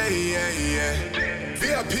color, yeah.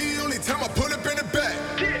 VIP, only time I pull up in the back.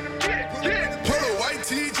 Polo white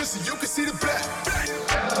tee, just so you can see the black.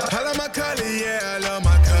 I love my color, yeah. I love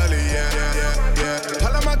my color, yeah. I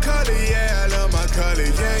love my color, yeah. I love my color,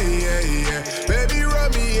 yeah. Baby,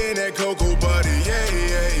 rub me in that cocoa butter,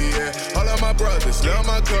 yeah. All of my brothers love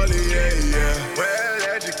my color, yeah. Well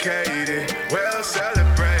educated, well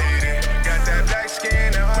celebrated. Got that black skin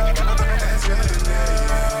and that's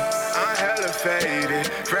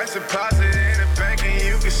Press deposit in the bank and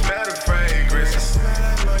you can smell the fragrance. I smell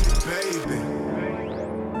that money, baby.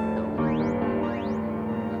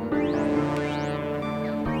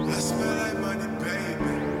 I smell like money,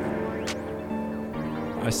 baby.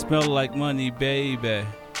 I smell like money, baby.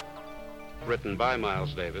 Written by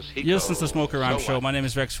Miles Davis. You listen to the Smoke Around Show. My name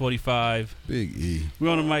is Rex45. Big E. We're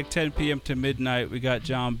on the mic 10 p.m. to midnight. We got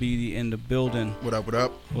John Beatty in the building. What up, what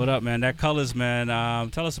up? What up, man? That Colors, man.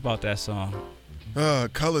 Tell us about that song.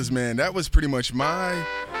 Colors, man. That was pretty much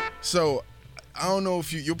so I don't know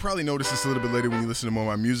if you'll probably notice this a little bit later when you listen to more of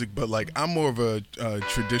my music, but like I'm more of a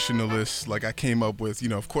traditionalist. Like I came up with,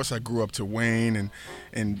 of course I grew up to Wayne and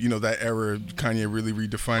that era, Kanye really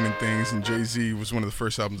redefining things, and Jay-Z was one of the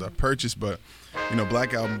first albums I purchased, but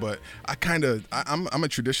Black Album. But I'm a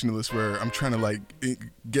traditionalist where I'm trying to like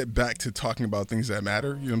get back to talking about things that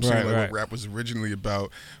matter. You know what I'm saying? Like what rap was originally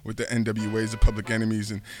about with the NWAs, the Public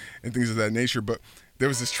Enemies, and things of that nature. But there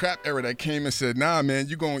was this trap era that came and said, nah, man,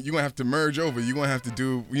 you're gonna have to merge over. You're gonna have to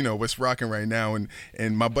do, what's rocking right now.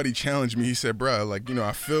 And my buddy challenged me. He said, bruh, like,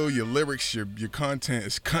 I feel your lyrics, your content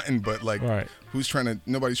is cutting, but like,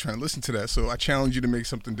 nobody's trying to listen to that. So I challenge you to make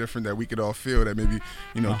something different that we could all feel, that maybe,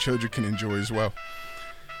 children can enjoy as well.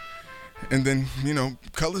 And then,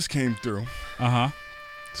 Colors came through. Uh-huh.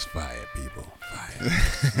 It's fire, people.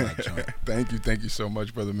 Fire. Thank you so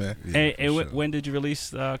much, brother, man. Yeah, hey, when did you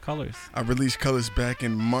release Colors? I released Colors back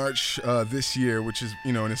in March this year, which is,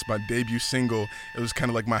 and it's my debut single. It was kind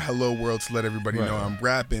of like my hello world to let everybody know I'm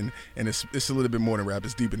rapping, and it's a little bit more than rap.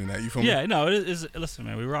 It's deeper than that. You feel me? Yeah, no, it is. Listen,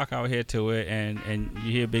 man, we rock out here to it, and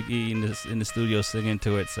you hear Big E in the studio singing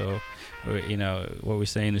to it, so what we're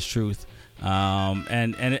saying is truth.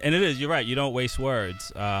 And it is. You're right. You don't waste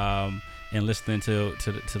words. And listening to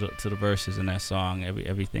the verses in that song,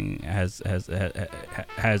 everything has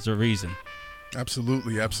a reason.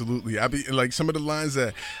 Absolutely. I be like some of the lines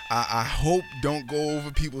that I hope don't go over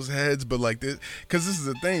people's heads, but like this, because this is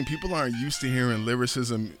the thing, people aren't used to hearing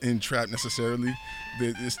lyricism in trap necessarily.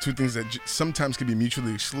 There's two things that sometimes can be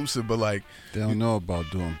mutually exclusive, but like they don't know about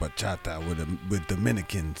doing bachata with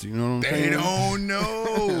Dominicans. You know what I'm saying? They don't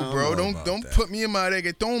know, bro. Don't put me in my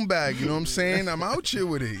reggaeton bag. You know what I'm saying? I'm out here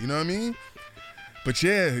with it. You know what I mean? But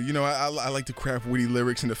yeah, I like to craft witty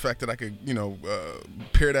lyrics, and the fact that I could,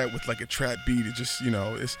 pair that with like a trap beat, it just,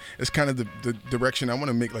 it's kind of the direction I want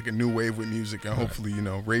to make, like a new wave with music, and hopefully,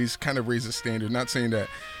 raise the standard. Not saying that,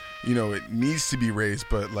 it needs to be raised,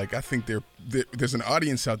 but like I think there's an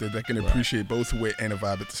audience out there that can appreciate both wit and a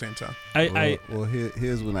vibe at the same time.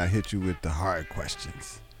 Here's when I hit you with the hard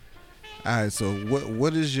questions. All right, so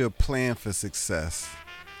what is your plan for success,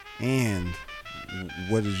 and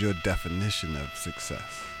what is your definition of success?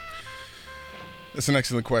 That's an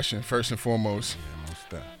excellent question. First and foremost,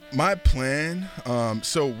 that. My plan.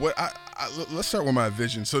 So what? Let's start with my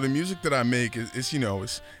vision. So the music that I make is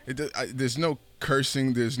there's no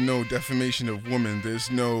cursing, there's no defamation of women,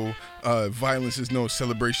 there's no violence, there's no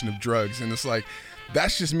celebration of drugs, and it's like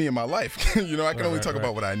that's just me in my life. I can only talk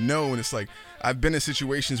about what I know, and it's like I've been in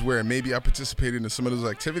situations where maybe I participated in some of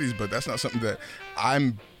those activities, but that's not something that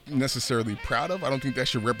I'm necessarily proud of. I don't think that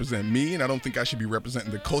should represent me, and I don't think I should be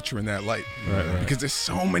representing the culture in that light. Right. Because there's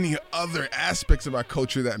so many other aspects of our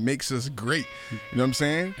culture that makes us great. You know what I'm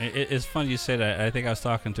saying? It's funny you say that. I think I was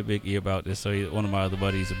talking to Big E about this, so one of my other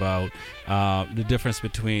buddies, about the difference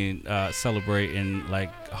between celebrating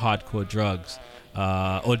like hardcore drugs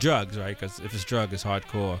or drugs, right? Because if it's drug, it's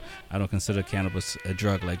hardcore. I don't consider cannabis a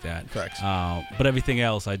drug like that. Facts. But everything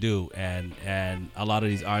else I do, and a lot of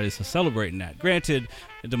these artists are celebrating that. Granted,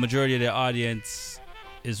 the majority of their audience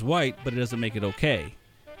is white, but it doesn't make it okay.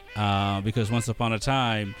 Because once upon a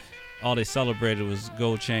time, all they celebrated was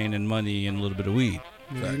gold chain and money and a little bit of weed.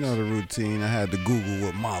 Yeah, you know the routine. I had to Google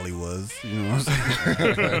what Molly was. You know what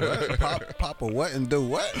I'm saying? Pop a what and do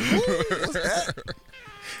what? What's that?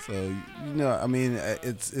 So I mean,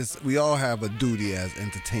 it's we all have a duty as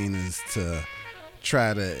entertainers to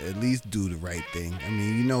try to at least do the right thing. I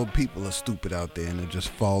mean, people are stupid out there and they'll just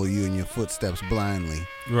follow you in your footsteps blindly.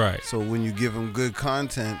 Right. So when you give them good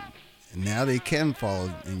content, now they can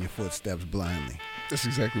follow in your footsteps blindly. That's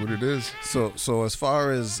exactly what it is. So as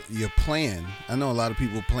far as your plan, I know a lot of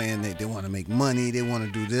people plan they want to make money, they want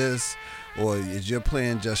to do this, or is your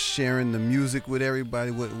plan just sharing the music with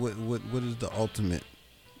everybody? What is the ultimate?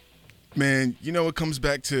 Man, it comes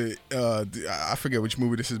back to I forget which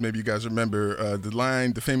movie this is. Maybe you guys remember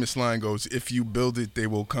the famous line goes, "If you build it, they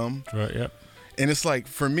will come." Right. Yeah. And it's like,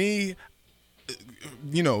 for me,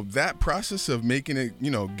 you know, that process of making it,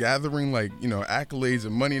 you know, gathering like, you know, accolades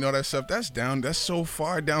and money and all that stuff, that's so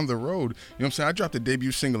far down the road. You know what I'm saying? I dropped a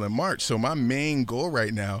debut single in March, so my main goal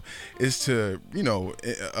right now is to, you know,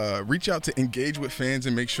 reach out to engage with fans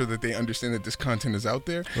and make sure that they understand that this content is out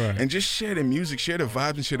there, and just share the music, share the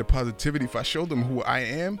vibes, and share the positivity. If I show them who I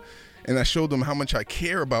am, and I showed them how much I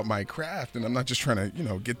care about my craft, and I'm not just trying to, you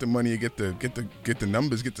know, get the money, get the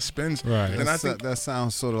numbers, get the spins. Right. And I think that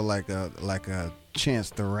sounds sort of like a Chance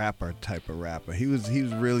the Rapper type of rapper. He was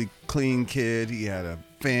really clean kid. He had a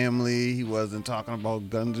family. He wasn't talking about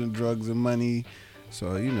guns and drugs and money.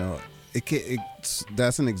 So, you know,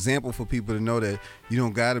 that's an example for people to know that you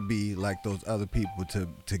don't got to be like those other people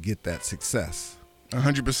to get that success.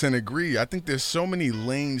 100% agree. I think there's so many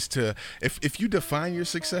lanes to, if you define your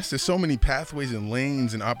success, there's so many pathways and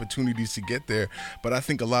lanes and opportunities to get there. But I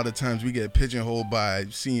think a lot of times we get pigeonholed by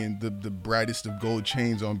seeing the brightest of gold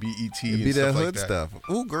chains on BET and be stuff that like hood that. stuff.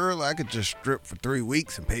 Ooh, girl, I could just strip for 3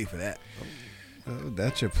 weeks and pay for that.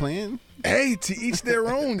 That's your plan? Hey, to each their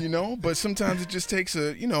own, you know. But sometimes it just takes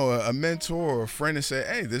a mentor or a friend to say,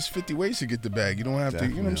 hey, there's 50 ways to get the bag. You don't have to,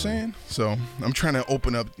 you know what I'm saying? So I'm trying to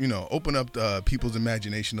open up people's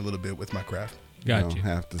imagination a little bit with my craft. You don't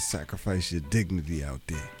have to sacrifice your dignity out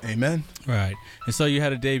there. Amen. Right. And so you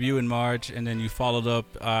had a debut in March, and then you followed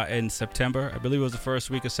up in September. I believe it was the first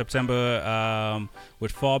week of September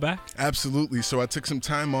with Fallback. Absolutely. So I took some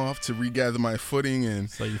time off to regather my footing, and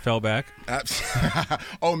so you fell back.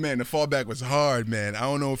 Oh man, the fallback was hard, man. I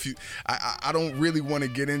don't know if you. I don't really want to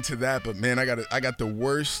get into that, but man, I got the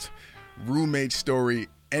worst roommate story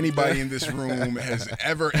anybody in this room has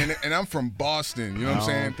ever, and I'm from Boston, you know what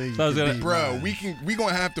I'm saying? Bro, we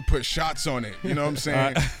gonna have to put shots on it, you know what I'm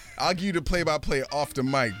saying? I'll give you the play-by-play off the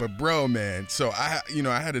mic, but bro, man, so I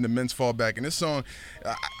had an immense fallback, and this song,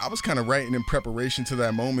 I was kind of writing in preparation to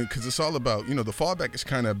that moment, because it's all about, the fallback is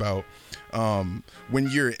kind of about when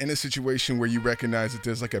you're in a situation where you recognize that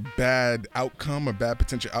there's like a bad outcome, a bad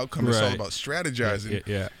potential outcome. It's all about strategizing.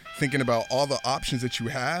 Yeah. Thinking about all the options that you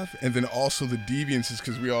have, and then also the deviances,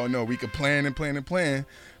 because we all know we could plan and plan and plan,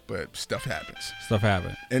 but stuff happens.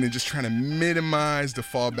 And then just trying to minimize the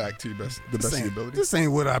fallback to the best of your ability. This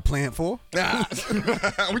ain't what I planned for.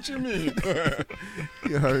 What you mean?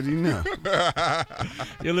 You already know.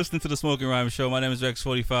 You're listening to the Smoking Rhyme Show. My name is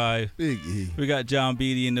Rex45. Big E. We got John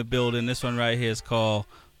Beatty in the building. This one right here is called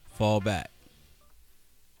Fallback.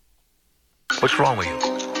 What's wrong with you?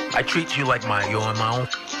 I treat you like you're my own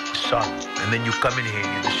son, and then you come in here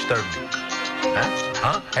and you disturb me.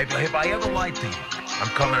 Huh? Have I ever lied to you? I'm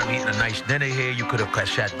coming, I'm eating a nice dinner here. You could have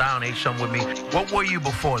sat down, ate some with me. What were you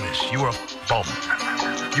before this? You were a bum.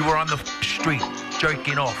 You were on the street,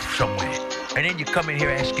 jerking off somewhere. And then you come in here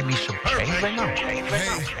asking me some change right now.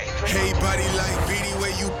 Hey, buddy, like Beatty,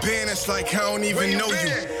 where you been? It's like I don't even know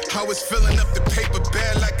you. I was filling up the paper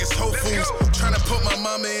bag like it's Whole Foods. Trying to put my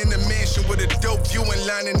mama in the mansion with a dope view and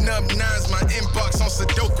lining up nines, my inbox on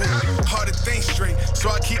Sudoku. Hard to think straight, so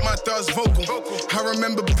I keep my thoughts vocal. I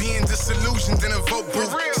remember being disillusioned in a vote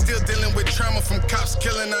booth. Still dealing with trauma from cops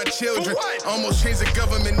killing our children. Almost changed the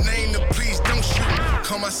government name to please don't shoot.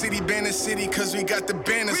 Call my city Banner City, cause we got the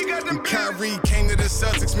banners. When Kyrie came to the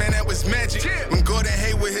Celtics, man, that was magic. When Gordon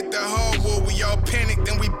Hayward hit the hardwood, we all panicked.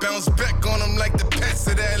 Then we bounced back on them like the Pats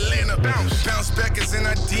of Atlanta. Bounce back is in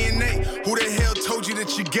our DNA. Who the hell told you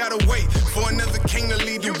that you gotta wait for another king to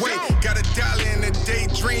lead the way? Got a dollar in a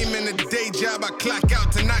daydream and a day job. I clock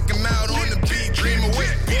out to knock him out on the beat. Dream away.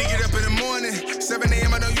 Beat get up in the morning. 7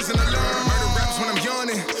 a.m. I don't use an alarm. Murder raps when I'm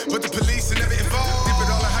yawning, but the police are never involved. Dip it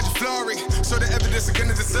all in hydrofluoric, so the evidence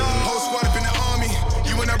against the dissolve. Whole squad up in the army.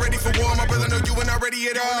 You ain't not ready for war, my brother know you ain't not ready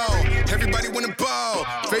at all. Everybody wanna ball.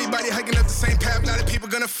 Everybody hiking up the same path, now that people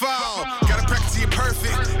gonna fall. Gotta practice till you're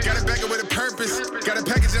perfect, gotta back it with a purpose. Got a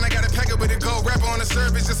package and I gotta pack it with a gold wrapper on the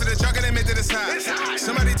surface, just so that y'all can admit that it's hot.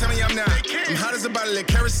 Somebody tell me I'm not. I'm hot as a bottle of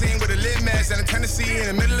kerosene with a lid mask and a Tennessee in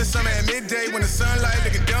the middle of summer at midday when the sunlight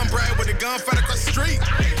looking dumb bright with a gunfight across the street.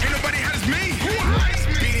 Ain't nobody hot as me.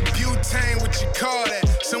 Beat butane, what you call that?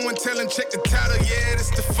 Someone tell him check the title, yeah, this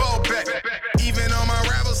the fallback. Even all my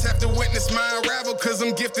rivals have to witness my arrival, cause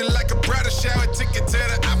I'm gifted like a bridal shower ticket to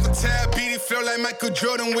the Apple tab. Beat it feel like Michael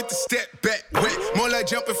Jordan with the step back. Wet, more like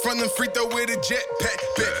jumping from the free throw with a jetpack.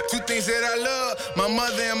 Bet. Two things that I love, my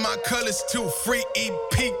mother and my colors too. Free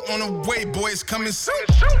EP on the way, boy, it's coming soon.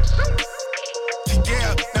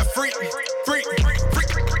 Yeah, now free.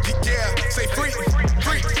 Yeah, say free.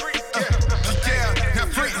 Yeah, now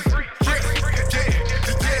free.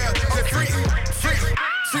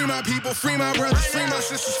 Free my people, free my brothers, free my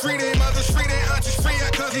sisters, free their mothers, free their aunties, free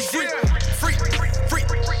our cousins, free.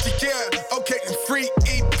 Yeah, okay, free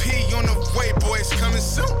EP on the way, Hey, boy, it's coming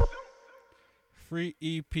soon. Free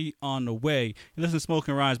EP on the way. You listen to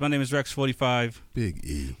Smoking Rhymes. My name is Rex45. Big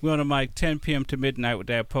E. We're on the mic 10 p.m. to midnight with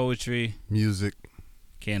that poetry. Music.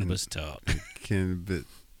 Cannabis talk. Cannabis.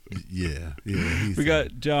 Yeah. We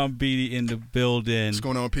got John Beatty in the building. What's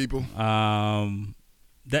going on, people?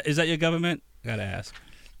 Is that your government? Gotta ask.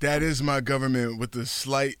 That is my government with the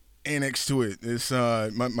slight annex to it. It's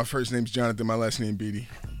my first name's Jonathan, my last name Beatty.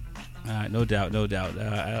 No doubt.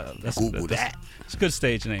 That's a good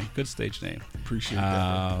stage name. Appreciate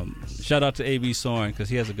that. Shout out to A.B. Soren because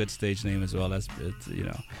he has a good stage name as well. It's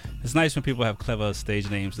nice when people have clever stage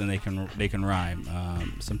names and they can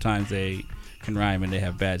rhyme. Sometimes they can rhyme and they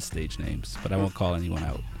have bad stage names, but I won't call anyone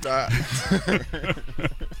out.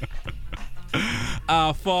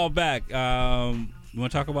 Fall back. You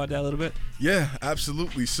want to talk about that a little bit? Yeah,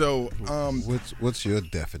 absolutely. So, what's your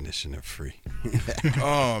definition of free?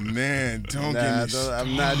 Oh man, don't get me started.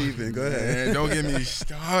 I'm not even. Go ahead. Man, don't get me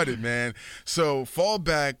started, man. So,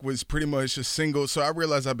 Fallback was pretty much a single. So I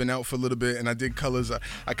realized I've been out for a little bit, and I did colors.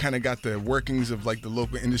 I kind of got the workings of like the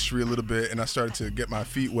local industry a little bit, and I started to get my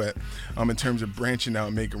feet wet in terms of branching out,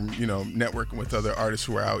 and making networking with other artists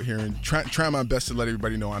who are out here, and trying my best to let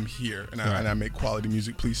everybody know I'm here and I make quality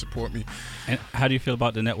music. Please support me. And how do you feel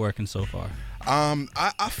about the networking so far?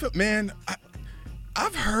 I feel, man,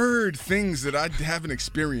 I've heard things that I haven't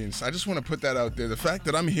experienced. I just want to put that out there. The fact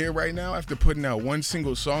that I'm here right now after putting out one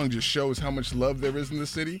single song just shows how much love there is in the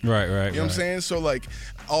city. Right. You know what I'm saying? So, like,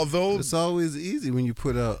 although... It's always easy when you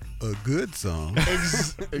put out a good song.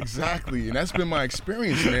 Exactly. And that's been my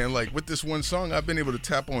experience, man. Like, with this one song, I've been able to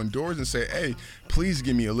tap on doors and say, hey, please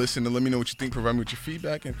give me a listen and let me know what you think, provide me with your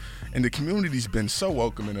feedback. And the community's been so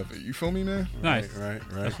welcoming of it. You feel me, man? Nice. Right.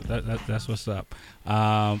 That's what's up.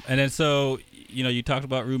 And then so... you talked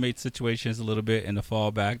about roommate situations a little bit in the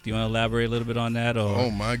fallback. Do you want to elaborate a little bit on that? Or,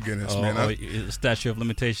 oh, my goodness, man. The statute of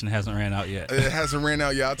limitation hasn't ran out yet. It hasn't ran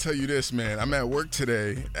out yet. I'll tell you this, man. I'm at work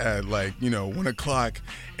today at 1 o'clock,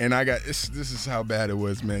 and I got this is how bad it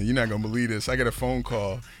was, man. You're not going to believe this. I got a phone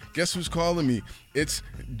call. Guess who's calling me? It's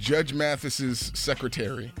Judge Mathis's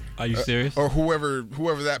secretary. Are you serious? Or whoever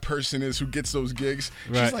that person is who gets those gigs.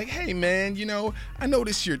 Right. She's like, hey man, I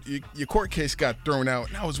noticed your court case got thrown out,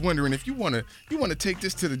 and I was wondering if you wanna take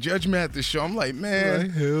this to the Judge Mathis show. I'm like, man,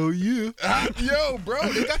 hell yeah. Yo, bro,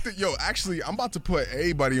 they got actually, I'm about to put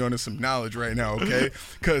everybody onto some knowledge right now, okay?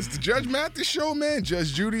 Because the Judge Mathis show, man,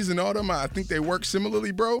 Judge Judy's and all them, I think they work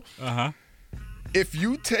similarly, bro. If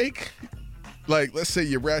you take... Like, let's say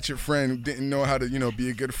your ratchet friend didn't know how to,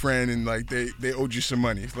 be a good friend, and like they owed you some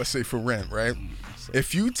money, let's say for rent, right?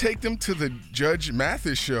 If you take them to the Judge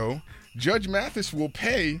Mathis show, Judge Mathis will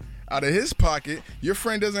pay out of his pocket. Your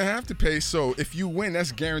friend doesn't have to pay. So if you win,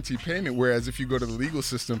 that's guaranteed payment. Whereas if you go to the legal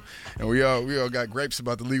system, and we all got gripes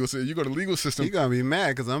about the legal system, you go to the legal system, you're gonna be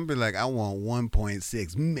mad because I'm gonna be like, I want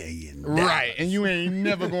 $1.6 million. Right, and you ain't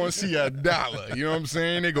never gonna see a dollar. You know what I'm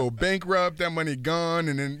saying? They go bankrupt, that money gone,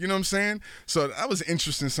 and then you know what I'm saying. So that was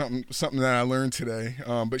interesting, something that I learned today.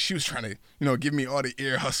 But she was trying to, give me all the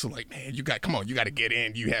ear hustle. Like, man, you got to get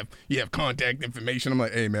in. You have contact information. I'm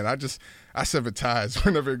like, hey man, I sever ties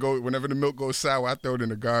whenever the milk goes sour. I throw it in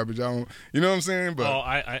the garbage. I don't, you know what I'm saying? But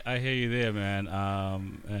I hear you there, man.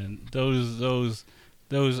 And those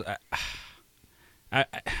I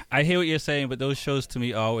hear what you're saying, but those shows to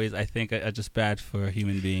me always, I think, are just bad for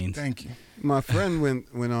human beings. Thank you. My friend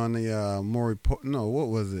went on the what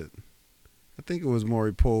was it? I think it was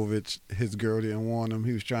Maury Povich. His girl didn't want him.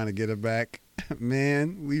 He was trying to get her back.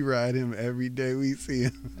 Man, we ride him every day we see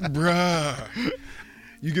him. Bruh.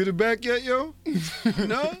 You get it back yet, yo?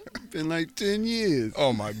 No? Been like 10 years.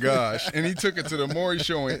 Oh, my gosh. And he took it to the Maury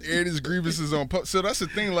show and aired his grievances on... So that's the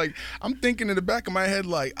thing. Like, I'm thinking in the back of my head,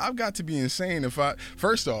 like, I've got to be insane if I...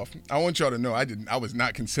 First off, I want y'all to know I was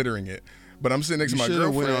not considering it. But I'm sitting next to my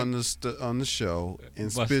girlfriend. You should have went on the show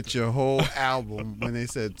and spit your whole album when they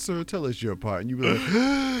said, sir, tell us your part. And you be like,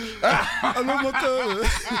 I love my color.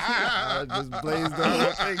 I just blazed the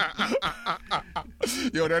whole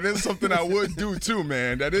thing. Yo, that is something I would do too,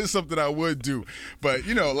 man. That is something I would do. But,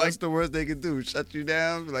 What's the worst they could do? Shut you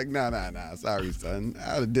down? Be like, nah. Sorry, son.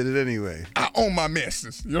 I would have did it anyway. I own my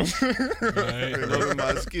messes. You know what I'm saying? Right. Rubbing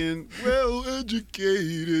my skin. Well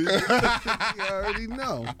educated. You already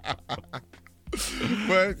know.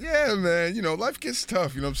 But yeah, man, life gets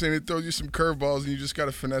tough. You know what I'm saying? It throws you some curveballs, and you just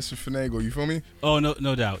gotta finesse and finagle. You feel me? Oh,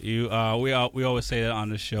 no doubt. We always say that on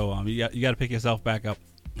the show. You got to pick yourself back up.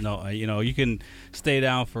 No, you can stay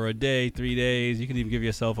down for a day, 3 days. You can even give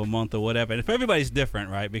yourself a month or whatever. And for everybody's different,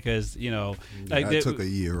 right? Because I took a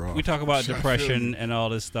year off. We talk about depression and all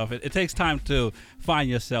this stuff. It takes time to find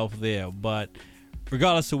yourself there, but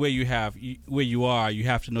regardless of where you are, you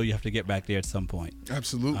have to know you have to get back there at some point.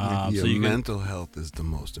 Absolutely. So mental health is the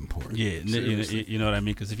most important. Yeah, you know what I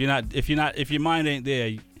mean? Because if your mind ain't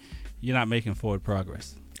there, you're not making forward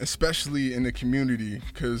progress. Especially in the community,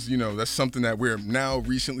 because that's something that we're now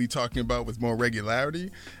recently talking about with more regularity.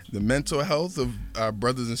 The mental health of our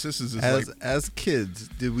brothers and sisters is as kids.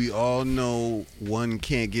 Did we all know one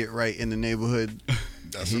can't get right in the neighborhood?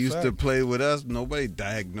 He used to play with us. Nobody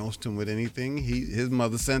diagnosed him with anything. His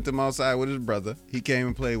mother sent him outside with his brother. He came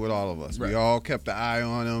and played with all of us. Right. We all kept an eye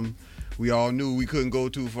on him. We all knew we couldn't go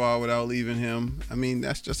too far without leaving him. I mean,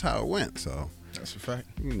 that's just how it went. So that's a fact.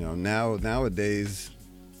 Nowadays.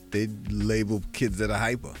 They label kids that are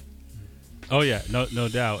hyper. Oh yeah, no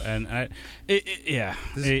doubt, and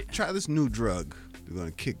try this new drug. They're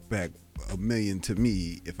gonna kick back $1 million to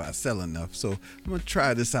me if I sell enough. So I'm gonna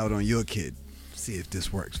try this out on your kid. See if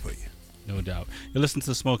this works for you. No doubt. You're listening to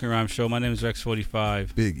the Smoking Rhyme Show. My name is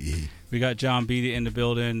Rex45. Big E. We got John Beatty in the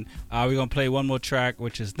building. We're going to play one more track,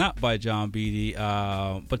 which is not by John Beatty,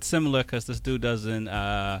 but similar because this dude doesn't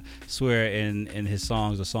swear in his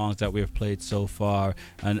songs, the songs that we have played so far.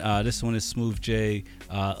 And this one is Smooth J,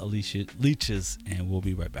 Leeches, and we'll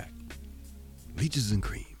be right back. Leeches and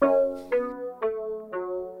Cream.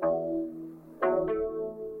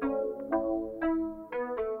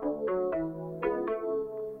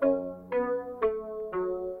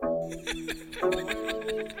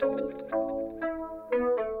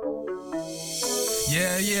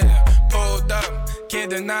 Can't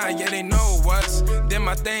deny, yeah, they know us. Did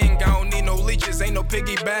my thing, I don't need no leeches. Ain't no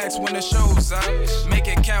piggybacks when the show's up. Make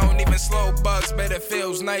it count, even slow bucks. Bet it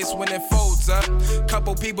feels nice when it folds up.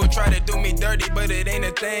 Couple people try to do me dirty, but it ain't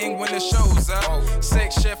a thing when the show's up.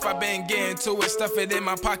 Sick shift, I been getting to it. Stuff it in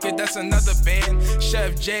my pocket, that's another band.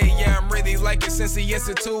 Chef J, yeah, I'm really like it since the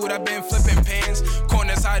institute. I been flipping pans.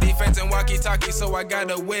 Corners, high defense, and walkie-talkie. So I got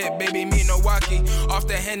a whip, baby, me no walkie. Off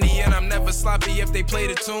the Henny, and I'm never sloppy. If they play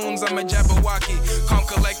the tunes, I'm a Jabberwocky. Calm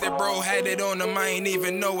collected, bro, had it on them, I ain't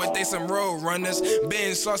even know it, they some road runners.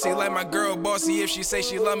 Been saucy like my girl bossy, if she say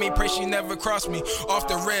she love me, pray she never cross me. Off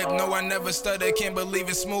the rip, no I never stutter, can't believe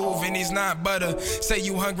it's smooth and he's not butter. Say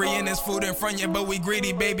you hungry and there's food in front of you, but we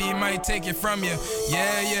greedy, baby, he might take it from you.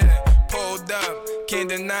 Yeah, pulled up, can't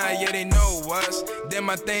deny, yeah, they know us. Did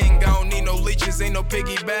my thing, I don't need no leeches, ain't no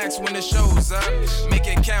piggybacks when the show's up. Make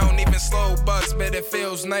it count, even slow bucks, bet it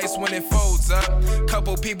feels nice when it folds up.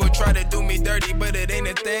 Couple people try to do me dirty, but it ain't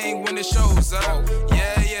a thing when the show's up.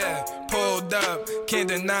 Yeah, pulled up, can't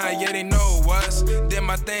deny, yeah, they know us. Did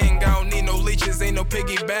my thing, I don't need no leeches, ain't no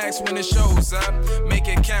piggybacks when the show's up. Make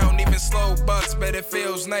it count, even slow bucks, bet it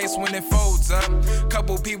feels nice when it folds up.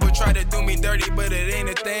 Couple people try to do me dirty, but it ain't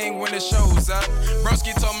a thing when the show's up.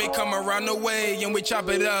 Broski told me come around the way and we chop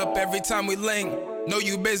it up every time we link. Know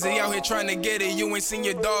you busy out here trying to get it. You ain't seen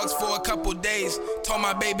your dogs for a couple days. Told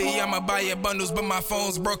my baby I'ma buy your bundles, but my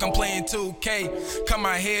phone's broke, I'm playing 2K. Come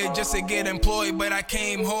out here just to get employed, but I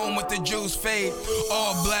came home with the juice fade.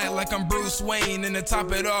 All black like I'm Bruce Wayne, and to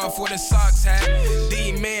top it off with a socks hat.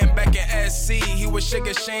 D-man back in SC, he was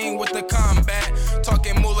Sugar Shane with the combat.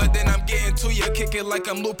 Talking moolah, then I'm getting to you. Kick it like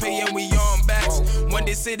I'm Lupe and we on backs. One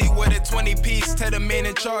day city with a 20-piece. Tell the man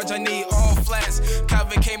in charge I need all flats.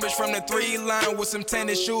 Calvin Cambridge from the 3-line with some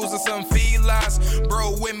tennis shoes and some felines.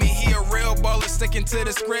 Bro with me, he a real baller, sticking to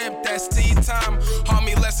the script, that's tea time. Harm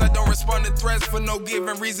me less, I don't respond to threats for no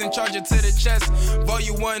given reason, charge it to the chest.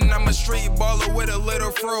 Volume 1, I'm a street baller with a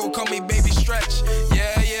little fro, call me baby stretch.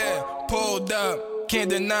 Yeah, pulled up. Can't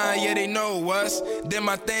deny, yeah, they know us. Did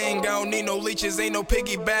my thing, I don't need no leeches, ain't no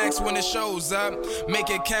piggybacks when it shows up. Make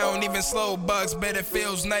it count, even slow bucks, bet it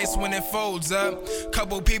feels nice when it folds up.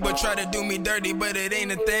 Couple people try to do me dirty, but it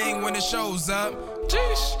ain't a thing when it shows up.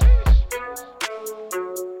 Jeez.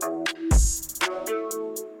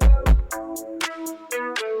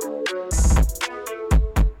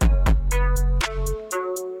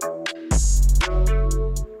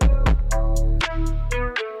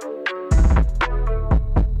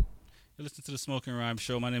 Listen to the Smoking Rhyme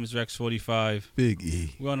Show. My name is Rex45. Big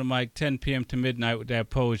E. We're on the mic 10 p.m. to midnight with that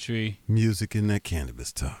poetry. Music and that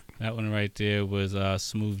cannabis talk. That one right there was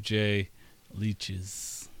Smooth J,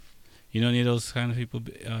 Leeches. You know any of those kind of people,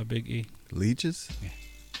 Big E? Leeches?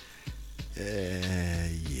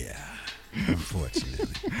 Yeah. Unfortunately.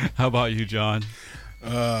 How about you, John?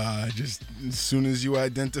 Just as soon as you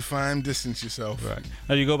identify him, distance yourself. Right.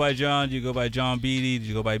 Now, you go by John? Do you go by John Beatty? Do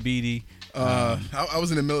you go by Beatty? I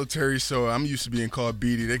was in the military, so I'm used to being called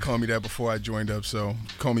Beatty. They called me that before I joined up, so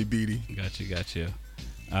call me Beatty. Gotcha.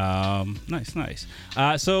 Nice.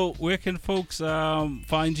 So where can folks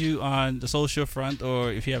find you on the social front,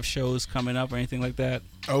 or if you have shows coming up or anything like that?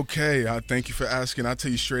 Okay, thank you for asking. I'll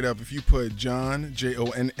tell you straight up, if you put John,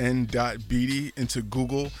 JONN.Beatty into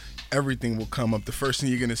Google, everything will come up. The first thing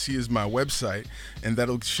you're going to see is my website, and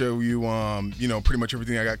that'll show you, pretty much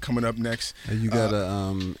everything I got coming up next. And you got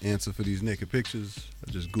to answer for these naked pictures?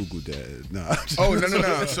 I just Googled that. No. Oh,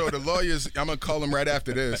 no. So the lawyers, I'm going to call them right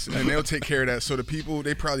after this, and they'll take care of that. So the people,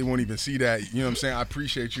 they probably won't even see that. You know what I'm saying? I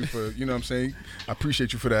appreciate you for, you know what I'm saying? I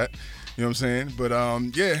appreciate you for that. You know what I'm saying? But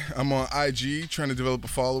yeah, I'm on IG trying to develop a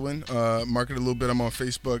following, market a little bit. I'm on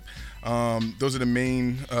Facebook. Those are the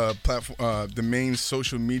main the main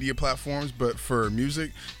social media platforms. But for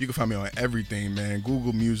music, you can find me on everything, man.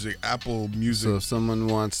 Google Music, Apple Music. So if someone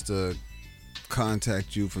wants to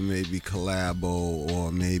contact you for maybe collabo or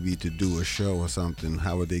maybe to do a show or something,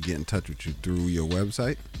 how would they get in touch with you? Through your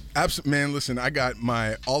website? Man, listen, I got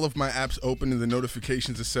all of my apps open and the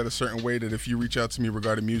notifications are set a certain way that if you reach out to me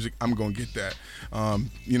regarding music, I'm going to get that.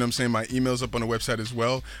 You know what I'm saying? My email's up on the website as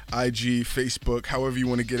well. IG, Facebook, however you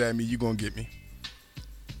want to get at me, you're going to get me.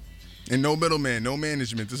 And no middleman, no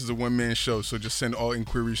management. This is a one-man show, so just send all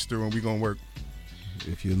inquiries through and we're going to work.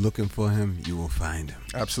 If you're looking for him, you will find him.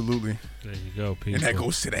 Absolutely. There you go, people. And that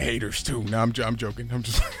goes to the haters, too. No, I'm joking. I'm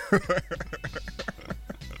just...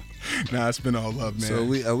 Nah, it's been all love, man. So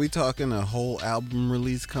are we talking a whole album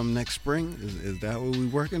release come next spring? Is that what we're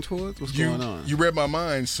working towards? What's going on? You read my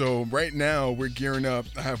mind. So right now we're gearing up.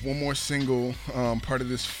 I have one more single, part of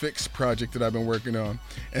this Fix project that I've been working on.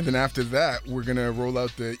 And then after that, we're going to roll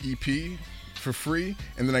out the EP for free,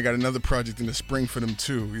 and then I got another project in the spring for them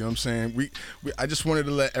too. You know what I'm saying? I just wanted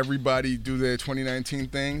to let everybody do their 2019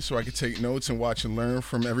 thing so I could take notes and watch and learn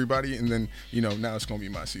from everybody, and then, now it's going to be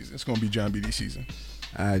my season. It's going to be John BD season.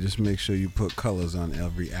 Just make sure you put colors on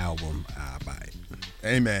every album I buy.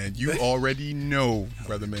 Hey man, you already know,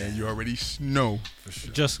 brother man. You already know. For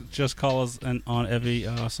sure. Just colors on every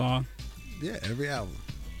song? Yeah, every album.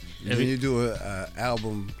 Then you do a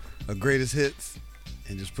album of greatest hits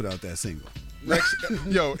and just put out that single. Rex,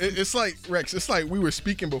 it's like Rex. It's like we were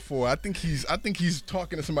speaking before. I think he's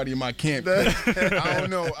talking to somebody in my camp. I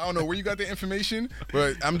don't know where you got the information,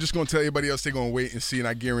 but I'm just gonna tell everybody else they're gonna wait and see, and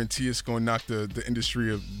I guarantee it's gonna knock the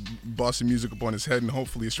industry of Boston music up on its head, and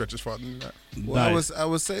hopefully it stretches farther than that. Well, nice. I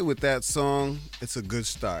would say with that song, it's a good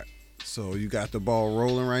start. So you got the ball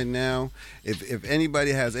rolling right now. If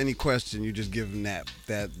anybody has any question, you just give them that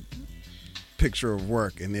picture of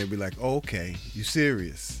work and they'll be like, oh, okay, you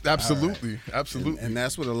serious. Absolutely. Right. Absolutely. And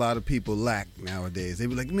that's what a lot of people lack nowadays. They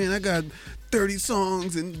be like, man, I got 30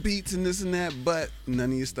 songs and beats and this and that, but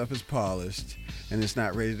none of your stuff is polished and it's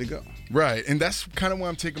not ready to go. Right. And that's kind of why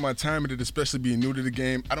I'm taking my time with it, especially being new to the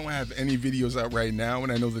game. I don't have any videos out right now,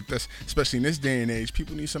 and I know that that's, especially in this day and age,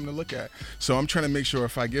 people need something to look at. So I'm trying to make sure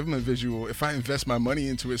if I give them a visual, if I invest my money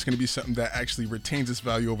into it, it's going to be something that actually retains its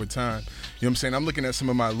value over time. You know what I'm saying? I'm looking at some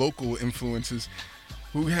of my local influences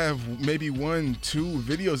who have maybe 1-2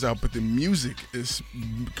 videos out, but the music is,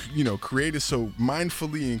 created so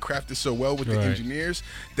mindfully and crafted so well with the engineers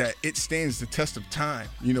that it stands the test of time.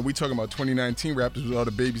 We talking about 2019 rappers with all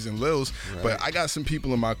the babies and lils, but I got some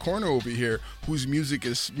people in my corner over here whose music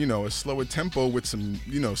is, a slower tempo with some,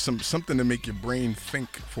 something to make your brain think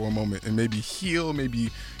for a moment and maybe heal, maybe,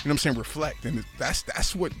 reflect, and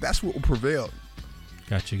that's what will prevail.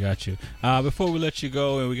 Got you. Before we let you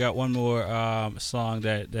go, and we got one more song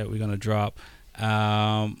that we're gonna drop.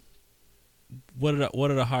 What are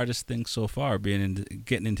the hardest things so far getting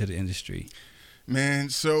into the industry? Man,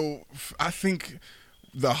 so I think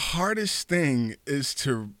the hardest thing is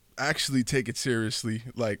to actually take it seriously.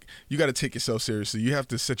 Like, you got to take yourself seriously. You have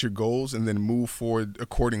to set your goals and then move forward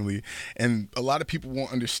accordingly. And a lot of people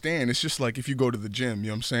won't understand. It's just like if you go to the gym, you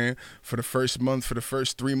know what I'm saying? For the first month, for the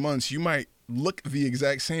first 3 months, you might look the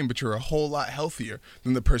exact same, but you're a whole lot healthier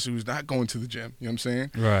than the person who's not going to the gym. You know what I'm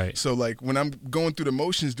saying? Right. So like when I'm going through the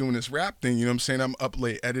motions doing this rap thing, you know what I'm saying? I'm up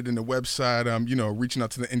late editing the website. I'm, reaching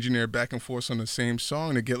out to the engineer back and forth on the same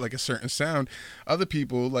song to get like a certain sound. Other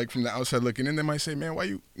people, like from the outside looking in, they might say, man, why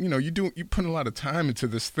you putting a lot of time into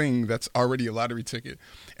this thing that's already a lottery ticket.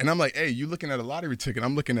 And I'm like, hey, you looking at a lottery ticket.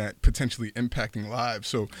 I'm looking at potentially impacting lives.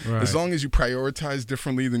 So as long as you prioritize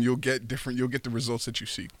differently, then you'll get the results that you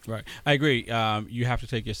seek. Right. I agree. You have to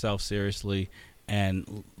take yourself seriously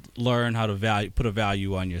and learn how to put a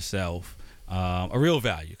value on yourself, a real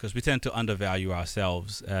value, because we tend to undervalue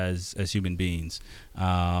ourselves as human beings.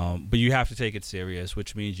 But you have to take it serious,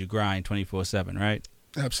 which means you grind 24/7, right?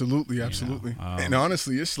 Absolutely. And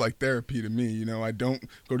honestly, it's like therapy to me. You know, I don't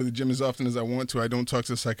go to the gym as often as I want to. I don't talk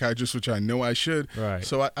to a psychiatrist, which I know I should. Right.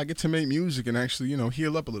 So I get to make music and actually, you know,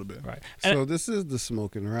 heal up a little bit. Right. So this is the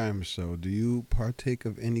Smoke and Rhyme show. Do you partake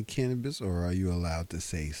of any cannabis, or are you allowed to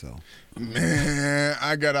say so? Man,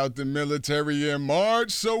 I got out the military in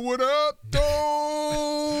March, so what up,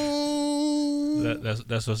 though?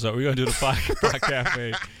 That's what's up. We're gonna do the pod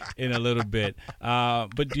cafe in a little bit.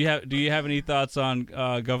 But do you have any thoughts on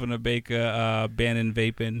Governor Baker banning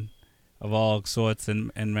vaping of all sorts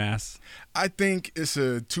and mass? I think it's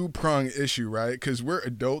a two-pronged issue, right? Because we're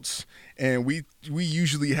adults and we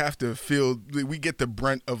usually have to we get the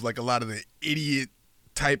brunt of like a lot of the idiot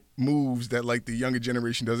type moves that like the younger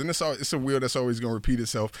generation does, and it's a wheel that's always gonna repeat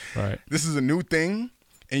itself. Right. This is a new thing.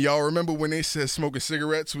 And y'all remember when they said smoking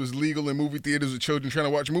cigarettes was legal in movie theaters with children trying to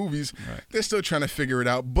watch movies? Right. They're still trying to figure it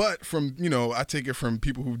out. But from, you know, I take it from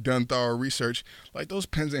people who've done thorough research, like those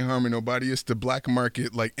pens ain't harming nobody. It's the black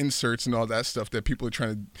market, like inserts and all that stuff that people are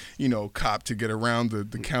trying to, you know, cop to get around the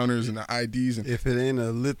counters and the IDs. And if it ain't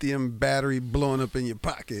a lithium battery blowing up in your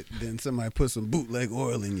pocket, then somebody put some bootleg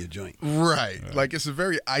oil in your joint. Right. Like it's a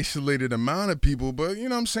very isolated amount of people. But, you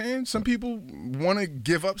know what I'm saying? Some people want to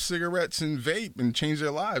give up cigarettes and vape and change their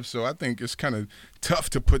lives. So I think it's kind of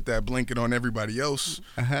tough to put that blanket on everybody else.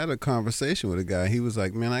 I had a conversation with a guy. He was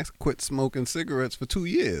like, man, I quit smoking cigarettes for 2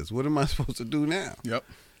 years. What am I supposed to do now? Yep.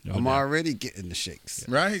 I'm already getting the shakes.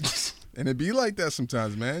 Right. And it be like that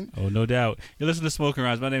sometimes, man. Oh, no doubt. You listen to Smoking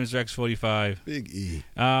Rhymes. My name is Rex45. Big E.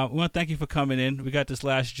 We want to thank you for coming in. We got this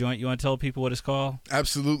last joint. You want to tell people what it's called?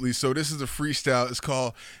 Absolutely. So this is a freestyle. It's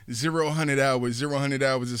called 0-100 Hours. 0-100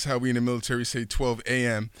 Hours is how we in the military say 12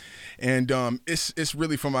 a.m. And it's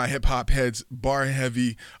really for my hip-hop heads, bar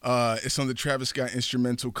heavy. It's on the Travis Scott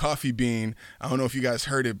instrumental, Coffee Bean. I don't know if you guys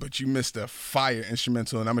heard it, but you missed a fire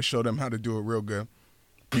instrumental, and I'm going to show them how to do it real good.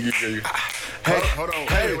 Hey, hold on.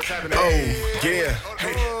 Hey, what's happening? Oh, yeah.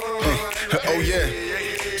 Oh, yeah.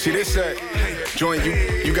 See, this joint,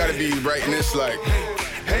 you gotta be writing this like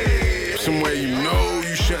somewhere you know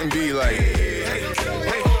you shouldn't be, like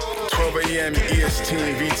 12 a.m. EST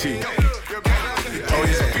and VT. Oh,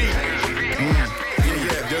 yeah.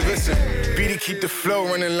 Yo, listen. BD keep the flow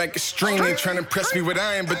running like a stream. They trying to press me with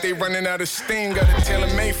iron, but they running out of steam. Got a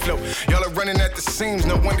tailor-made flow. Y'all are running at the seams.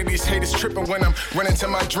 No wonder these haters tripping when I'm running to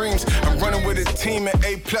my dreams. I'm running with a team at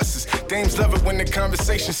A+. Dames love it when the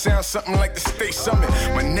conversation sounds something like the State Summit.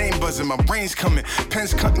 My name buzzing, my brain's coming.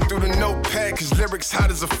 Pens cutting through the notepad, cause lyrics hot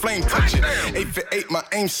as a flame touching. 8 for 8, my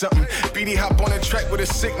aim something. BD hop on the track with a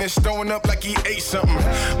sickness, throwing up like he ate something.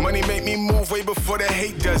 Money make me move way before the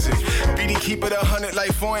hate does it. BD keep it 100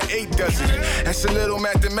 like 4 and 8 does it. That's a little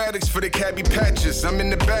mathematics for the cabbie patches. I'm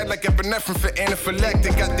in the bag like epinephrine for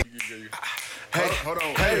anaphylactic. Got the hold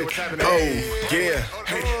on. Hey, what's happening? Oh, yeah.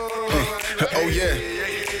 Oh, yeah.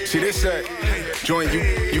 See, this joint,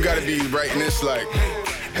 you gotta be writing this like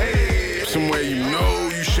somewhere you know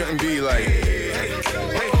you shouldn't be, like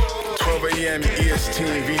 12 a.m. EST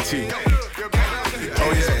and VT.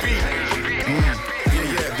 Oh, yeah.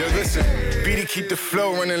 Yo, listen. BD keep the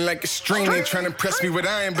flow running like a stream. They trying to press me with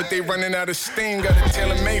iron, but they running out of steam. Got a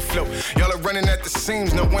tailor-made flow. Y'all are running at the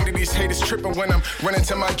seams. No wonder these haters tripping when I'm running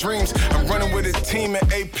to my dreams. I'm running with a team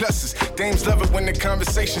at A+. Dames love it when the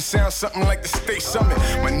conversation sounds something like the State Summit.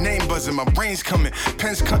 My name buzzing, my brain's coming.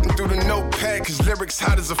 Pens cutting through the notepad, cause lyrics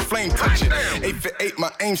hot as a flame touching. 8 for 8,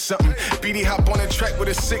 my aim something. BD hop on the track with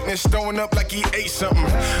a sickness, throwing up like he ate something.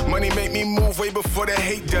 Money make me move way before the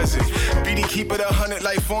hate does it. BD keep it 100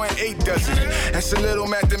 like 4 and 8 does it. That's a little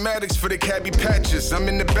mathematics for the cabbie patches. I'm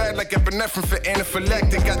in the bag like epinephrine for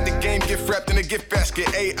anaphylactic. Got the game gift wrapped in a gift basket.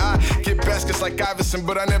 AI get baskets like Iverson,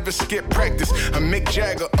 but I never skip practice. I'm Mick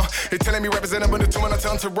Jagger. They telling me representing with the two, and I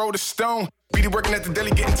tell them to roll the stone. BD working at the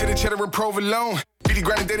deli, getting to the cheddar and provolone. BD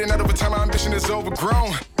grinding day and night over time, my ambition is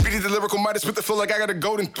overgrown. BD the lyrical Midas with the flow like I got a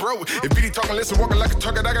golden throat. If BD talking, listen, walking like a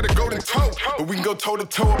target, I got a golden toe. But we can go toe to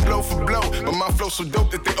toe, blow for blow. But my flow so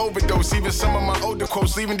dope that they overdose. Even some of my older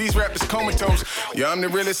quotes, leaving these rappers comatose. Yeah, I'm the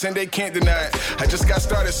realest and they can't deny it. I just got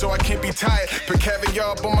started, so I can't be tired. Put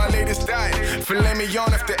caviar up on my latest diet. Filet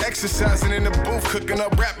mignon after exercising in the booth, cooking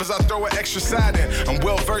up rappers. I throw an extra side in. I'm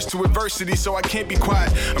well versed to adversity, so I can't be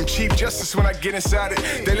quiet. I'm Chief Justice when I get inside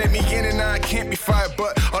it. They let me in and now I can't be fired,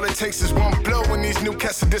 but all it takes is one blow when these new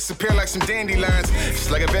cats are disappear like some dandelions. It's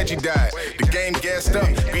like a veggie diet. The game gassed up.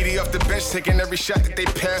 BD off the bench, taking every shot that they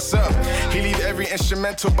pass up. He leave every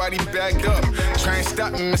instrumental body bagged up. Try and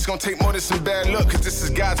stop him, it's gonna take more than some bad luck, cause this is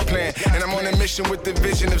God's plan. And I'm on a mission with the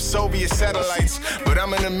vision of Soviet satellites. But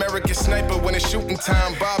I'm an American sniper when it's shooting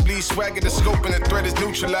time. Bob Lee swagger the scope and the threat is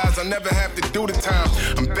neutralized. I'll never have to do the time.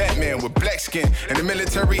 I'm Batman with black skin and a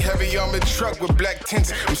military heavy armored truck with black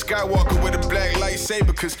tints. I'm Skywalker with a black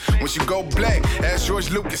lightsaber, cause once you go black, ask George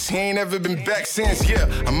Lucas, he ain't ever been back since. Yeah,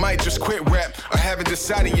 I might just quit rap, I haven't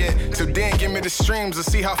decided yet. Till then, give me the streams,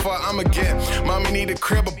 let's see how far I'ma get. Mommy need a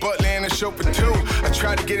crib, a butler, and a chauffeur too. I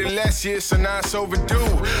tried to get it last year, so now it's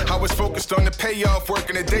overdue. I was focused on the payoff,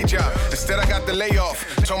 working a day job. Instead, I got the layoff.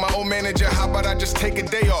 Told my old manager, how about I just take a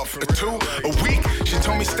day off? Or 2, a week? She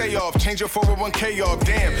told me stay off, change your 401k off.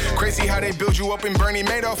 Damn, crazy how they build you up and Bernie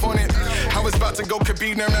Madoff on it. I was about to go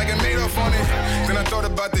Khabib Nurmagomedov on it. Then I thought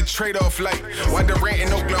about the trade-off, like why Durant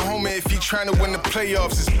in Oklahoma if he trying to win the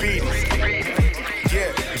playoffs? It's beating.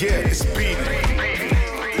 Yeah, it's beating.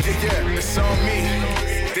 Yeah, it's on me.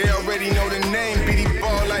 They already know the name, BD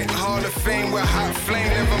Ball like Hall of Fame with hot flame.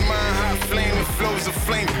 Never mind hot flame, the flow's a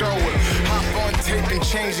flamethrower. Hop on tape and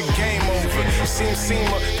change the game over.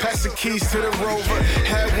 Seema, pass the keys to the Rover.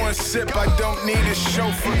 Had one sip, I don't need a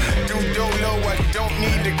chauffeur. Do dolo, I don't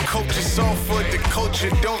need the coach. It's all for the culture,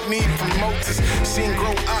 don't need promoters. Seen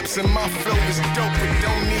grow ops and my flow is dope, but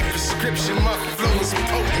don't need prescription. My flow is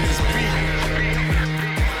potent as beat.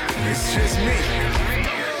 It's just me.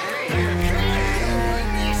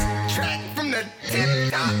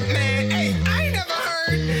 Tip top, man. Hey, I ain't never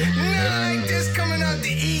heard nothing like this coming out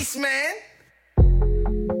the East, man.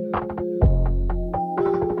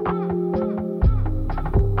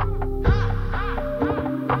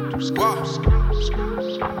 Wow.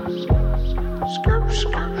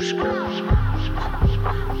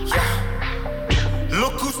 Yeah.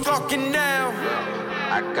 Look who's talking now.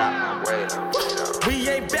 I got my weight up. We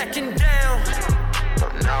ain't backing down.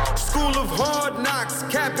 No. School of hard knocks,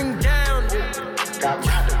 cap and gown.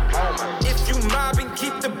 If you mobbing,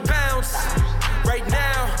 keep the bounce. Right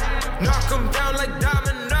now, knock them down like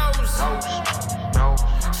dominoes.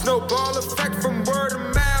 Snowball effect from word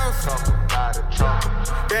of mouth.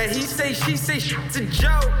 That he say, she say, shit's a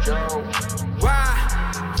joke. Why?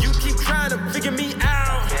 You keep trying to figure me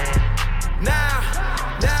out. Now,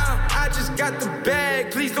 I just got the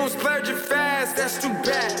bag. Please don't splurge it fast, that's too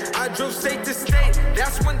bad. I drove state to state,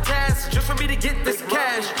 that's one task. Just for me to get this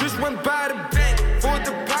cash. Just went by the bank for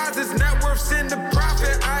deposits, net worth, send the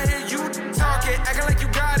profit. I hear you talking, acting like you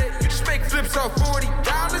got it. You just make flips off $40,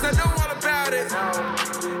 I know all about it.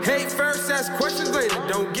 Hate first, ask questions later.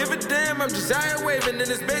 Don't give a damn, I'm just out here waving. In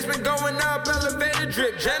this basement going up, elevator,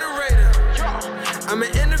 drip, generator. I'm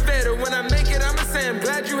an innovator, when I make it, I'ma say I'm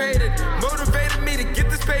glad you hate it. Motivated me to get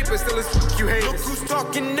this paper, still it's fuck you hate. Look who's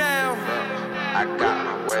talking now. I got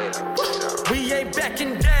my weight up. We ain't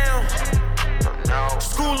backing down. No.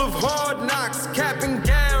 School of hard knocks, cap and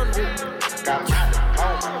gown.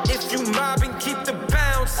 If you mobbing, keep the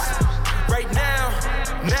bounce. Right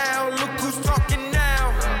now, look who's talking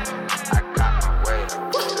now. I got my weight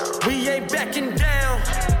up. We ain't backing down.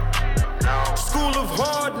 No. School of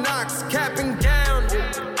hard knocks, cap and gown.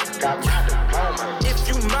 If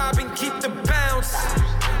you mobbing, keep the bounce.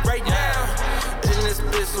 Right now, in this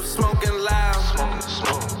bitch, I'm smoking loud.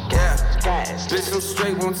 Yeah, bitch, I'm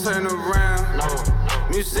straight, won't turn around.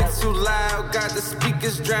 Music too loud, got the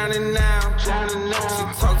speakers drowning now. She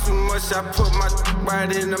talk too much, I put my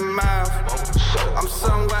right in the mouth. I'm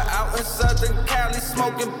somewhere out in Southern Cali,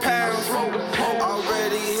 smoking pounds.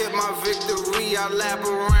 Already hit my victory, I lap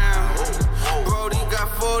around. Brody got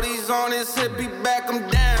 40s on his hip, he back him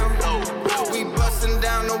down. We bustin'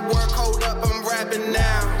 down the work, hold up, I'm rapping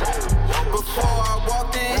now. Before I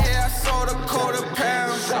walked in here, I sold a quarter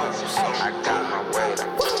pound. I got my weight.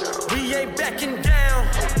 We ain't backing down.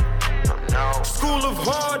 School of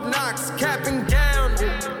hard knocks, cap and gown.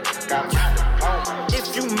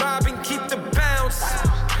 If you mobbing, keep the bounce.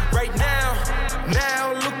 Right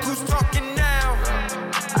now, look who's talking now.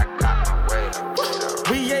 I got my weight.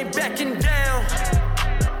 We ain't backing down.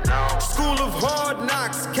 School of hard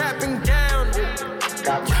knocks, cap and gown.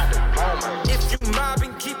 If you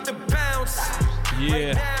mobbing, keep the bounce.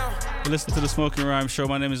 Yeah. Listen to the Smoking Rhyme Show.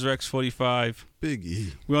 My name is Rex45. Big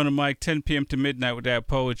E. We're on the mic 10 p.m. to midnight with that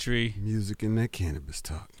poetry. Music and that cannabis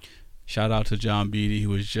talk. Shout out to John Beatty, who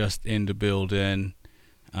was just in the building.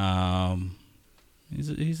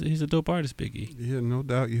 He's a dope artist, Big E. Yeah, no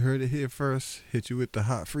doubt. You heard it here first. Hit you with the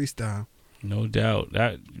hot freestyle. No doubt.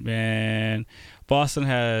 That man,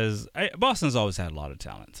 Boston's always had a lot of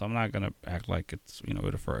talent. So I'm not gonna act like it's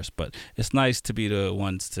we're the first, but it's nice to be the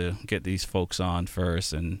ones to get these folks on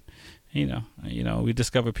first, and we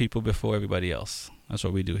discover people before everybody else. That's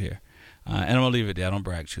what we do here. And I'm gonna leave it there. I don't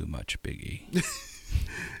brag too much, Big E.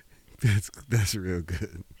 That's real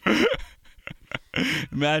good.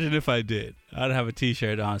 Imagine if I did. I'd have a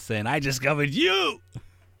T-shirt on saying, "I discovered you."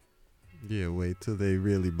 Yeah, wait till they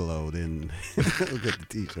really blow, then we'll get the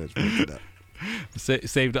T-shirts printed up.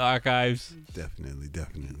 Save the archives. Definitely.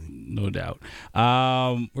 No doubt.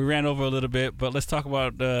 We ran over a little bit, but let's talk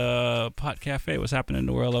about the Pot Cafe. What's happening in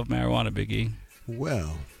the world of marijuana, Big E?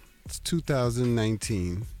 Well, it's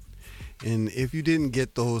 2019, and if you didn't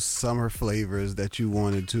get those summer flavors that you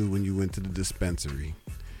wanted to when you went to the dispensary,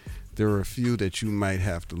 there are a few that you might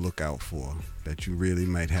have to look out for, that you really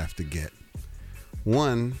might have to get.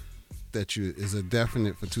 One that is a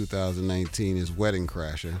definite for 2019 is Wedding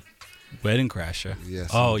Crasher. Wedding Crasher? Yes.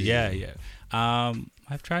 Oh, indeed. yeah.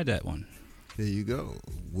 I've tried that one. There you go.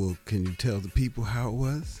 Well, can you tell the people how it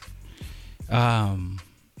was?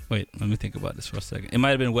 Wait, let me think about this for a second. It might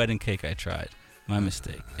have been Wedding Cake I tried. My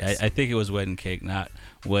mistake. I think it was Wedding Cake, not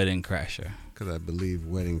Wedding Crasher. Because I believe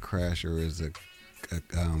Wedding Crasher is a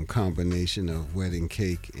combination of Wedding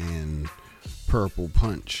Cake and Purple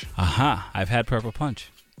Punch. Aha, I've had Purple Punch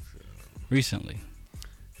recently.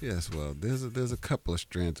 Yes, well, there's a couple of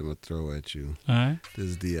strands I'm going to throw at you. All right.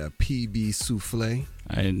 There's the PB Souffle.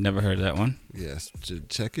 I never heard of that one. Yes,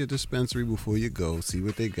 check your dispensary before you go. See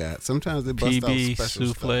what they got. Sometimes they bust out PB special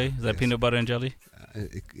Souffle? stuff. Is that peanut butter and jelly?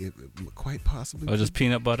 It quite possibly. Or just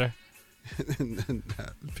peanut butter?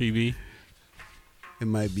 PB? It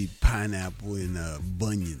might be pineapple and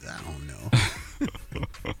bunions. I don't know.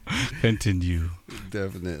 Continue.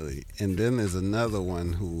 Definitely. And then there's another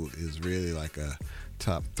one who is really like a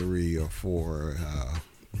top 3 or 4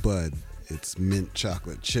 bud. It's mint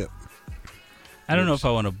chocolate chip. I don't know if I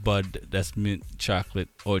want a bud that's mint chocolate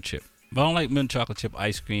or chip. But I don't like mint chocolate chip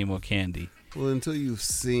ice cream or candy. Well, until you've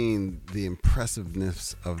seen the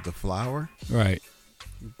impressiveness of the flower. Right.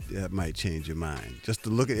 That might change your mind. Just to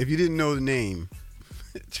look at, if you didn't know the name,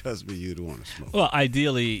 trust me, you'd want to smoke. Well,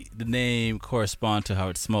 ideally, the name corresponds to how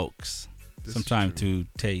it smokes. Sometimes to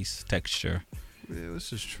taste, texture. Yeah,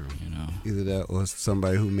 this is true. Either that or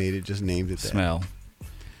somebody who made it just named it that. Smell.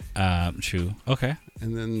 True. Okay.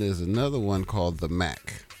 And then there's another one called the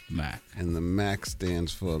MAC. MAC. And the MAC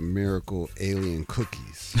stands for Miracle Alien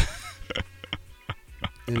Cookies.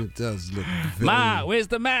 And it does look very... where's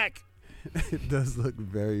the MAC? It does look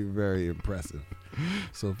very, very impressive.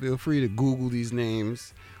 So feel free to Google these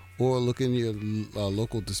names or look in your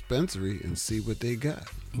local dispensary and see what they got.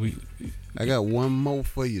 I got one more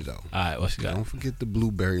for you, though. All right, what you got? Don't forget the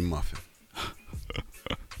blueberry muffin.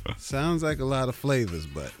 Sounds like a lot of flavors,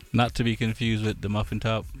 but... Not to be confused with the muffin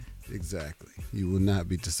top. Exactly. You will not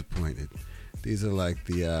be disappointed. These are like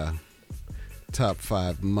the top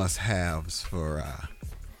 5 must-haves for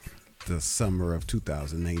the summer of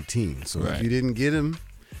 2019. So if you didn't get them,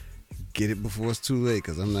 get it before it's too late,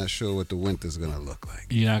 because I'm not sure what the winter's going to look like.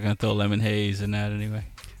 You're not going to throw lemon haze in that anyway?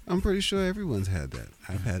 I'm pretty sure everyone's had that.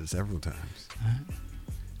 I've had it several times.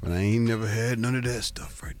 But I ain't never had none of that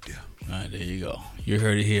stuff right there. All right, there you go. You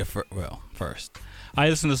heard it here first. I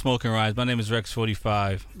listen to Smoke and Rise. My name is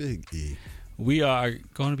Rex45. Big E. We are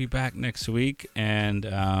going to be back next week, and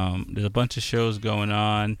there's a bunch of shows going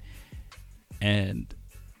on, and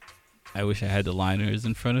I wish I had the liners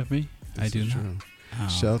in front of me. I do not.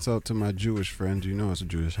 Shouts out to my Jewish friend. You know it's a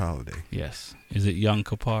Jewish holiday. Yes. Is it Yom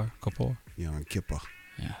Kippur? Yom Kippur.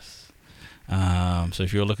 Yes. So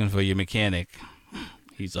if you're looking for your mechanic,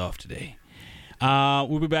 he's off today.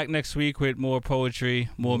 We'll be back next week with more poetry,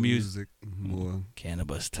 more music, more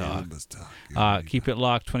cannabis talk. Keep it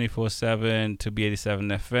locked 24/7 to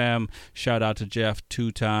B87 FM. Shout out to Jeff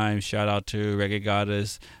 2 times. Shout out to Reggae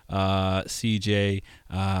Goddess, CJ.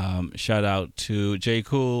 Shout out to J.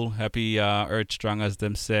 Cool. Happy Earth Strong, as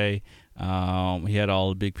them say. He had all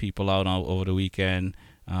the big people out over the weekend.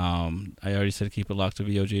 I already said keep it locked to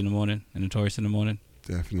VOG in the morning and Notorious in the morning.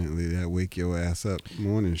 Definitely that wake your ass up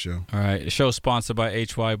morning show. All right. The show's sponsored by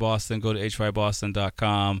HY Boston. Go to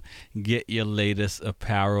hyboston.com. Get your latest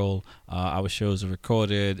apparel. Our shows are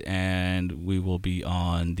recorded, and we will be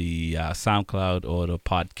on the SoundCloud or the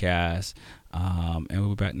podcast. And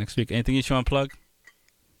we'll be back next week. Anything you want to plug?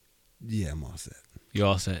 Yeah, I'm all set. You're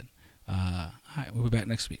all set. All right. We'll be back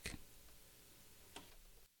next week.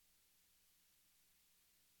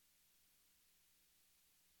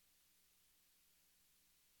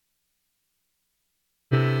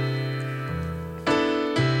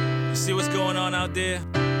 See what's going on out there?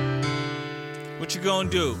 What you gonna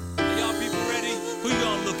do? Are y'all people ready? Who you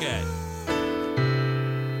gonna look at?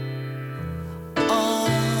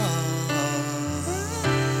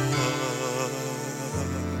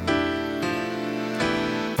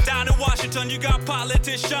 Down in Washington, you got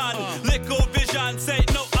politician. Liquor vision, say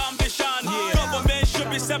no ambition. Government should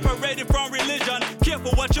be separated from religion.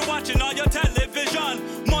 Careful what you're watching on your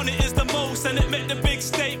television. Money is the most, and it make the big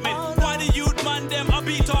statement. Why the youth man them are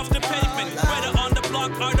beat off the pavement? Whether on the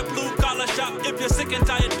block or the blue collar shop. If you're sick and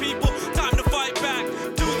tired people, time to fight back.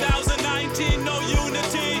 2019, no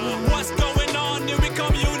unity. What's going on in the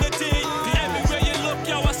community? Everywhere you look,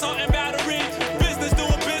 yo, assault and battery. Business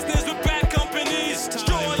doing business with bad companies.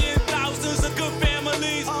 Destroying thousands of good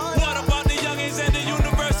families. What about the youngins and the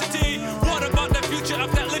university? What about the future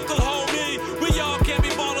of that little homie? We all can't be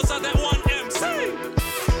ballers of that one MC.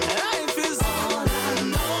 Life is all I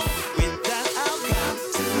know. With that I've got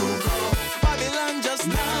to go. Babylon just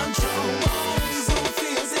not show. Who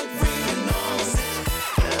feels it really knows it.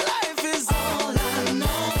 Life is all I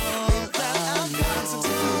know. With that I've got to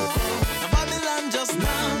go. Babylon just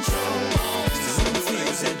not show. Who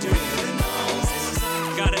feels it really knows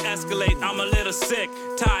it. Gotta escalate, I'm a little sick.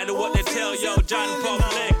 Tired of what they tell yo, John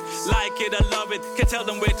Public. Like it or love it, can tell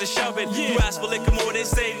them where to shove it. You ask for liquor more, they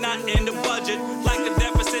say not in the budget. Like the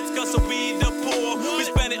deficits, cause so we the poor. We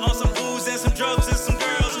spend it on some booze and some drugs and some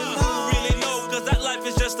girls. Who really know, cause that life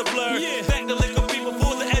is just a blur. Thank the liquor people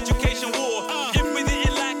for the education war. If we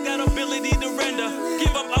didn't lack that ability to render,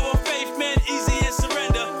 give up our faith, man, easy and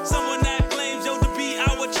surrender. Someone that claims yo to be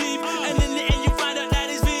our chief, and in the end you find out that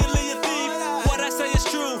he's really a thief. What I say is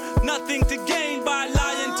true, nothing to gain by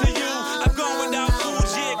lying to you. I'm going without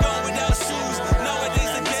foods, yeah, going without shoes.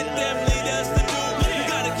 Nowadays to get them leaders to do, you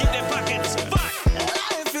gotta keep their pockets fat.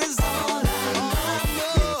 Life is all I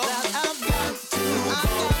know. That I've got to go.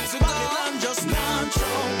 Babylon just not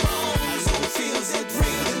show. Who feels it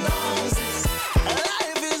really knows it.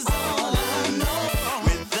 Life is all I know.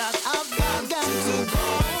 With that I've got to go.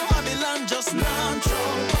 Babylon just not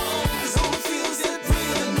show. Who feels it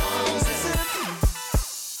really knows it.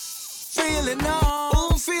 Really know.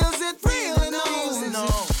 Who feels it really knows it.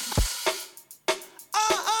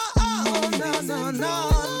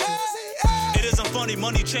 It isn't funny,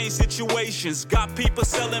 money change situations. Got people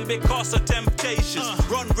selling because of temptations.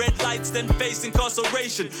 Run red lights, then face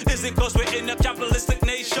incarceration. Is it cause we're in a capitalistic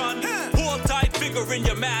nation? Hold tight, figure in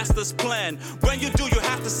your master's plan. When you do, you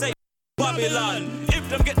have to say Babylon. If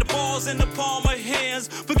them get the balls in the palm of hands,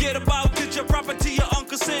 forget about get your property, your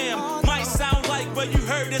Uncle Sam. Might sound like where you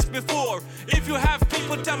heard this before. If you have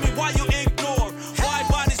people, tell me why you ignore. Why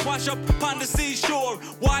bodies wash up upon the seashore?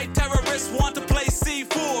 Why terrorists want to play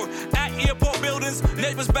C4 at airport buildings,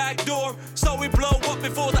 neighbors' back door? So we blow up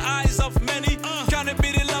before the eyes of many. Can it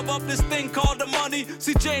be the love of this thing called the money?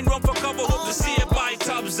 See Jane run for cover, hope to see it by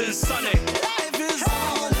Tubbs and Sunny.